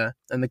idea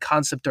and the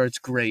concept art's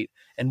great,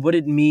 and what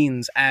it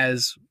means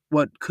as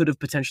what could have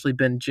potentially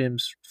been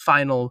Jim's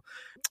final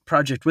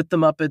project with the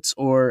Muppets,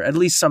 or at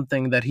least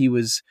something that he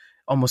was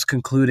almost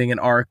concluding an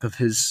arc of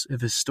his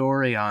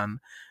story on,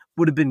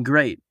 would have been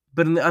great.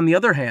 But on the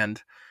other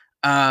hand,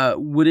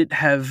 would it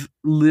have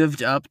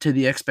lived up to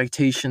the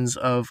expectations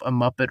of a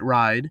Muppet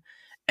ride?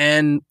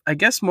 And I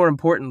guess more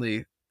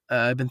importantly,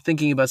 I've been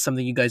thinking about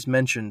something you guys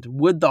mentioned.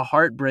 Would the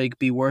heartbreak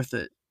be worth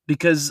it?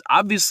 Because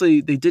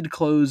obviously they did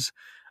close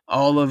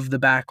all of the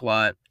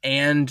backlot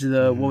and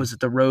the what was it,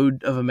 the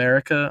Road of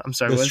America? I'm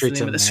sorry, what's the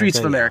name of it? The Streets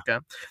of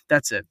America.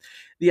 That's it.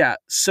 Yeah.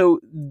 So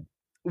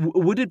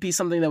would it be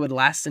something that would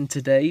last in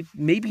today?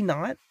 Maybe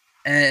not.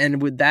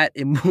 And with that,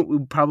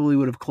 it probably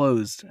would have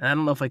closed. I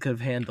don't know if I could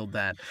have handled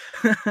that.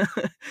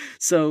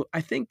 So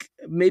I think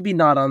maybe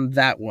not on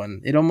that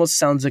one. It almost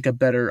sounds like a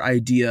better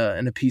idea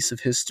and a piece of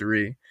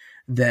history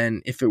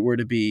than if it were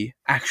to be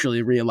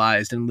actually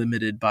realized and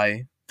limited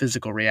by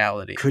physical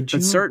reality.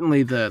 But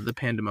certainly the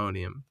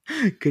pandemonium.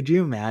 Could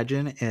you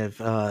imagine if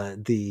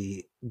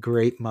the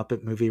Great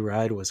Muppet Movie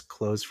Ride was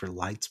closed for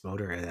Lights,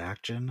 Motor, and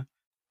Action?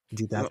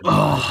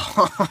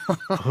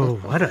 Oh,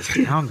 what a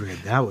downgrade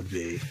that would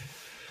be.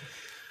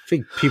 I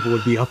think people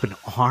would be up in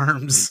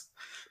arms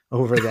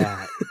over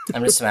that.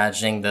 I'm just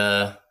imagining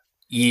the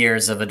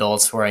years of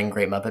adults wearing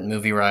Great Muppet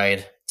Movie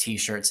Ride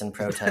t-shirts in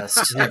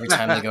protest every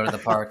time they go to the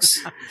parks.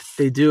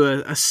 They do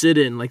a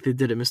sit-in like they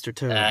did at Mr.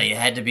 Toad. You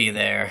had to be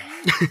there.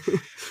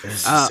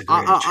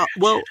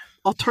 Well,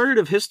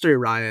 alternative history,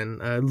 Ryan.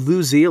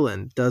 New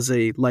Zealand does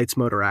a Lights,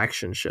 Motor,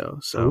 Action show.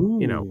 So,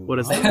 what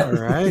is that? All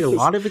right, a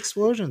lot of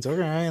explosions. All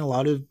right, a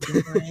lot of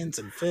boomerangs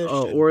and fish.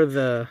 Or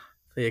the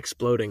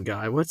exploding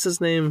guy. What's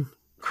his name?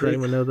 Does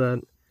anyone know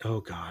that? Oh,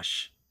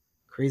 gosh.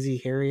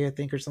 Crazy Harry, I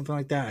think, or something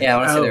like that. Yeah, I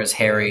want to say there's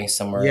Harry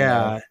somewhere.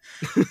 Yeah.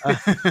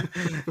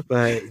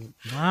 But,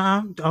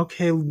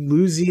 okay,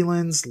 New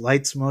Zealand's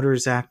Lights,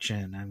 Motors,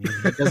 Action. I mean,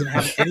 it doesn't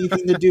have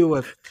anything to do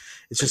with...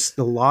 It's just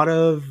a lot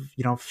of,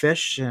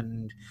 fish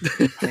and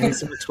maybe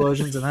some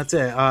explosions, and that's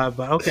it.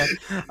 But, okay.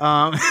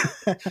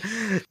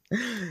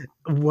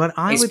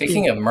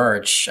 Speaking of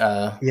merch,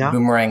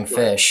 Boomerang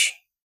Fish.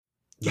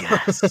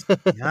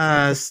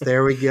 Yes,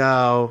 there we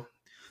go.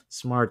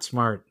 Smart.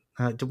 Why?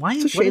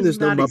 It's a shame there's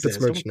no Muppets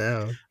merch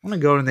now. I'm gonna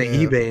go to the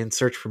eBay and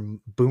search for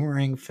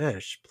Boomerang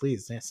Fish,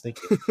 please. Yes, thank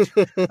you.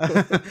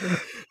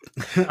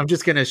 I'm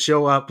just gonna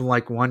show up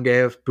like one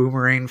day of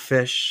Boomerang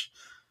Fish.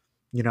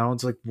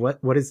 It's like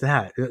what is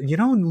that?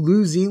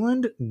 New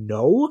Zealand?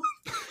 No,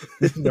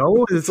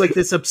 no. It's like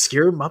this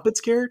obscure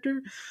Muppets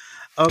character.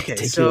 Okay,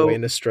 take you away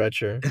in a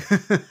stretcher.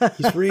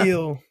 He's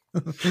real.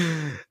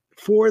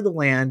 For the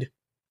land.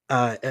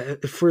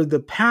 For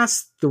the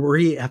past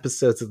 3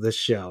 episodes of this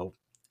show,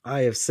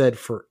 I have said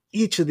for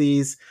each of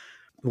these,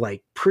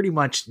 like pretty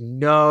much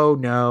no.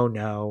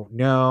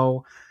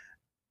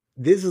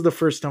 This is the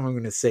first time I'm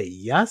going to say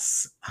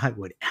yes. I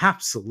would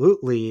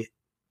absolutely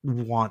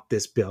want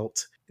this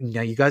built.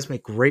 Now, you guys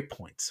make great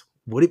points.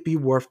 Would it be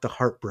worth the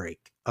heartbreak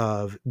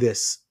of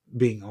this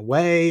being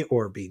away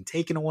or being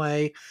taken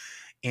away?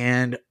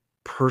 And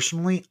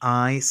personally,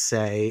 I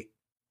say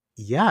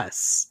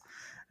yes.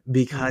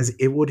 Because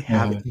it would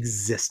have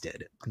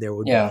existed. There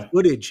would be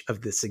footage of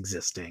this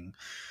existing.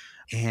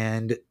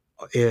 And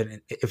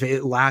if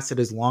it lasted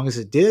as long as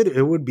it did,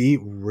 it would be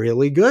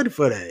really good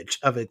footage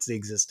of its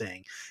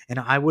existing. And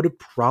I would have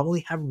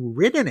probably have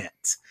ridden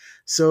it.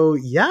 So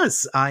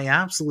yes, I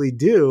absolutely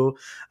do.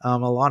 A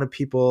lot of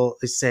people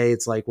say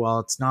it's like,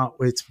 well,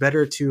 it's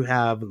better to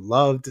have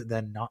loved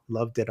than not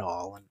loved at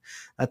all. And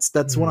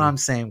that's what I'm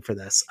saying for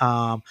this.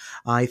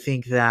 I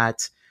think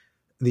that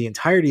the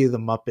entirety of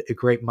the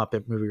Great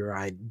Muppet Movie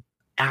Ride,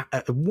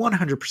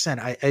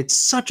 100%. It's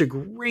such a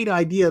great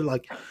idea.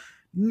 Like,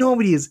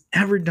 nobody has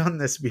ever done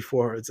this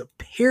before. It's a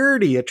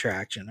parody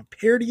attraction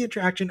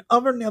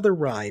of another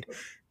ride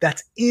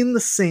that's in the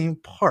same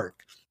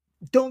park.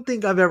 Don't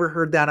think I've ever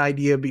heard that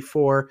idea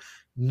before.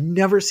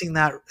 Never seen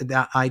that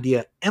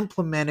idea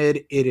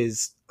implemented. It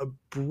is a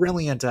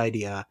brilliant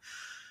idea.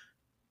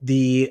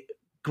 The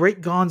Great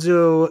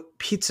Gonzo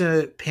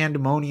Pizza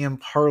Pandemonium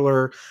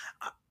Parlor,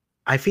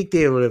 I think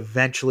they would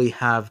eventually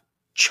have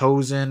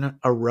chosen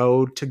a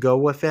road to go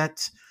with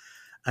it.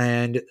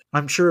 And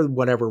I'm sure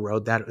whatever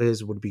road that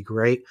is would be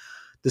great.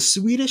 The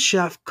Swedish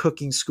Chef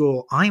Cooking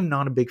School, I'm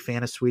not a big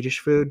fan of Swedish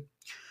food.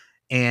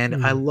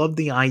 And I love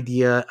the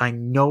idea. I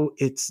know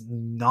it's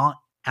not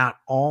at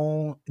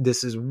all.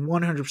 This is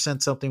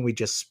 100% something we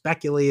just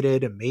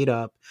speculated and made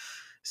up.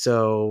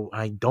 So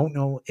I don't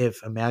know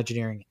if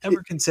Imagineering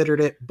ever considered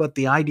it. But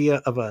the idea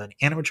of an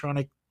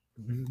animatronic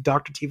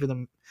Dr. T for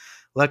the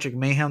Electric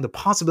Mayhem, the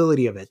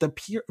possibility of it, the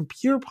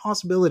pure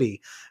possibility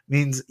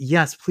means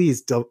yes,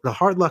 please. The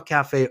Hard Luck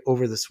Cafe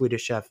over the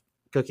Swedish Chef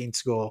Cooking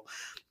School.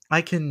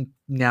 I can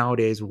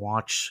nowadays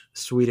watch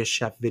Swedish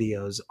Chef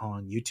videos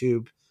on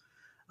YouTube,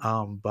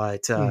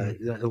 but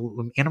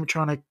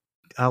animatronic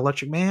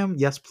Electric Mayhem,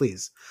 yes,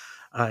 please.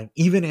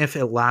 Even if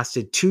it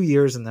lasted 2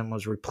 years and then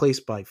was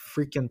replaced by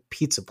freaking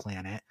Pizza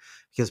Planet,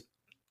 because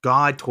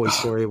God Toy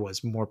Story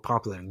was more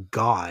popular than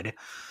God,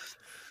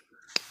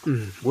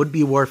 would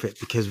be worth it,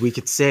 because we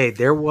could say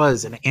there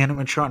was an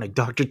animatronic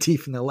Dr.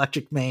 Teeth and the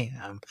Electric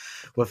Mayhem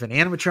with an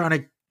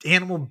animatronic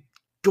animal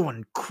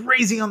going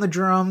crazy on the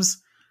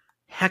drums.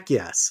 Heck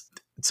yes.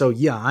 So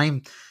yeah,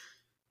 I'm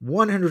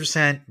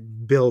 100%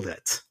 build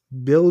it.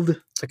 Build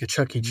it's like a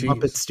Chuck E. Cheese.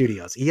 Muppet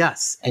Studios.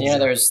 Yes. And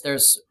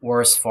there's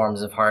worse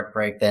forms of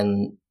heartbreak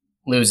than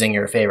losing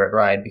your favorite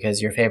ride,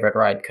 because your favorite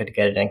ride could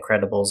get an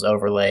Incredibles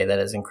overlay that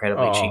is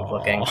incredibly cheap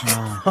looking.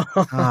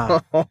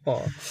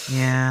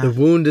 Yeah. The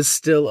wound is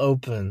still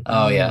open.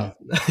 Oh yeah.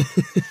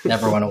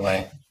 Never went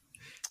away.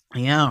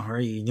 Yeah, or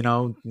you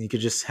could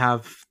just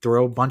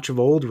throw a bunch of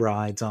old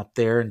rides up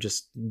there and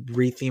just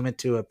retheme it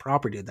to a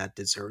property that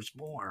deserves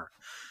more.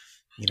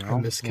 I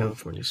miss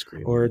California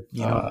Scream. Or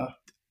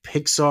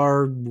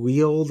Pixar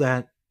wheel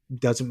that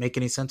doesn't make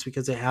any sense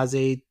because it has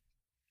a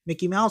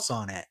Mickey Mouse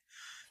on it.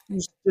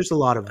 There's a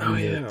lot of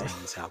weird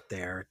things out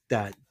there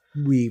that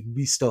we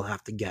still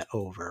have to get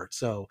over.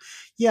 So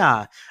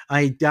yeah,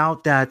 I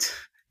doubt that.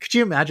 Could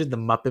you imagine the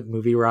Muppet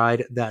movie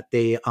ride that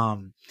they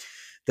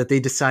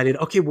decided,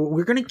 okay, well,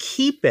 we're gonna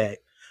keep it,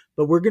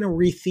 but we're gonna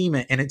retheme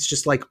it, and it's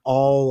just like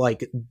all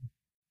like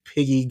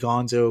Piggy,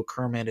 Gonzo,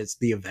 Kermit is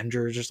the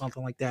Avengers or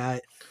something like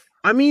that.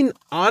 I mean,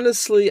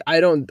 honestly,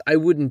 I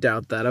wouldn't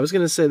doubt that. I was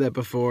going to say that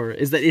before,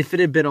 is that if it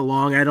had been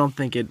along, I don't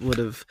think it would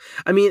have.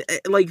 I mean,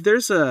 like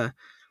I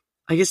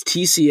guess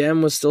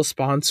TCM was still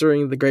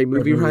sponsoring the Great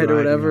Movie Ride or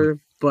whatever, yeah.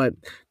 But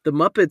the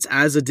Muppets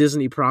as a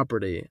Disney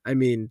property, I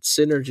mean,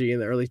 synergy in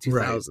the early 2000s.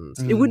 Right.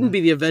 Mm-hmm. It wouldn't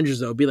be the Avengers,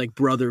 though. It'd be like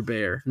Brother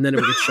Bear, and then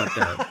it would get shut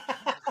down.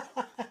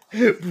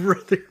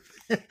 Brother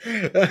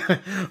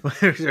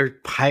Bear.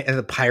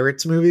 The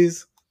Pirates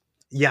movies?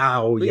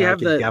 Yeah, we have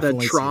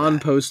the Tron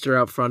poster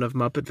out front of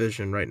Muppet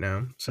Vision right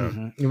now. So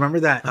you remember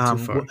that?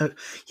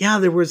 Yeah,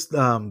 there was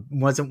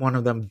wasn't one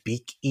of them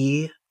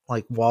Beak-y,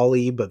 like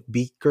Wall-E, but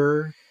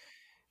Beaker?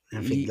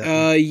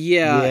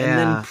 Yeah, and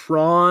then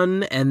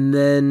Prawn, and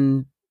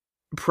then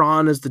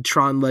Prawn is the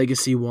Tron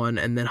Legacy one,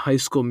 and then High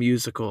School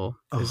Musical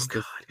is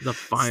the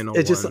final one.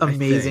 It's just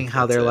amazing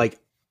how they're like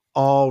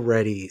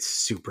already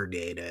super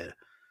dated.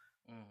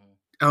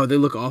 Oh, they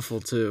look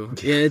awful too.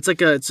 Yeah, it's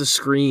a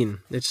screen.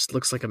 It just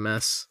looks like a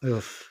mess.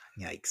 Oof,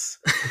 yikes.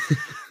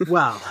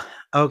 Well,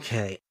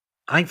 okay.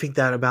 I think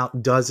that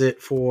about does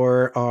it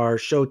for our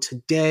show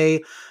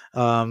today.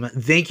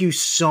 Thank you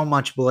so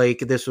much,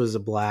 Blake. This was a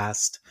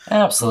blast.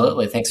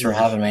 Absolutely. Thanks for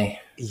having me.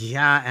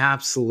 Yeah,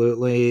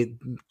 absolutely.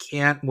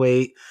 Can't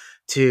wait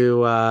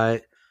to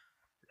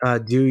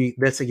do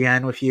this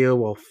again with you.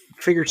 We'll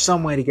figure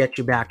some way to get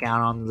you back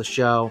out on the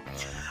show.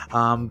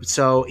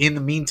 So in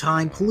the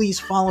meantime, please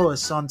follow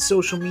us on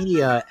social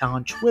media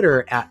on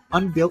Twitter at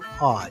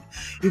UnbuiltPod.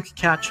 You can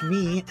catch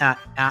me at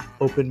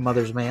Open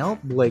Mother's Mail,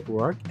 Blake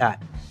Rourke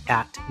at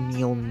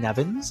Neil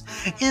Nevins,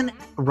 and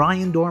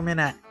Ryan Dorman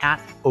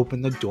at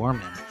Open the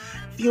Dorman.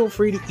 Feel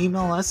free to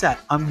email us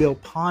at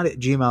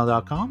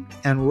unbuiltpod@gmail.com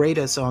and rate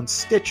us on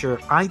Stitcher,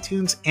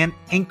 iTunes, and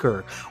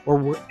Anchor, or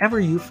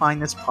wherever you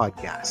find this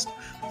podcast.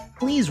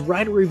 Please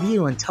write a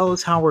review and tell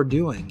us how we're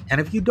doing. And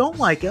if you don't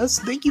like us,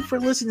 thank you for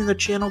listening to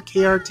Channel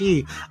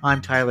KRT.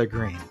 I'm Tyler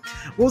Green.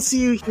 We'll see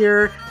you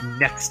here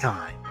next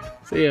time.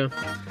 See ya.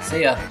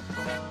 See ya.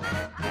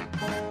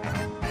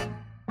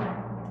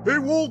 Hey,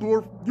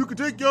 Waldorf, you can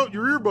take out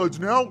your earbuds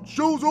now.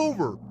 Show's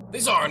over.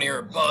 These aren't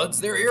earbuds,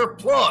 they're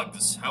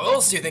earplugs. How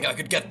else do you think I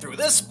could get through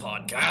this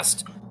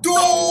podcast?